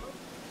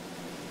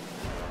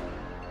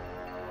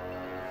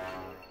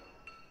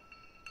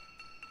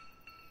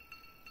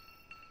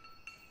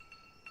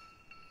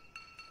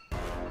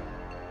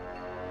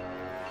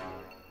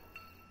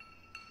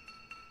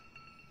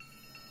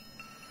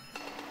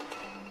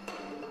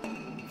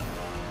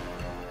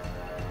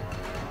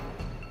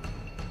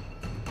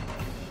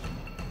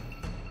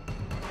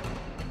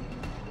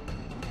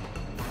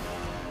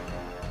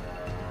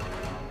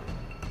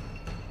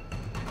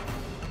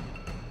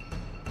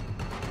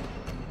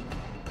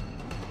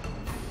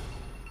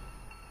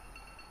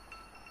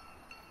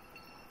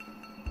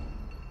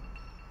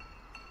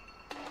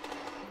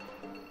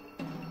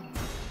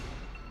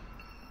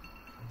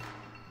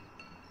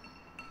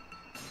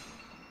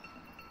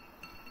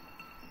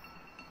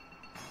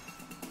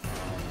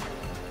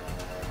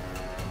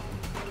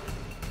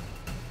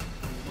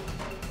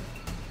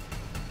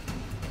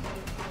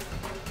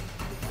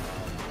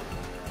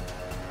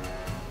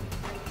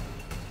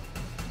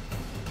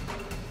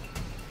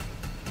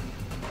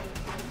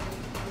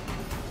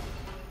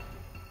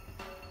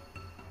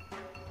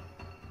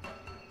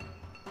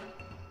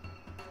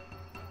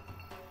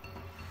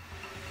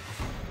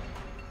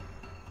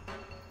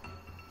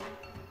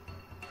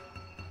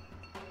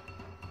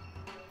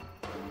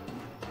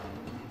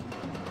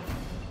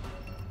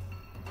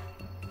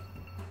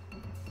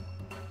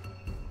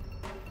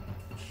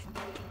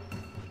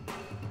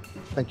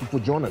 Thank you for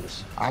joining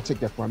us. I'll take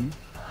that from you.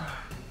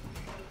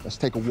 Let's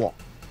take a walk.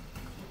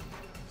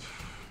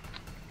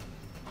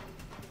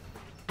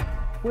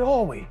 Where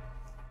are we?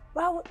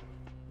 Why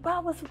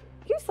was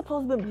you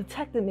supposed to be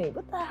protecting me?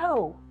 What the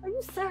hell? Are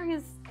you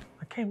serious?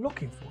 I came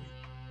looking for you.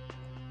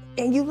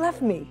 And you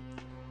left me.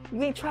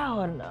 You ain't try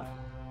hard enough.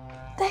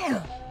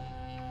 Damn.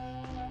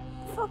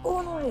 What the fuck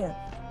going on here?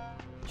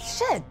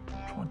 Shit.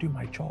 I'm trying to do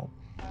my job.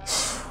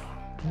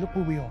 Look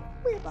where we are.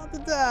 We about to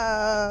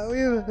die.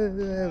 We about to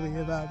die. We're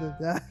not about to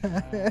die.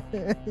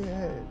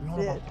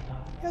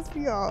 Yes,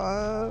 we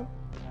are.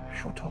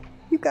 Shut up.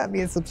 You got me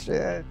in some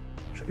shit.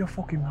 Shut your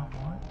fucking mouth,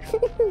 alright?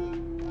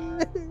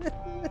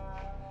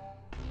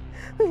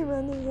 We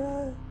about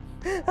to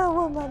die. I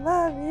want my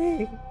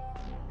mommy.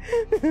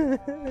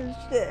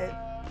 Shit.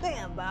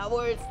 Damn,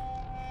 Bowers.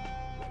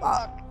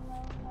 Fuck.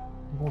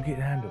 I'm gonna get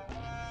handled.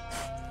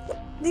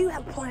 Do you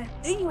have a plan?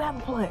 Do you have a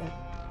plan?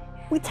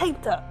 We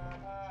taped up.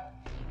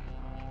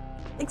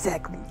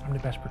 Exactly. I'm the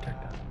best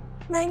protector.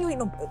 Man, you ain't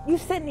no. You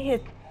sitting here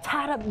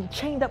tied up and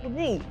chained up with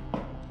me.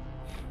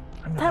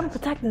 What type of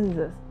protector is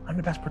this? I'm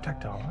the best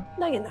protector, all right?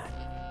 No, you're not.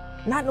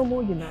 Not no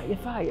more. You're not. You're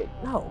fired.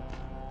 No.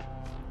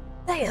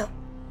 Damn.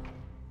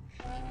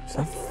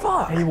 So,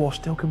 fuck? And you all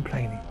still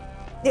complaining.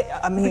 Yeah,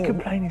 I mean. I've been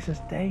complaining since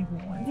day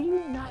one. Do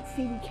you not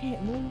see we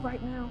can't move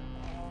right now?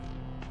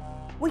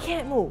 We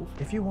can't move.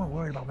 If you weren't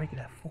worried about making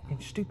that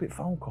fucking stupid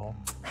phone call,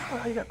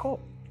 how you got caught?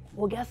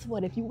 Well, guess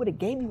what? If you would have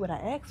gave me what I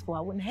asked for, I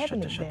wouldn't have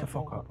any Shut the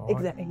phone fuck up, call.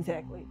 all right?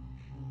 Exactly.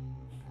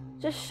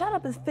 Just shut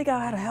up and figure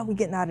out how the hell we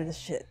getting out of this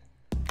shit.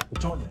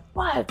 Latonya.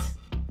 What?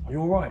 Are you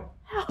all right?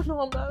 Hell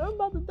no, I'm not. I'm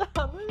about to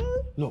die,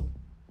 man. Look,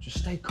 just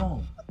stay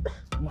calm.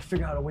 I'm gonna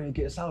figure out a way to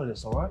get us out of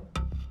this, all right?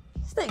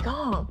 Stay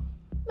calm.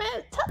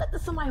 Man, tell that to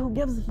somebody who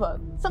gives a fuck.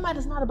 Somebody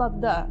that's not about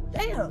to die.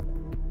 Damn.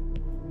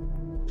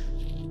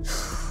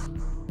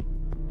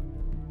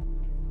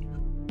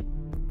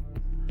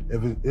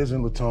 If it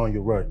isn't Latonya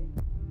Wright,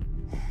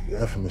 the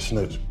infamous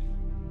snitch,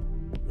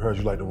 I heard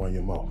you like to run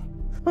your mouth.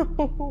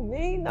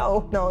 Me?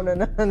 No,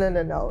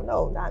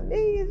 not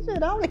me. Shit, I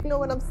don't even know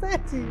what I'm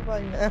saying to you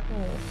right now.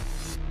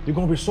 You're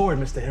gonna be sorry,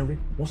 Mr. Henry,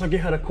 once I get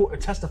her to court to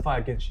testify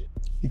against you.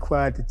 Be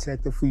quiet,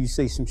 detective, before you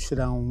say some shit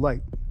I don't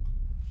like.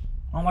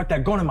 I don't like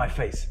that gun in my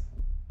face.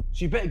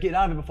 So you better get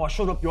out of it before I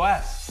showed up your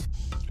ass.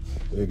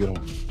 Yeah, give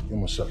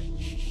him a second.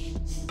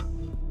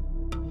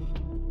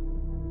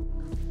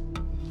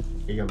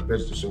 You got a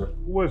visitor, sir.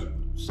 Who is it?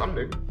 Some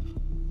nigga.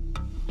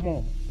 Come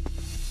on.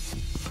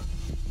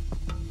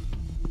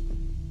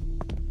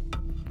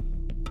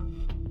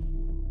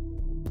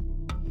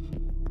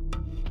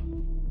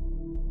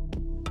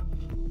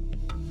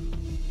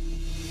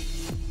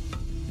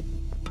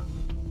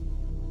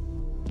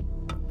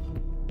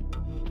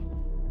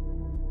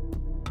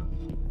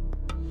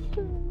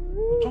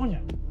 Latonya,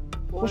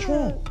 what's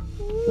wrong?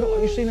 Look,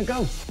 are you seeing a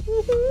ghost?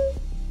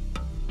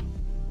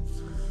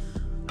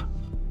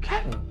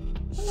 Captain,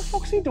 what the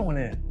fuck's he doing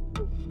there?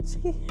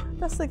 Gee,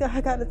 that's the guy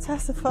I gotta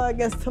testify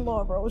against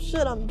tomorrow.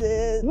 Shit, I'm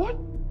dead. What?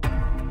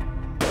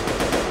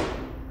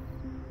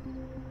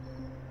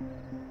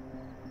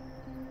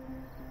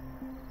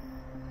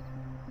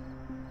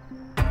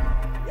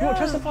 You want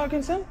to testify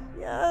against him?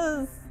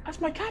 Yes.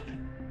 That's my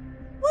captain.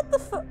 What the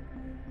fuck?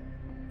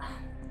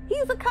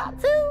 He's a cop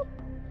too?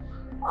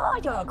 Oh,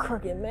 y'all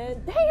crooked,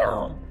 man.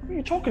 Damn. What are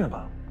you talking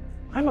about?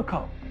 I'm a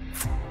cop.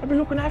 I've been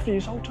looking after you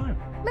this whole time.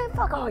 Man,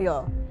 fuck all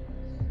y'all.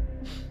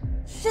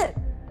 Shit.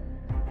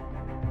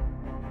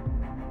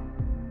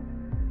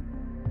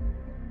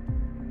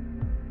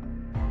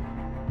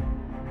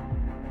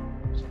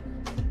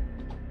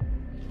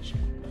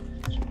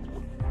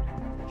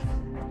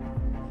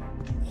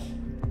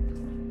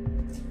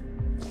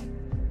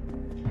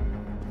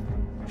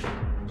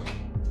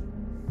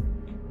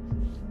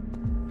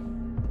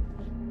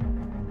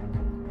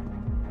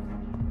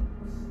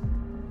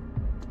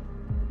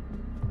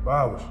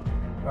 Bowers,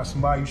 got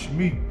somebody you should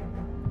meet.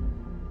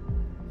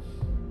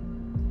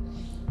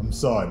 I'm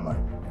sorry, Mike.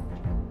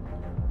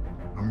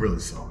 I'm really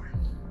sorry.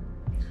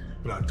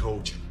 But I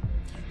told you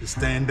to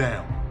stand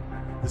down.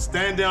 To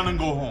stand down and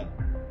go home.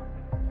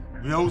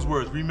 Those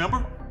words,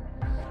 remember?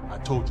 I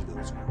told you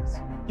those words.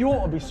 You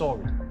ought to be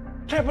sorry.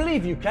 Can't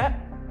believe you, Cap.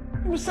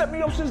 You set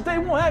me up since day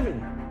one, haven't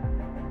you?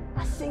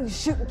 I seen you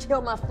shoot and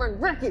kill my friend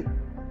Ricky.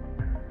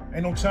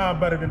 Ain't no time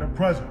better than the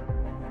present.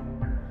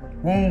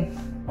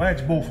 Boom, I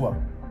ask both of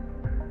them.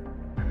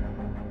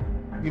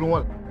 You know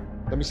what?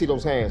 Let me see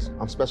those hands.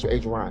 I'm Special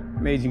Agent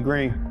Ryan. Agent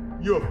Green.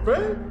 You a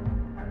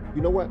fan?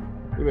 You know what?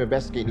 We've been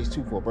investigating these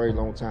two for a very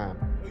long time.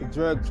 For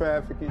drug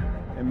trafficking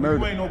and murder.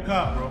 You ain't no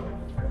cop, bro.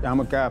 Yeah, I'm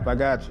a cop. I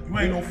got you. You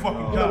ain't no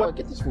fucking cop. You know what?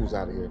 Get these fools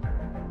out of here.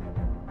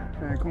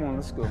 Man, come on,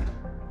 let's go.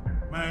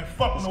 Man,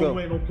 fuck Let's no, go. you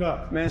ain't no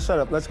cop. Man, shut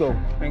up. Let's go.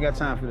 We ain't got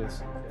time for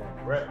this.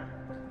 Right.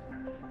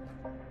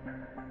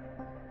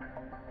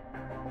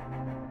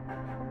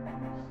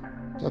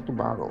 Check the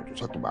bottle.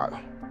 Check the bottle.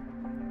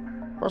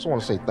 First, I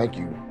want to say thank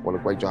you for the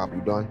great job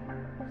you've done.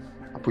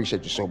 I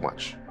appreciate you so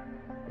much.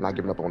 I'm not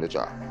giving up on the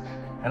job.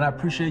 And I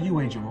appreciate you,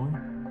 Agent Roy.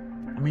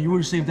 I mean, you would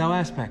have saved our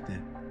ass back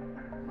there.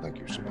 Thank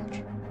you so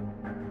much.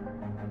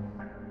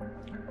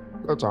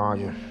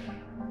 Latonya,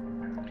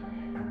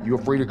 you're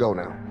free to go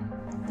now.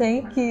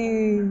 Thank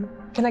you.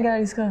 Can I get out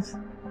of these cuffs?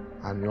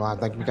 I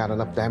think we got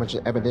enough damage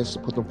and evidence to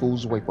put them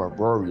fools away for a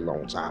very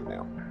long time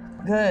now.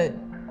 Good.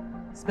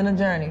 It's been a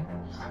journey.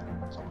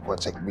 So I'm going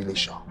to take the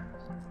release, y'all.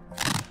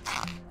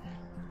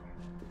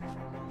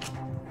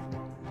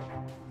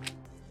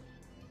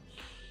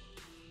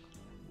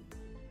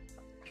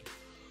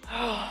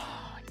 Oh,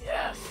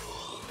 yes.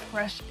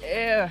 Fresh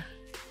air.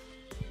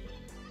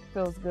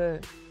 Feels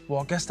good.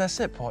 Well, I guess that's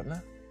it,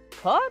 partner.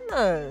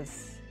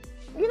 Partners.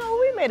 You know,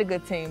 we made a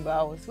good team,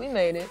 Bowers. We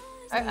made it.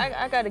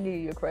 I gotta give you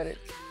your credit.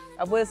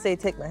 I would say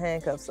take my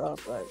handcuffs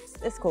off, but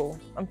it's cool.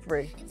 I'm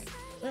free.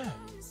 Yeah,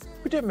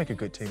 we did make a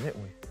good team,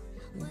 didn't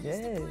we? We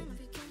did.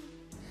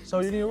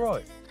 So you need a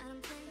ride?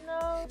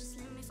 No.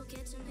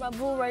 My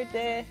boo right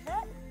there.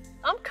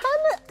 I'm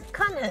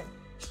coming.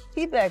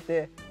 He back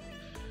there.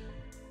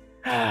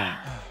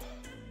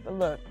 But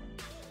look,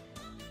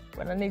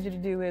 What I need you to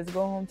do is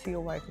go home to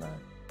your wife now.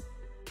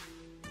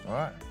 All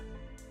right.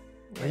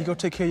 Now you go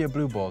take care of your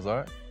blue balls, all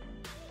right?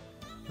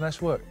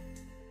 Nice work.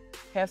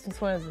 Have some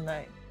twins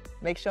tonight.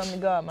 Make sure I'm the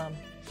god, mama.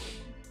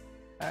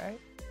 All right?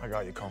 I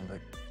got you,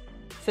 convict.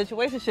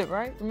 Situationship,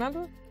 right?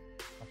 Remember?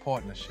 A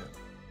partnership.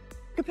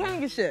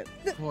 Companionship.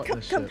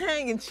 Partnership.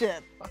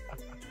 Companionship.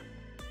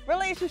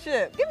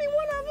 Relationship. Give me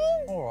one of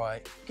them. All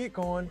right, get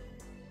going.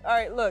 All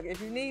right, look,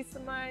 if you need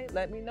somebody,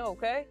 let me know,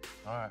 okay?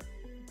 All right.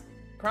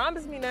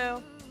 Promise me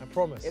now. I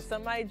promise. If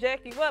somebody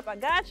jack you up, I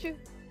got you.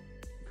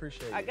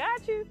 Appreciate it. I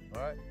got you.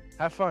 All right.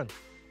 Have fun.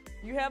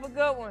 You have a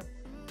good one.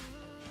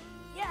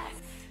 Yes.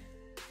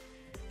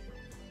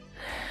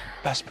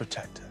 Best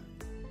protector.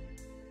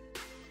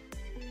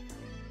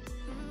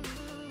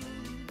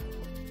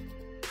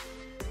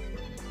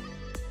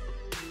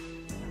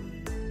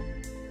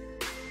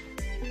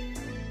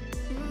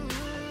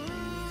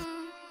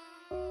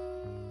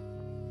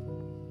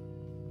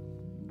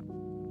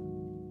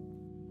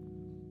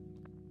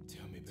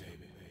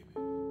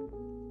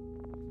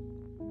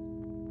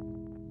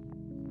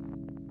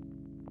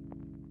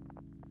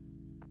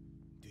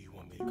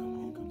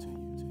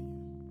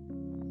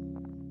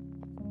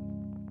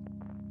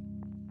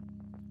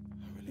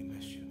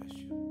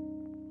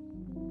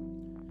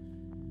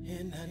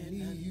 And I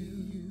need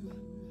you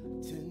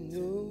to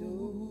know.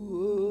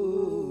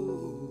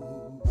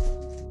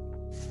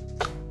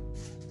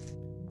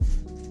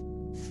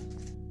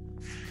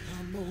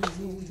 Come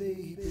on,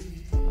 baby.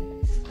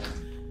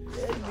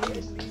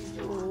 Let me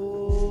know.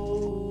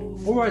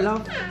 All right,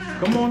 love.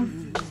 Come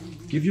on.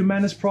 Give your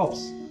man his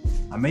props.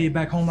 I made it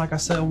back home like I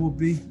said I would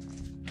be.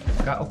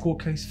 Got a court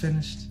case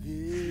finished.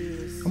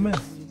 Come in.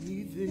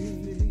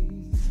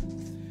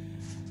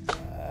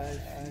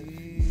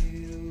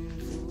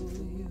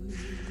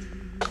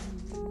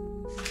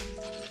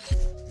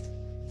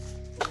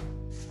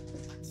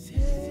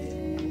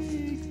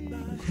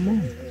 Come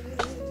on.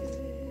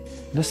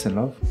 Listen,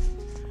 love.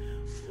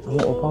 I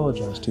want to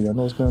apologize to you. I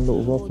know it's been a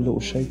little rough, a little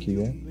shaky,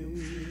 yeah?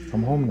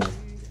 I'm home now.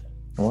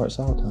 All right, it's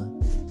our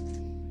time.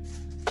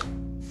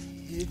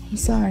 I'm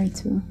sorry,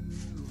 too.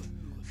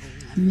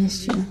 I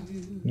missed you.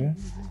 Yeah?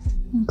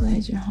 I'm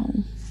glad you're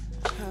home.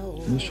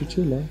 I miss you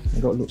too, love. I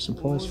got a little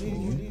surprise for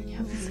you,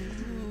 yeah?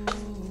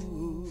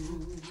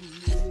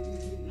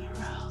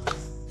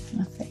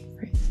 My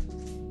favorite.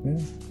 Yeah.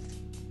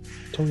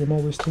 Told you I'm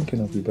always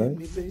thinking of you,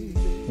 babe.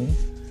 Yeah?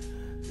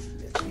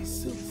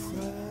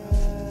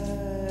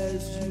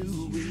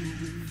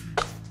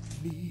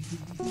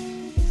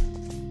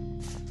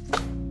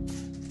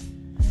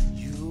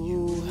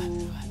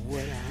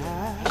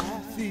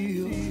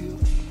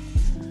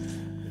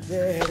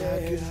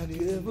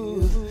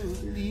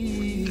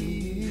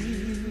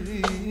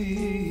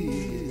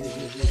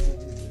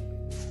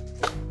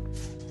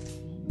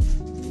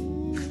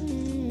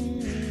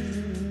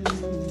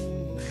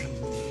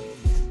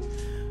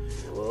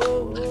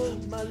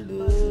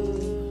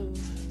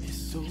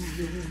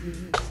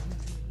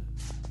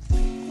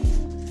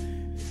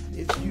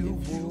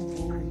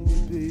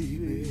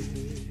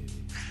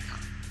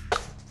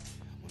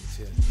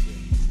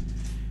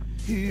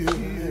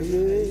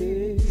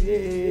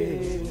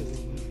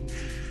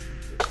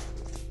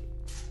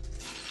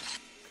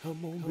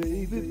 Come on,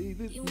 baby.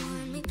 You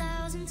want me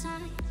 1,000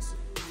 times.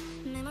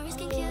 Memories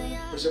can kill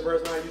ya. What's your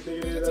first time you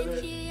think it is, that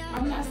day?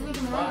 I'm not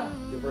sneaking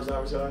around. Your first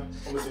time with y'all? I'm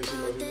gonna see if she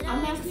knows you.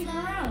 I'm not sneaking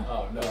around.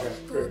 Oh, no. Okay,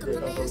 good. No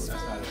problem. That's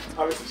not it. I'm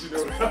gonna see if she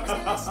knows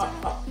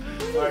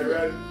you. Are you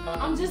ready?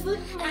 I'm just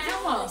looking for my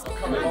elbows.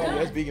 Come on,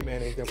 that's vegan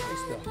mayonnaise, that white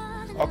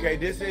stuff. Okay,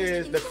 this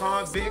is the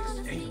convicts.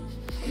 Hey,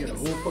 you got a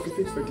whole fucking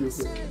fix for you.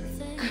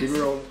 Keep it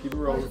rolling. Keep it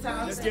rolling.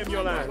 Just give him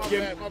your line.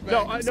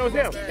 No, it's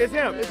him. It's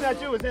him. It's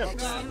not you. It's him.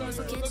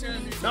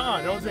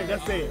 Nah, don't say.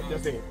 Just say it.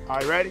 Just say it. All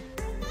right, ready?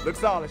 Look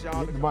solid,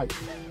 y'all. Look Mike.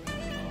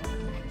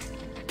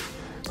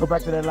 Go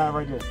back to that line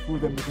right there.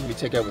 Who's that? Let me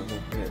take over from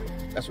here.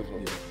 That's what's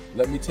going on.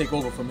 Let me take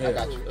over from here. I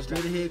got you.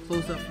 Straight ahead,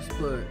 close up for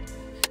Spud.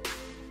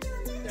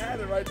 He had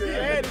it right there. He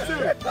had it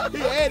too.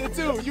 He had it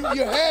too.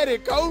 You had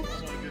it, coach.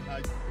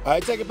 All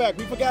right, take it back.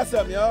 We forgot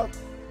something, y'all.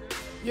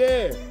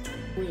 Yeah.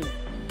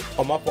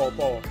 Oh, my fault,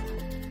 Paul.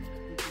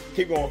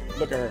 Keep going.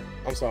 Look at her.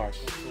 I'm sorry.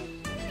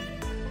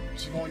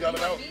 She gonna yell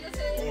it out?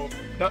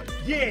 No,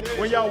 yeah.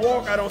 When y'all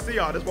walk, I don't see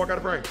y'all. Just walk out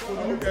of frame.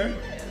 Okay.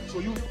 So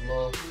you.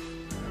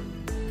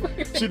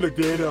 She looked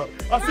dead up.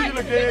 I see you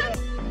look dead up.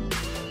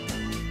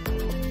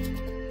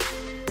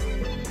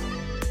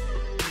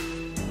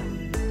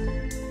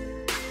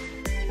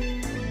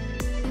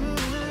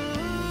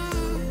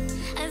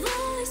 I've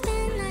always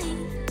been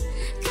naive,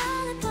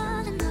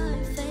 caught in the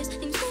face,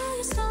 and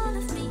you stole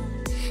of me,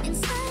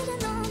 inside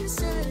and on the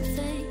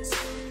surface.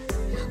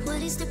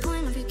 What is the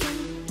point of your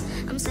game?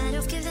 I'm sad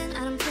of giving,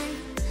 I don't play.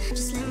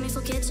 Just let me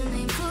forget your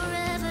name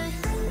forever.